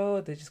the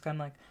show. They just kind of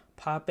like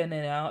pop in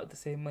and out the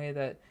same way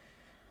that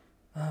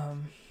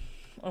um,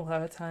 a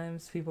lot of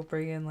times people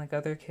bring in like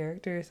other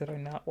characters that are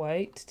not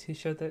white to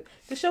show that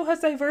the show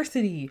has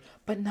diversity,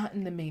 but not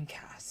in the main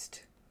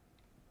cast.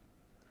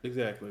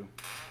 Exactly.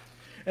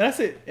 And I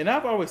said, and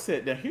I've always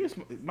said that here's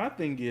my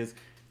thing is,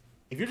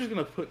 if you're just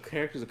gonna put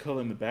characters of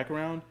color in the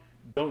background,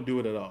 don't do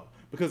it at all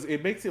because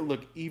it makes it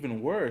look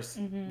even worse.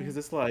 Mm-hmm. Because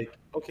it's like,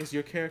 okay, so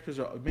your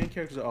main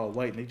characters are all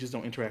white and they just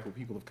don't interact with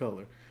people of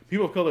color.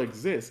 People of color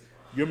exist.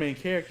 Your main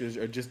characters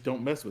are just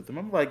don't mess with them.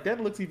 I'm like,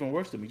 that looks even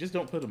worse to me. Just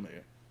don't put them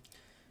there.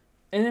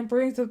 And it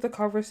brings up the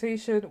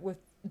conversation with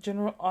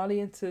general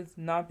audiences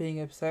not being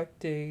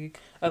accepting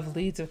of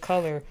leads of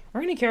color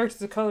or any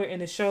characters of color in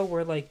a show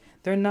where like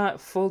they're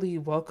not fully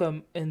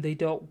welcome and they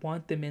don't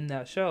want them in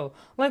that show.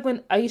 Like when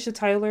Aisha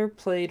Tyler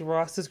played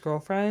Ross's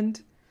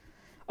girlfriend.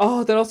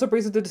 Oh, that also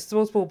brings up the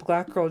disposable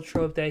black girl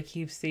trope that I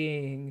keep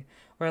seeing.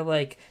 Where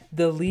like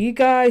the lead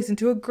guy is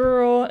into a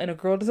girl and a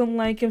girl doesn't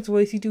like him, so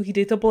what does he do? He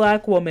dates a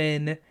black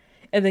woman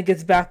and then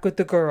gets back with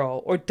the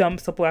girl or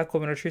dumps a black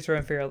woman or treats her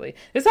unfairly.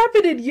 This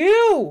happened to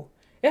you.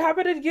 It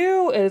happened to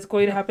you, and it's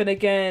going to Yeah, happen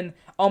again.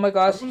 Oh my I'm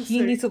gosh, gonna he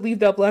say, needs to leave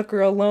that black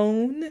girl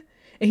alone.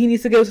 And he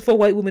needs to go with a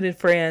white woman in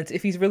France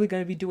if he's really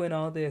going to be doing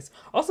all this.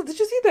 Also, did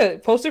you see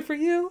the poster for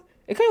you?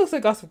 It kind of looks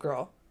like Gossip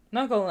Girl.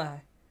 Not gonna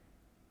lie.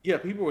 yeah,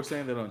 people were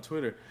saying that on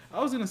Twitter.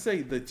 I was gonna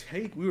say the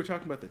take. We were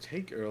talking about the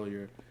take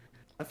earlier.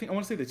 I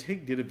want to say the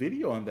Take did a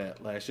video on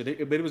that last year,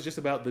 but it was just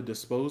about the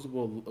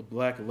disposable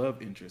black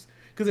love interest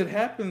because it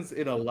happens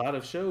in a lot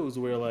of shows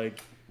where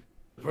like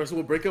the person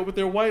will break up with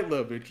their white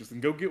love interest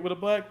and go get with a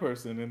black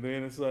person, and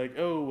then it's like,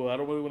 oh well, I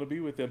don't really want to be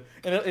with them.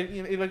 And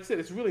like I said,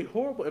 it's really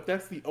horrible if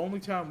that's the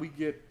only time we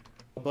get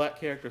a black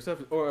character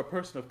or a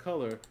person of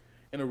color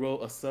in a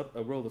role of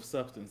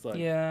substance, like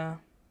Yeah.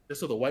 just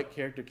so the white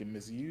character can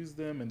misuse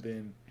them, and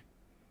then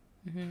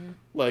Hmm.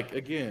 like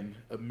again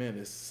a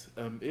menace.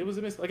 It was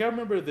a miss. Like I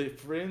remember the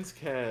Friends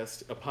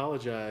cast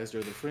apologized, or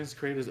the Friends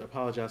creators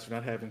apologized for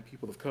not having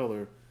people of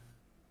color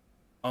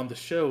on the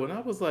show, and I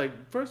was like,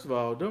 first of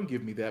all, don't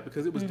give me that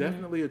because it was Hmm.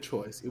 definitely a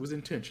choice. It was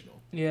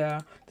intentional.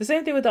 Yeah. The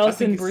same thing with I think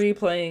Alison it's Brie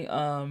playing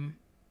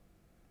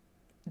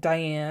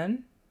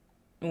Diane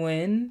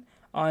Wynn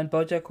on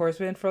BoJack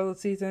Horseman for all the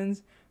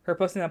seasons. Her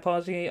posting an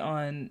apology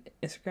on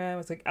Instagram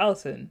was like,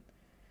 Allison,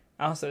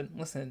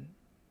 listen,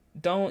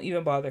 don't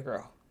even bother,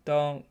 girl.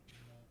 Don't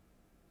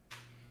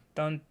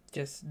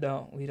just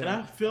don't. We and I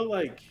don't. feel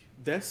like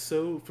that's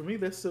so for me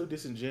that's so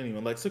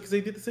disingenuous. Like so because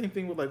they did the same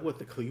thing with like what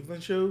the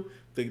Cleveland show.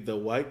 The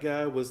white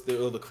guy was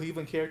the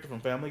Cleveland character from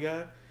Family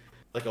Guy.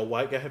 Like a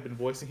white guy had been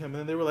voicing him, and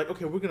then they were like,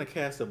 okay, we're gonna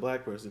cast a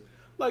black person.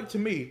 Like to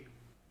me,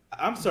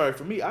 I'm sorry,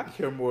 for me, I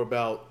care more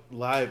about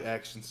live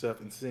action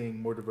stuff and seeing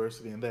more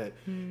diversity in that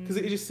because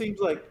it Hmm. just seems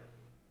like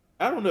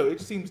I don't know, it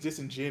just seems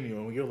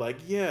disingenuous when you're like,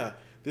 yeah,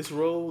 this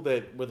role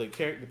that where the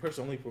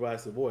person only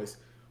provides the voice,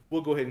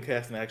 we'll go ahead and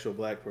cast an actual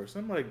black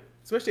person. I'm like,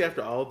 especially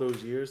after all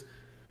those years.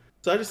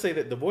 So I just say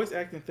that the voice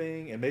acting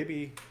thing, and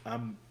maybe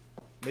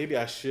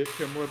I should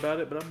care more about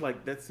it, but I'm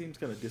like, that seems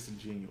kind of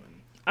disingenuous.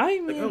 I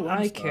Like, mean, oh, I'm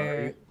I sorry.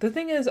 care. The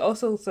thing is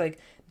also, it's like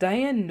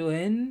Diane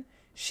Nguyen,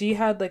 she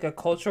had like a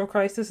cultural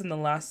crisis in the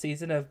last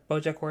season of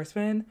BoJack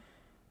Horseman.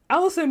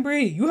 Allison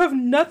Brie, you have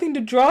nothing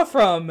to draw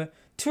from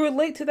to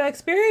relate to that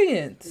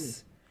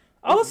experience.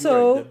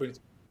 Also, Right.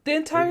 the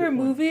entire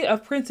movie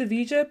of Prince of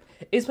Egypt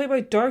is played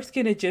by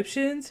dark-skinned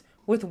Egyptians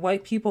with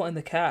white people in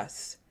the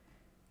cast.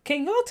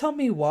 Can y'all tell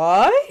me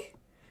why?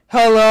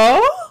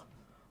 Hello?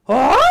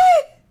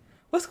 Why?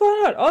 What's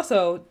going on?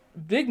 Also,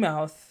 Big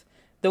Mouth,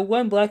 the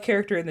one black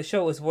character in the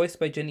show, is voiced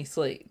by Jenny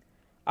Slate.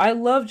 I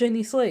love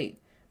Jenny Slate,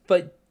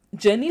 but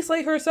Jenny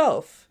Slate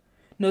herself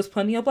knows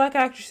plenty of black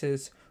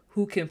actresses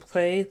who can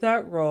play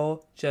that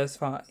role just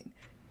fine.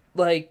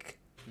 Like,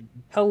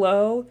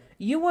 hello?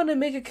 You want to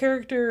make a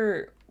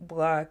character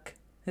black,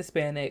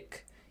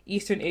 Hispanic,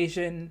 Eastern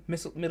Asian,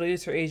 Middle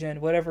East or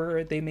Asian,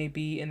 whatever they may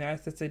be in their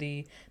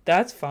ethnicity,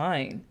 that's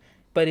fine.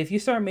 But if you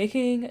start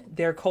making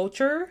their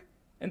culture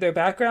and their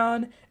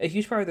background a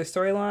huge part of their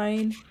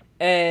storyline,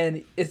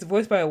 and it's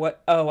voiced by a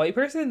white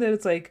person, then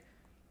it's like,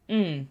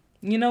 you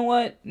know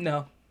what?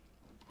 No.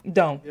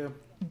 Don't. Yeah.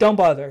 Don't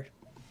bother.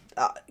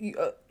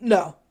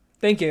 No.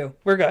 Thank you.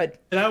 We're good.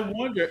 And I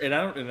wonder, and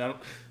I don't know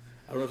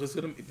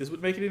if this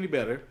would make it any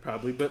better,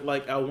 probably, but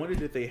like I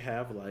wonder if they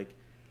have like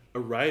a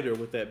writer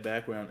with that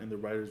background in the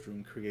writer's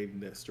room creating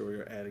that story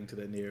or adding to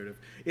that narrative.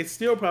 It's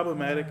still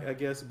problematic, I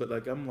guess, but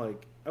like I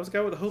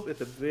would hope at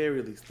the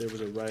very least there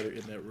was a writer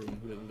in that room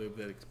who had lived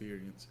that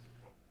experience.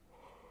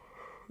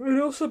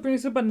 It also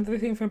brings up another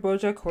thing from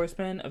BoJack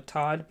Horseman of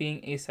Todd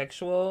being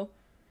asexual,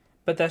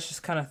 but that's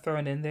just kind of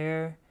thrown in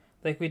there.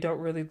 Like, we don't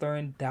really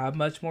learn that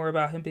much more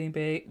about him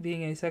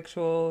being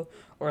asexual,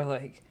 or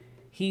like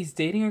he's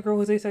dating a girl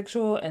who's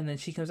asexual, and then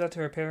she comes out to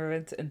her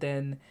parents, and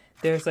then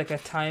there's like a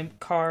time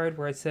card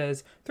where it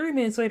says 3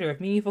 minutes later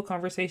of meaningful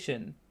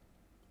conversation.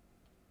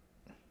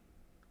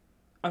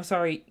 I'm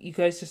sorry, you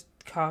guys just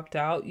copped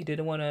out. You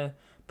didn't want to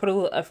put a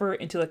little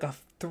effort into like a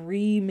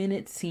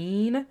 3-minute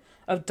scene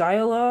of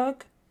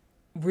dialogue.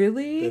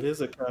 Really? That is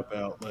a cop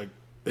out. Like,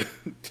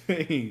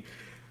 dang.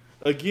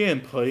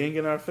 Again, playing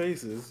in our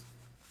faces.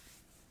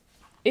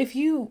 If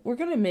you were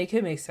going to make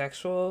him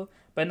asexual,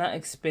 but not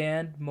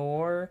expand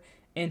more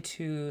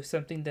into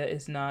something that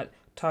is not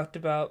talked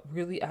about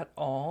really at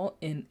all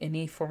in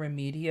any form of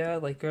media,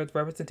 like your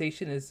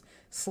representation is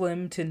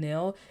slim to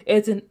nil,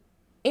 it's an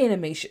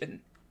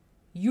animation.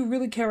 You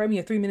really can't write me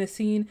a 3-minute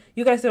scene.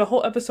 You guys did a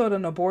whole episode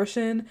on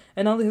abortion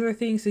and all these other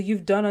things that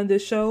you've done on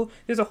this show.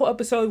 There's a whole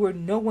episode where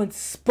no one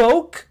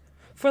spoke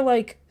for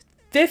like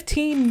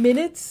 15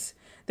 minutes.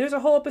 There's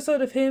a whole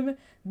episode of him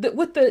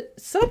with the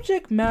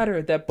subject matter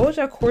that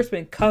BoJack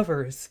Horseman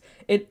covers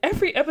in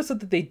every episode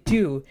that they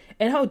do,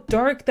 and how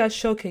dark that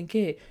show can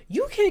get.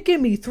 You can't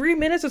give me 3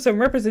 minutes of some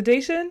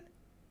representation?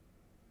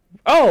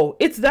 Oh,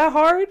 it's that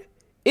hard?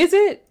 Is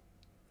it?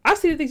 I've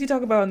seen the things you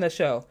talk about on that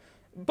show.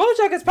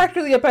 BoJack is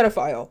practically a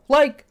pedophile.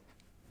 Like,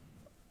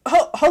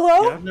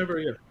 hello? I've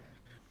never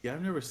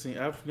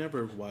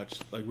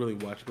watched, like, really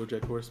watched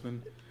BoJack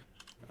Horseman.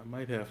 I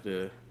might have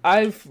to.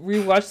 I've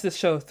rewatched this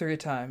show 3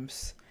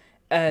 times,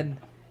 and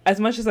as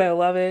much as I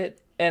love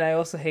it, and I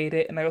also hate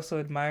it, and I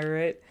also admire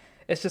it,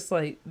 it's just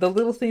like the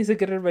little things that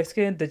get under my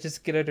skin that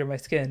just get under my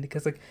skin,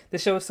 because like the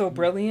show is so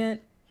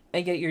brilliant,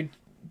 and yet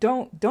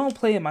don't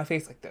play in my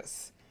face like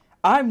this.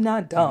 I'm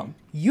not dumb.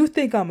 You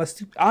think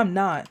I'm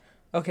not.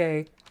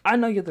 Okay, I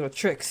know your little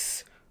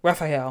tricks,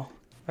 Raphael.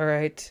 All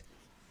right,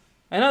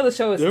 I know the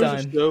show is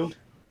done.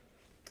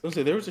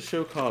 There was a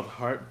show called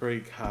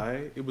Heartbreak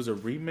High. It was a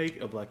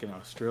remake of like an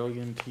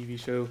Australian TV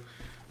show.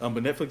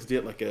 But Netflix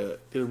did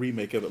a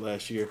remake of it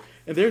last year,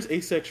 and there's an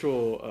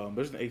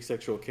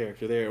asexual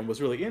character there. And what's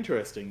really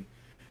interesting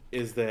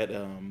is that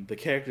the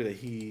character that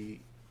he's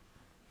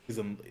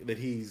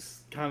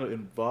kind of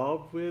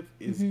involved with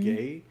is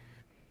gay,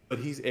 but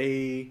he's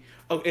and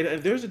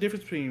there's a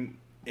difference between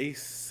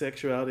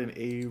asexuality and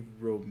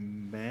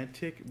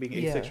aromantic. Being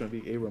asexual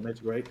and being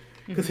aromantic, right?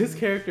 Because his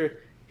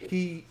character,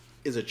 he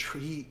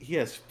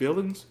has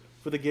feelings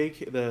for the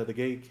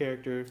gay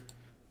character,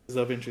 his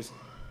love interest.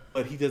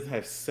 But he doesn't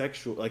have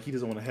he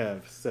doesn't want to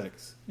have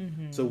sex.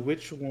 Mm-hmm. So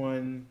which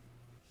one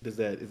is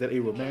that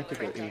aromantic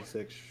or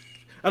asexual?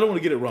 I don't want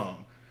to get it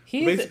wrong.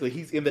 Basically,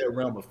 he's in that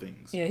realm of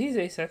things. Yeah, he's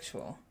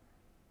asexual.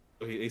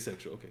 Okay,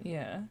 asexual, okay.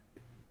 Yeah.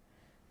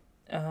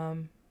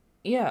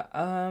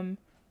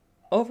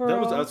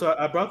 Overall... So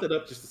I brought that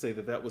up just to say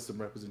that was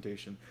some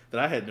representation that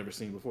I had never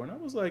seen before. And I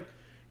was like,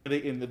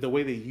 and the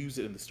way they use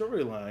it in the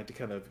storyline to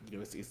kind of,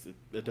 it's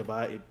a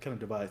divide. It kind of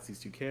divides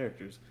these two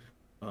characters.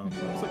 I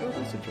was like, oh,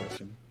 that's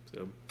interesting.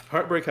 So,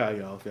 Heartbreak High,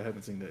 y'all. If you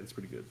haven't seen that, it's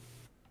pretty good.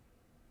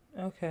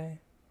 Okay.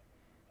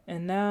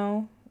 And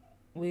now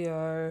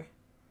I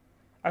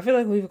feel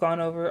like we've gone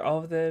over all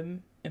of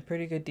them in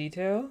pretty good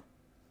detail.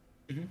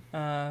 Mm-hmm.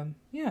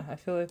 I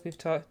feel like we've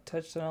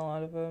touched on a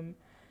lot of them.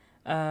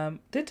 I'm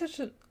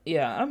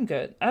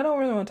good. I don't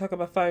really want to talk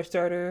about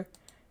Firestarter.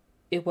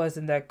 It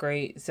wasn't that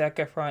great. Zac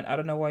Efron, I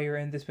don't know why you're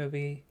in this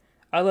movie.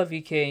 I love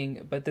you,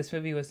 King, but this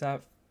movie was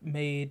not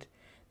made.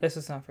 This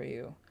was not for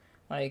you.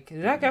 Like,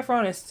 Zac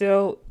Efron is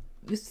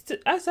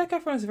Zac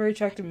Efron is a very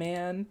attractive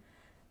man.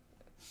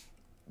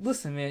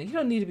 Listen, man, you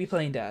don't need to be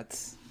playing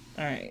dads.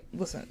 Alright,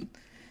 listen.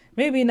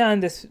 Maybe not in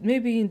this.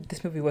 Maybe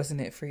this movie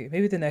wasn't it for you.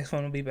 Maybe the next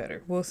one will be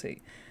better. We'll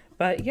see.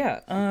 But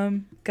yeah,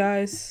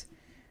 guys,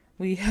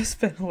 we have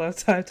spent a lot of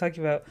time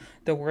talking about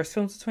the worst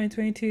films of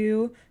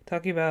 2022,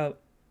 talking about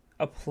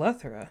a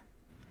plethora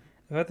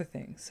of other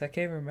things. I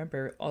can't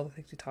remember all the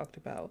things we talked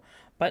about.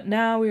 But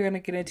now we're going to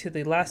get into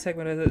the last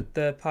segment of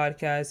the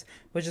podcast,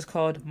 which is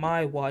called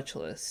My Watch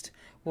List,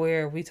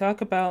 where we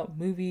talk about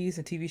movies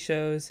and TV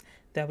shows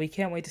that we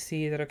can't wait to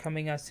see that are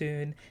coming out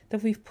soon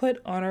that we've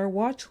put on our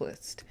watch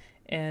list.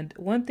 And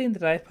one thing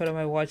that I put on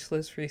my watch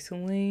list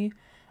recently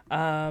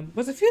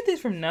was a few things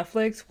from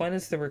Netflix. One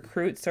is The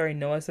Recruit, starring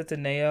Noah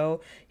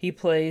Centineo. He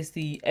plays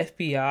the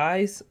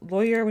FBI's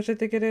lawyer, which I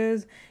think it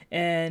is.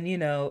 And, you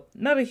know,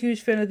 not a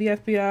huge fan of the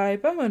FBI,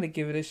 but I'm going to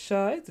give it a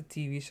shot. It's a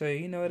TV show,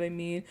 you know what I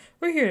mean?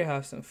 We're here to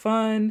have some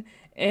fun.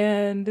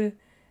 And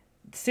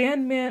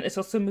Sandman is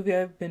also a movie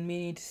I've been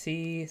meaning to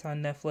see. It's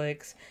on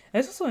Netflix.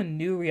 And it's also a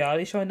new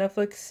reality show on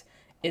Netflix.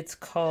 It's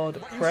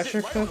called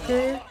Pressure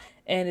Cooker.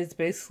 And it's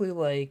basically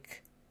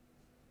like,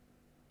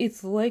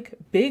 it's like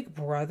Big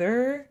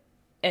Brother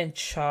and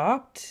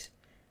Chopped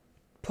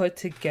put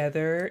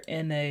together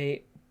in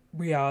a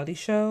reality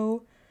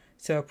show.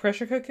 So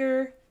Pressure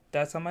Cooker,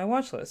 that's on my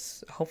watch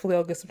list. Hopefully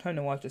I'll get some time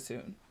to watch it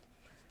soon.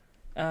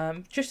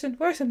 Tristan,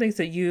 what are some things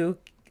that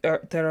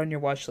are on your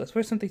watch list?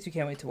 What are some things you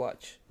can't wait to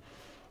watch?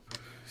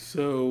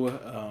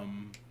 So,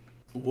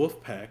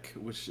 Wolfpack,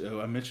 which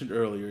I mentioned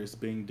earlier, is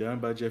being done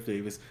by Jeff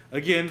Davis.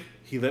 Again,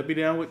 he let me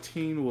down with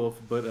Teen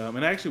Wolf, but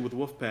and actually with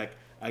Wolfpack,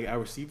 I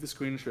received the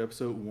screeners for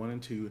episode 1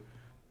 and 2.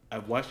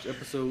 I've watched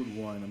episode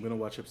 1. I'm going to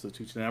watch episode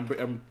 2 tonight.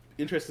 I'm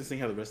interested in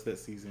seeing how the rest of that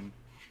season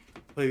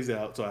plays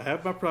out. So I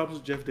have my problems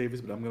with Jeff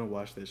Davis, but I'm going to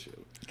watch that show.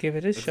 Give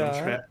it a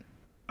shot.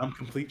 I'm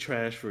complete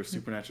trash for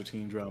supernatural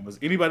teen dramas.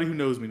 Anybody who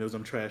knows me knows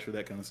I'm trash for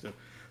that kind of stuff.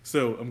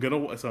 So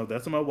so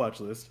that's on my watch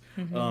list.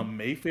 Mm-hmm.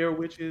 Mayfair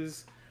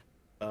Witches,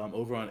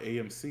 over on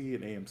AMC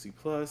and AMC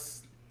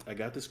Plus. I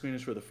got the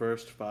screeners for the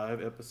first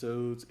 5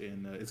 episodes,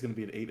 and it's going to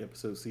be an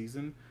 8-episode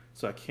season.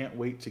 So I can't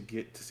wait to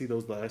get to see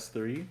those last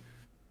 3.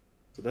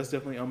 So that's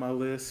definitely on my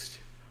list.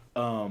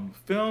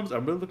 Films,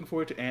 I'm really looking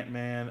forward to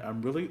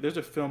Ant-Man. There's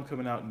a film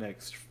coming out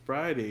next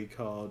Friday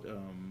called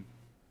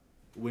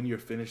When You're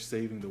Finished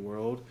Saving the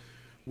World,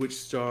 which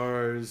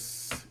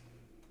stars,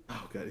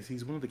 oh god,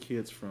 he's one of the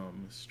kids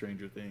from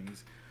Stranger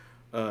Things.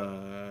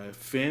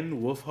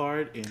 Finn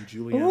Wolfhard and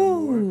Julianne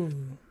Moore.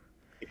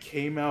 It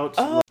came out.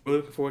 Oh. We're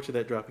looking forward to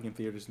that dropping in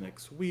theaters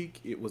next week.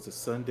 It was a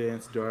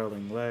Sundance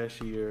darling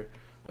last year.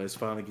 It's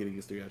finally getting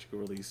its theatrical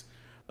release.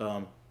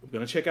 I'm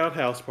gonna check out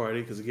House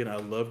Party because again, I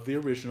loved the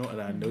original,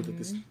 and I know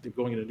that they're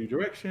going in a new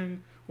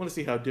direction. Want to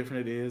see how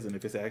different it is, and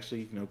if it's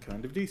actually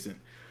kind of decent.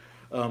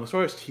 As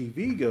far as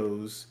TV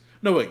goes,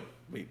 no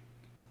wait,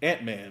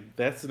 Ant-Man.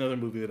 That's another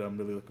movie that I'm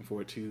really looking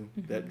forward to.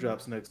 That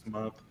drops next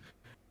month,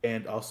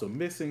 and also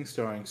Missing,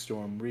 starring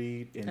Storm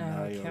Reed and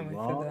Nia Can't wait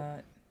Long. for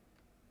that.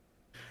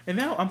 And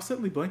now I'm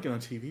suddenly blanking on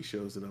TV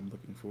shows that I'm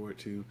looking forward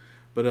to.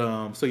 But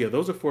so yeah,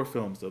 those are 4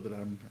 films though that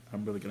I'm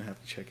really gonna have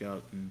to check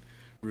out and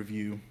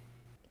review.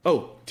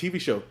 Oh,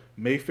 TV show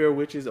Mayfair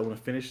Witches. I want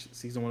to finish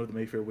season 1 of the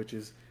Mayfair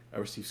Witches. I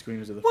received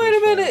screeners of the Wait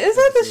first a minute, 5 is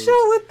that the episodes.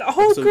 show with the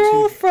whole Episode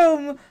girl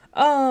 2.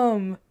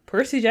 from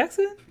Percy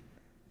Jackson?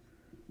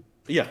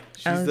 Yeah,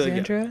 she's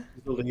Alexandra?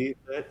 the lead.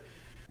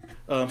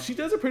 She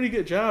does a pretty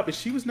good job, and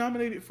she was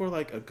nominated for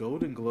like a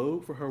Golden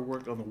Globe for her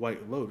work on The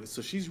White Lotus.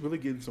 So she's really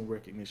getting some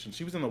recognition.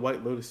 She was in The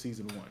White Lotus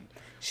season 1.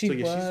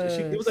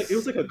 It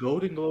was like a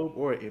Golden Globe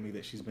or an Emmy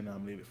that she's been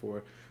nominated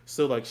for.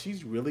 So like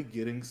she's really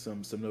getting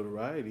some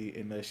notoriety,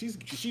 and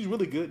she's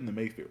really good in the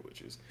Mayfair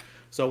Witches.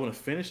 So I want to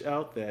finish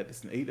out that.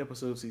 It's an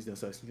 8-episode season,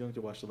 so I still need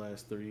to watch the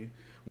last 3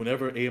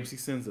 whenever AMC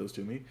sends those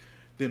to me.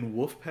 Then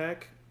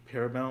Wolfpack.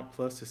 Paramount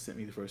Plus has sent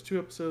me the first 2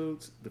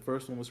 episodes. The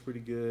first one was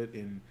pretty good,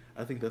 and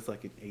I think that's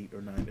like an 8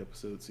 or 9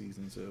 episode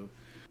season. So,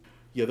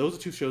 yeah, those are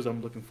 2 shows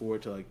I'm looking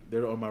forward to. Like,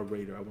 they're on my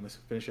radar. I want to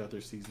finish out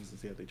their seasons and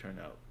see how they turn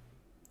out.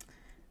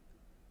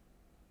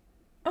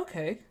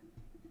 Okay,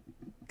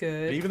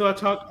 good. And even though I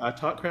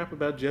talk crap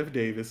about Jeff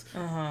Davis,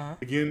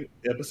 again,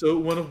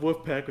 episode 1 of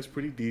Wolfpack was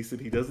pretty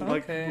decent. He doesn't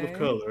like people of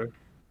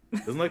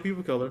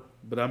color.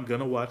 But I'm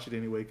gonna watch it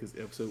anyway because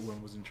episode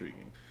 1 was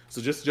intriguing.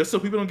 So just so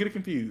people don't get it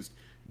confused.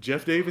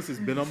 Jeff Davis has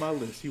been on my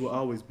list. He will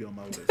always be on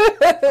my list.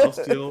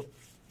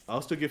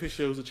 I'll still give his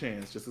shows a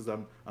chance, just as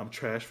I'm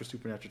trash for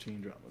supernatural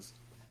teen dramas.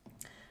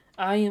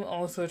 I am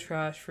also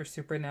trash for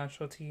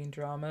supernatural teen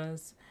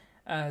dramas,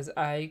 as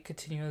I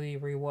continually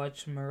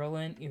rewatch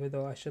Merlin, even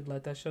though I should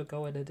let that show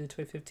go. I did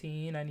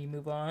 2015. I need to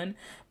move on.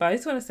 But I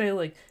just want to say,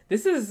 like,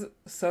 this is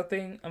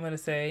something I'm gonna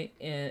say,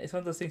 and it's one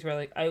of those things where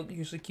like I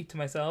usually keep to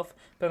myself,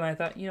 but then I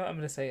thought, I'm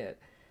gonna say it.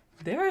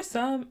 There are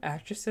some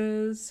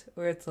actresses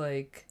where it's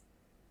like,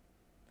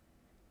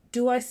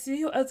 do I see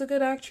you as a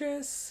good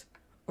actress,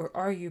 or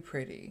are you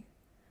pretty?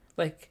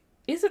 Like,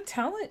 is it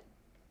talent?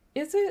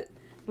 Is it?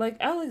 Like,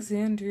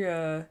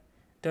 Alexandria,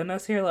 don't know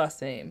her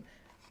last name,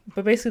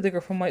 but basically the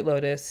girl from White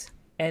Lotus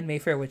and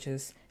Mayfair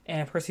Witches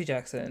and Percy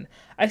Jackson.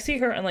 I see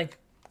her and, like,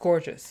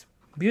 gorgeous,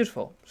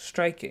 beautiful,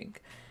 striking.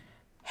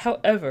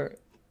 However,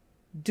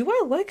 do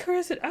I like her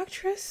as an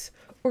actress,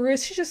 or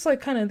is she just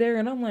like kind of there?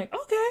 And I'm like,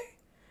 okay.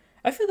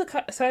 I feel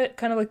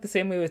kind of like the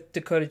same way with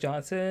Dakota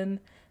Johnson.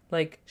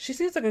 Like she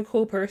seems like a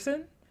cool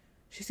person.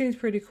 She seems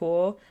pretty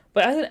cool,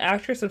 but as an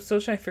actress, I'm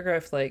still trying to figure out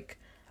if like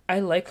I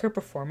like her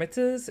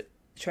performances.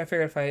 Trying to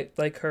figure out if I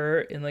like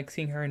her in like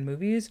seeing her in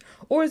movies,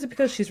 or is it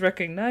because she's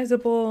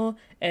recognizable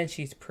and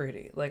she's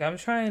pretty? Like I'm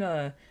trying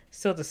to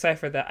still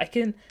decipher that.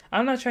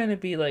 I'm not trying to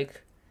be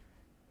like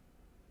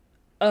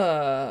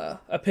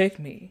a pick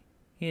me,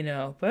 but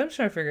I'm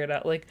trying to figure it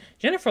out. Like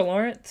Jennifer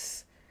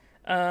Lawrence,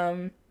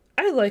 I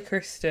like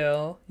her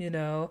still,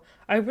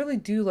 I really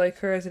do like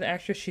her as an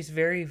actress. She's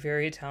very,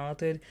 very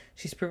talented.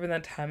 She's proven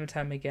that time and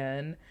time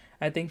again.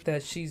 I think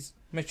that she's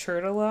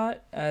matured a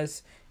lot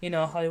as,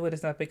 Hollywood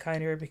has not been kind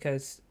to her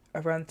because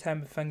around the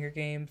time of Hunger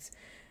Games,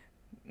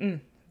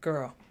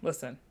 girl,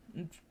 listen.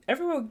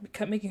 Everyone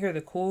kept making her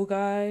the cool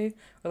guy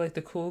or like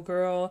the cool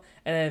girl,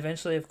 and then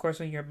eventually, of course,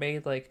 when you're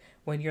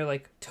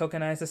like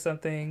tokenized as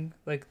something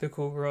like the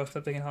cool girl or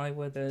something in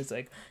Hollywood, then it's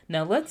like,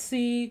 now let's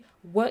see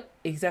what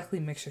exactly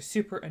makes her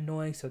super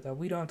annoying so that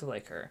we don't have to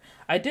like her.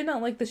 I did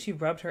not like that she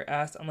rubbed her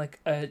ass on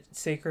like a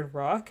sacred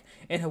rock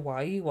in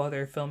Hawaii while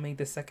they're filming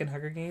the second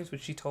Hunger Games,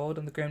 which she told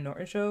on the Graham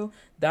Norton show.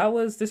 That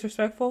was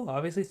disrespectful,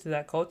 obviously, to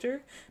that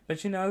culture.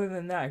 But other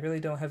than that, I really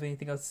don't have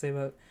anything else to say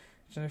about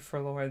Jennifer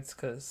Lawrence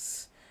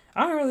because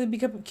I don't really be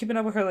keeping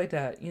up with her like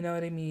that. You know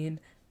what I mean?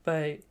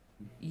 But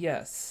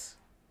yes.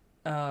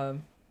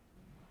 Sorry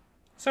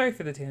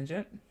for the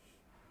tangent.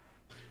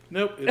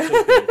 Nope, it's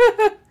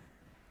okay.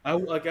 No,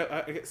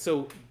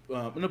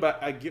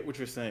 but I get what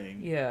you're saying.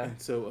 Yeah. And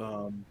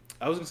so,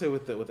 I was gonna say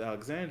with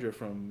Alexandra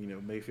from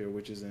Mayfair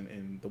Witches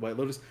and the White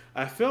Lotus,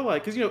 I feel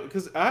like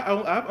because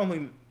I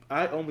only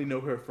know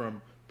her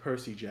from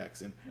Percy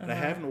Jackson, and I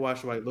haven't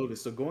watched White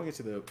Lotus. So going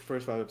into the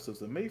first 5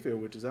 episodes of Mayfair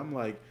Witches, I'm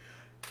like,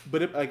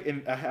 but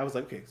I was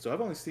like, okay, so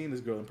I've only seen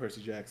this girl in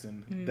Percy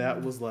Jackson.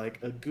 That was like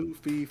a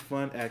goofy,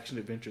 fun action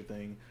adventure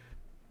thing.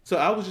 So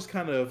I was just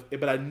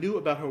but I knew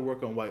about her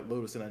work on White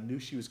Lotus, and I knew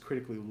she was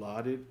critically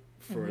lauded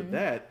for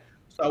that.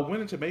 So I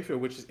went into Mayfair,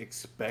 which is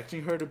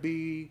expecting her to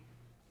be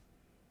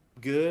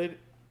good,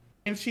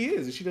 and she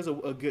is, and she does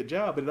a good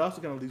job. But it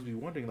also kind of leaves me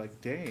wondering, like,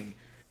 dang,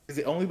 is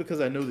it only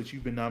because I know that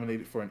you've been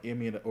nominated for an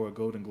Emmy or a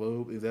Golden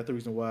Globe? Is that the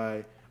reason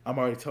why I'm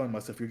already telling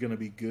myself you're going to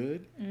be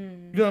good? You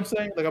know what I'm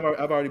saying? Like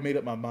I've already made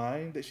up my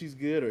mind that she's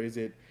good, or is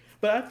it?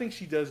 But I think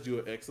she does do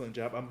an excellent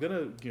job. I'm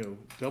gonna,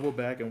 double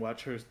back and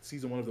watch her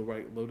season 1 of The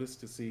White Lotus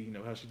to see,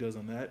 how she does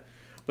on that.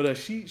 But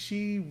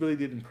she really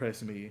did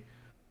impress me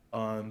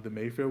on the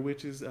Mayfair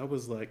Witches. I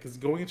was like, because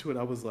going into it,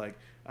 I was like,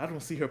 I don't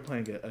see her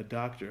playing a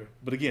doctor.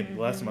 But again,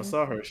 the last time I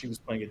saw her, she was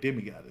playing a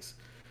demigoddess.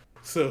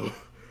 So,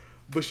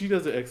 but she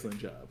does an excellent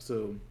job.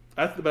 So,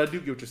 but I do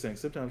get what you're saying.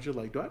 Sometimes you're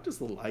like, do I just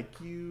like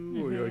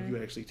you, or are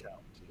you actually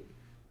talented?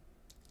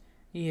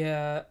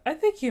 Yeah, I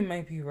think you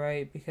might be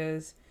right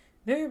because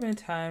there have been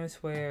times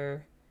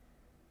where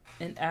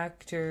an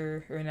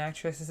actor or an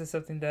actress is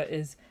something that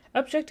is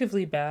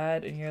objectively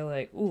bad, and you're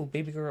like, "Ooh,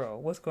 baby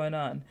girl, what's going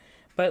on?"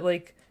 But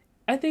like,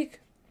 I think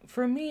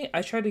for me,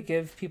 I try to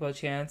give people a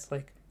chance.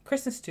 Like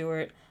Kristen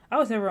Stewart, I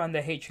was never on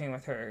the hate train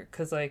with her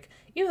because, like,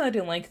 even though I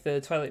didn't like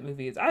the Twilight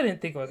movies, I didn't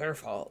think it was her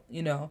fault.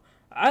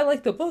 I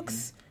like the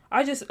books.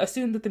 I just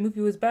assumed that the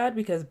movie was bad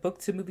because book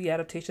to movie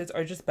adaptations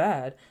are just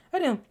bad. I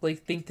didn't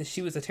like think that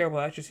she was a terrible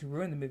actress who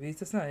ruined the movies.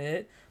 That's not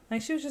it.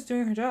 Like she was just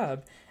doing her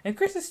job. And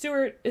Kristen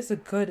Stewart is a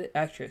good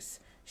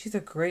actress. She's a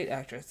great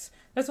actress.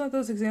 That's one of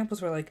those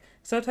examples where like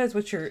sometimes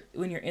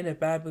when you're in a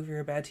bad movie or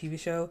a bad TV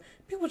show,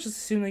 people just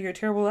assume that you're a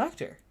terrible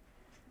actor.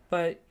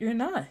 But you're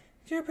not.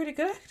 You're a pretty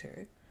good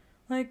actor.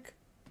 Like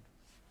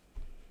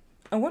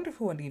a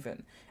wonderful one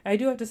even. I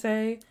do have to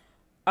say,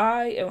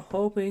 I am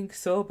hoping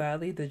so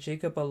badly that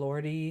Jacob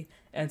Elordi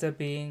ends up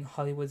being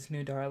Hollywood's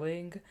new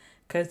darling.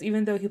 Because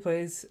even though he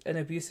plays an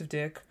abusive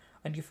dick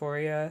on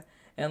Euphoria,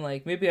 and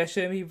like maybe I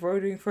shouldn't be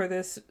voting for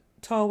this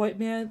tall white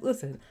man,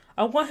 listen,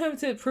 I want him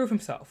to prove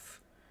himself.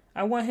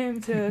 I want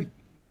him to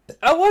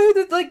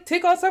like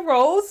take on some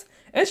roles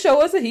and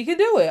show us that he can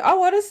do it. I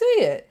want to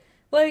see it.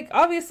 Like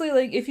obviously,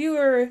 like if you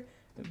were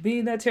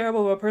being that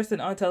terrible of a person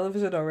on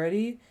television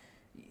already,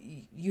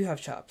 you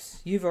have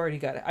chops. You've already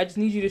got it. I just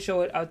need you to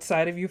show it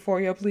outside of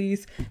Euphoria,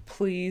 please.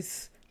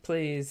 Please,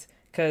 please.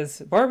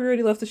 Because Barbie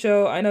already left the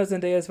show. I know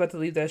Zendaya is about to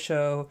leave that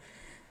show.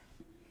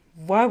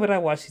 Why would I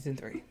watch season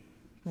 3?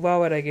 Why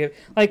would I give...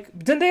 Like,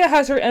 Zendaya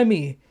has her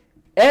Emmy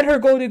and her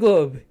Golden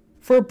Globe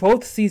for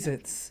both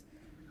seasons.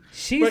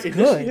 She's good.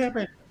 Doesn't she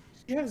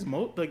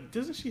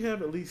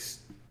have at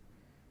least...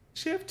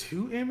 Does she have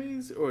 2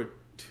 Emmys or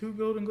 2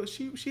 Golden Globes?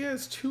 She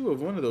has 2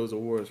 of one of those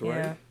awards, right?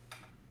 Yeah.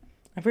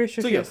 I'm pretty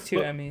sure she has 2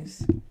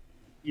 Emmys.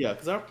 Yeah,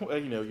 because our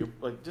point, you're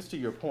like just to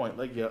your point,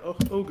 like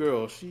oh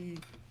girl, she.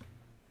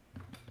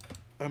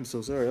 I'm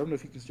so sorry. I don't know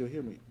if you can still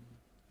hear me.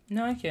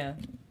 No, I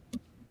can.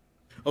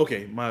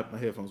 Okay, my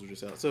headphones were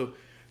just out. So,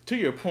 to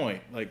your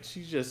point, like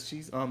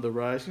she's on the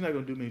rise. She's not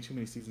gonna do too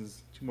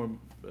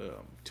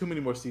many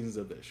more seasons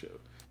of that show.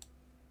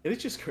 And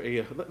it's just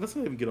crazy. Let's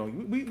not even get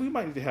on. We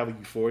might need to have a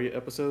Euphoria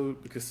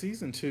episode because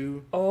season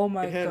two, Oh it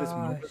my had its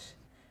moments. gosh.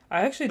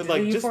 I actually But did a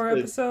like just Euphoria the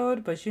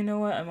episode, but you know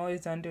what? I'm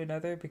always down to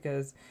another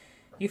because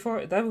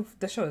Euphoria,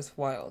 that show is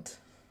wild.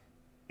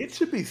 it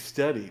should be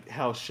studied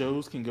how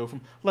shows can go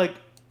from like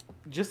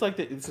just like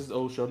this is an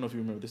old show. I don't know if you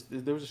remember this.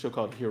 There was a show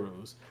called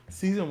Heroes.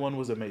 Season one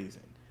was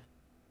amazing,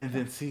 and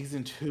then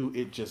season two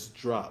it just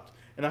dropped.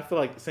 And I feel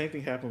like the same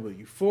thing happened with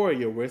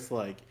Euphoria, where it's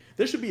like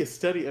there should be a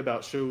study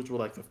about shows where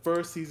like the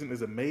first season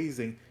is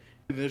amazing,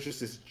 and there's just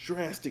this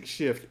drastic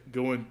shift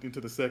going into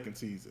the second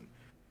season.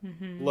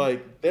 Mm-hmm.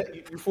 Like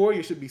that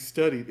Euphoria should be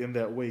studied in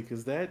that way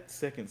because that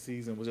second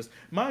season was just,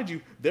 mind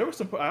you, there was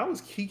some. I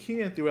was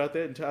kikiing throughout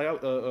that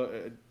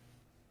entire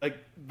like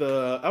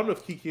the I don't know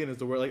if kikiing is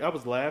the word. Like I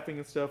was laughing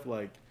and stuff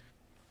like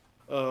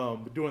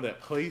doing that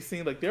play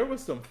scene. Like there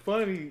was some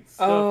funny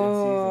stuff in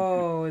season two.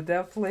 Oh,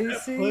 that play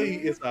That play scene?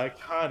 is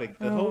iconic.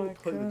 The Oh whole my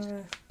play,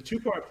 god. the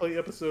two-part play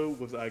episode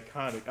was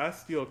iconic. I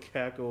still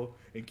cackle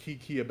and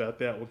kiki about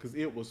that one because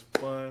it was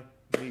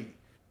funny.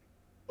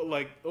 But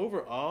like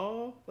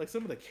overall, like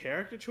some of the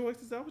character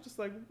choices, I was just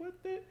like, what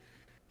the?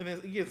 And then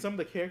again, some of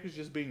the characters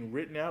just being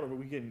written out, or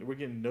we're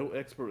getting no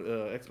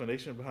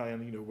explanation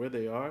behind where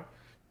they are.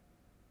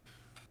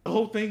 The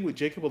whole thing with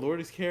Jacob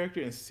Elordi's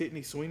character and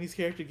Sydney Sweeney's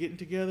character getting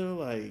together,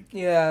 like,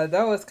 Yeah,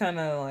 that was kind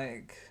of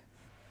like,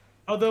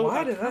 although why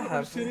I did that kind of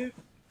understood happen? it,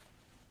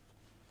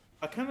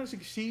 I kind of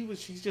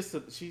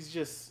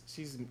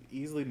she's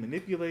easily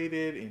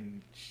manipulated,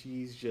 and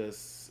she's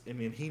just, and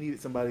then he needed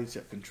somebody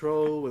to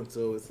control, and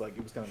so it's like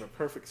it was kind of a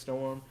perfect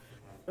storm.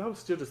 I was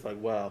still just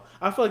like, wow.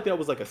 I feel like that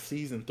was like a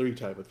season three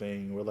type of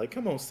thing, where like,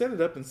 come on, set it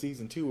up in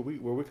season two,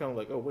 where we're kind of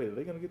like, oh wait, are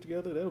they gonna get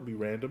together? That'll be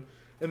random,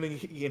 and then you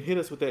can hit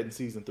us with that in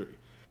season three.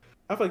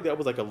 I feel like that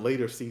was like a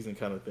later season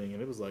kind of thing,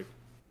 and it was like,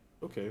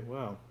 okay,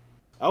 wow.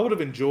 I would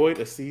have enjoyed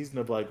a season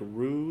of like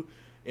Rue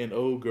and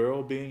old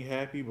girl being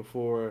happy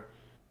before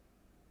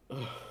the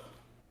whole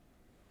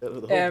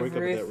breakup of that.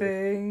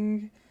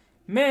 Everything.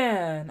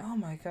 Man, oh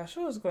my gosh,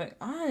 what was going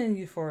on in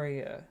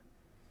Euphoria?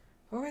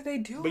 What were they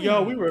But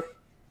y'all, we doing? were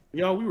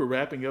y'all, we were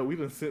wrapping up. We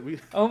didn't sit. We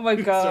Oh my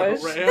we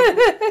started gosh.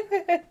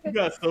 rambling. We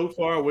got so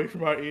far away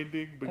from our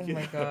ending, Oh but my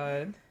yeah,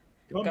 god.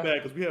 come Gu-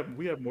 back because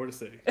we have more to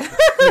say.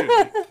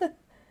 Clearly,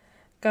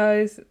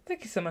 Guys,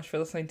 thank you so much for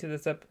listening to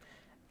this up.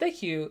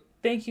 Thank you.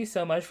 Thank you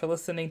so much for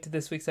listening to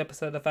this week's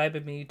episode of I've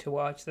Been Meaning to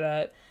Watch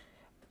That.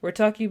 We're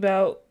talking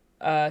about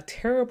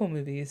terrible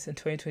movies in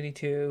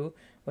 2022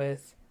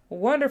 with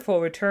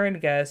wonderful return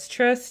guest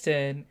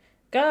Tristan.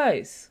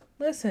 Guys,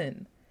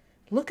 listen.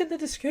 Look in the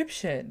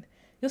description.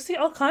 You'll see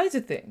all kinds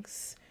of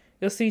things.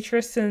 You'll see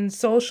Tristan's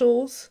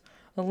socials,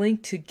 a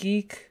link to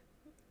Geek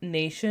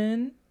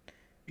Nation,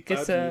 get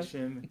Vibes some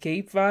Nation,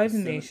 Gape the, Vibes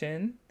cin-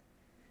 Nation,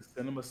 the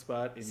Cinema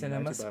Spot in Cinema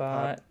United by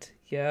Pop, Spot.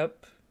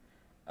 Yep,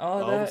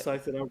 all all the that.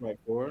 sites that I write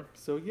for.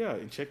 So yeah,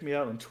 and check me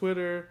out on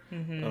Twitter,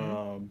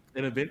 Mhm.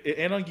 and event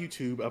and on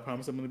YouTube. I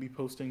promise I'm going to be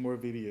posting more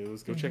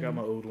videos. Go check out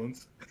my Mhm. old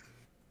ones.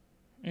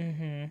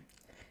 Mhm.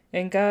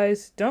 And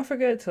guys, don't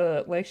forget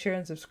to like, share,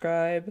 and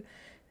subscribe.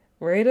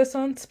 Rate us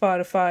on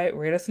Spotify,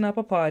 rate us on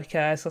Apple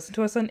Podcasts, listen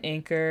to us on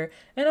Anchor,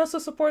 and also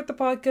support the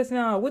podcast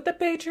now with the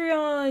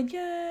Patreon.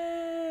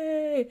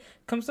 Yay!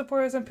 Come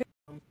support us on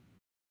Patreon.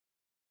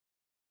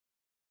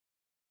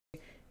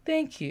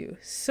 Thank you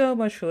so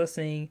much for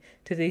listening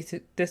to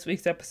this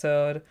week's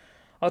episode.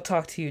 I'll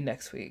talk to you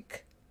next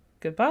week.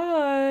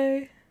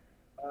 Goodbye.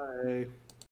 Bye.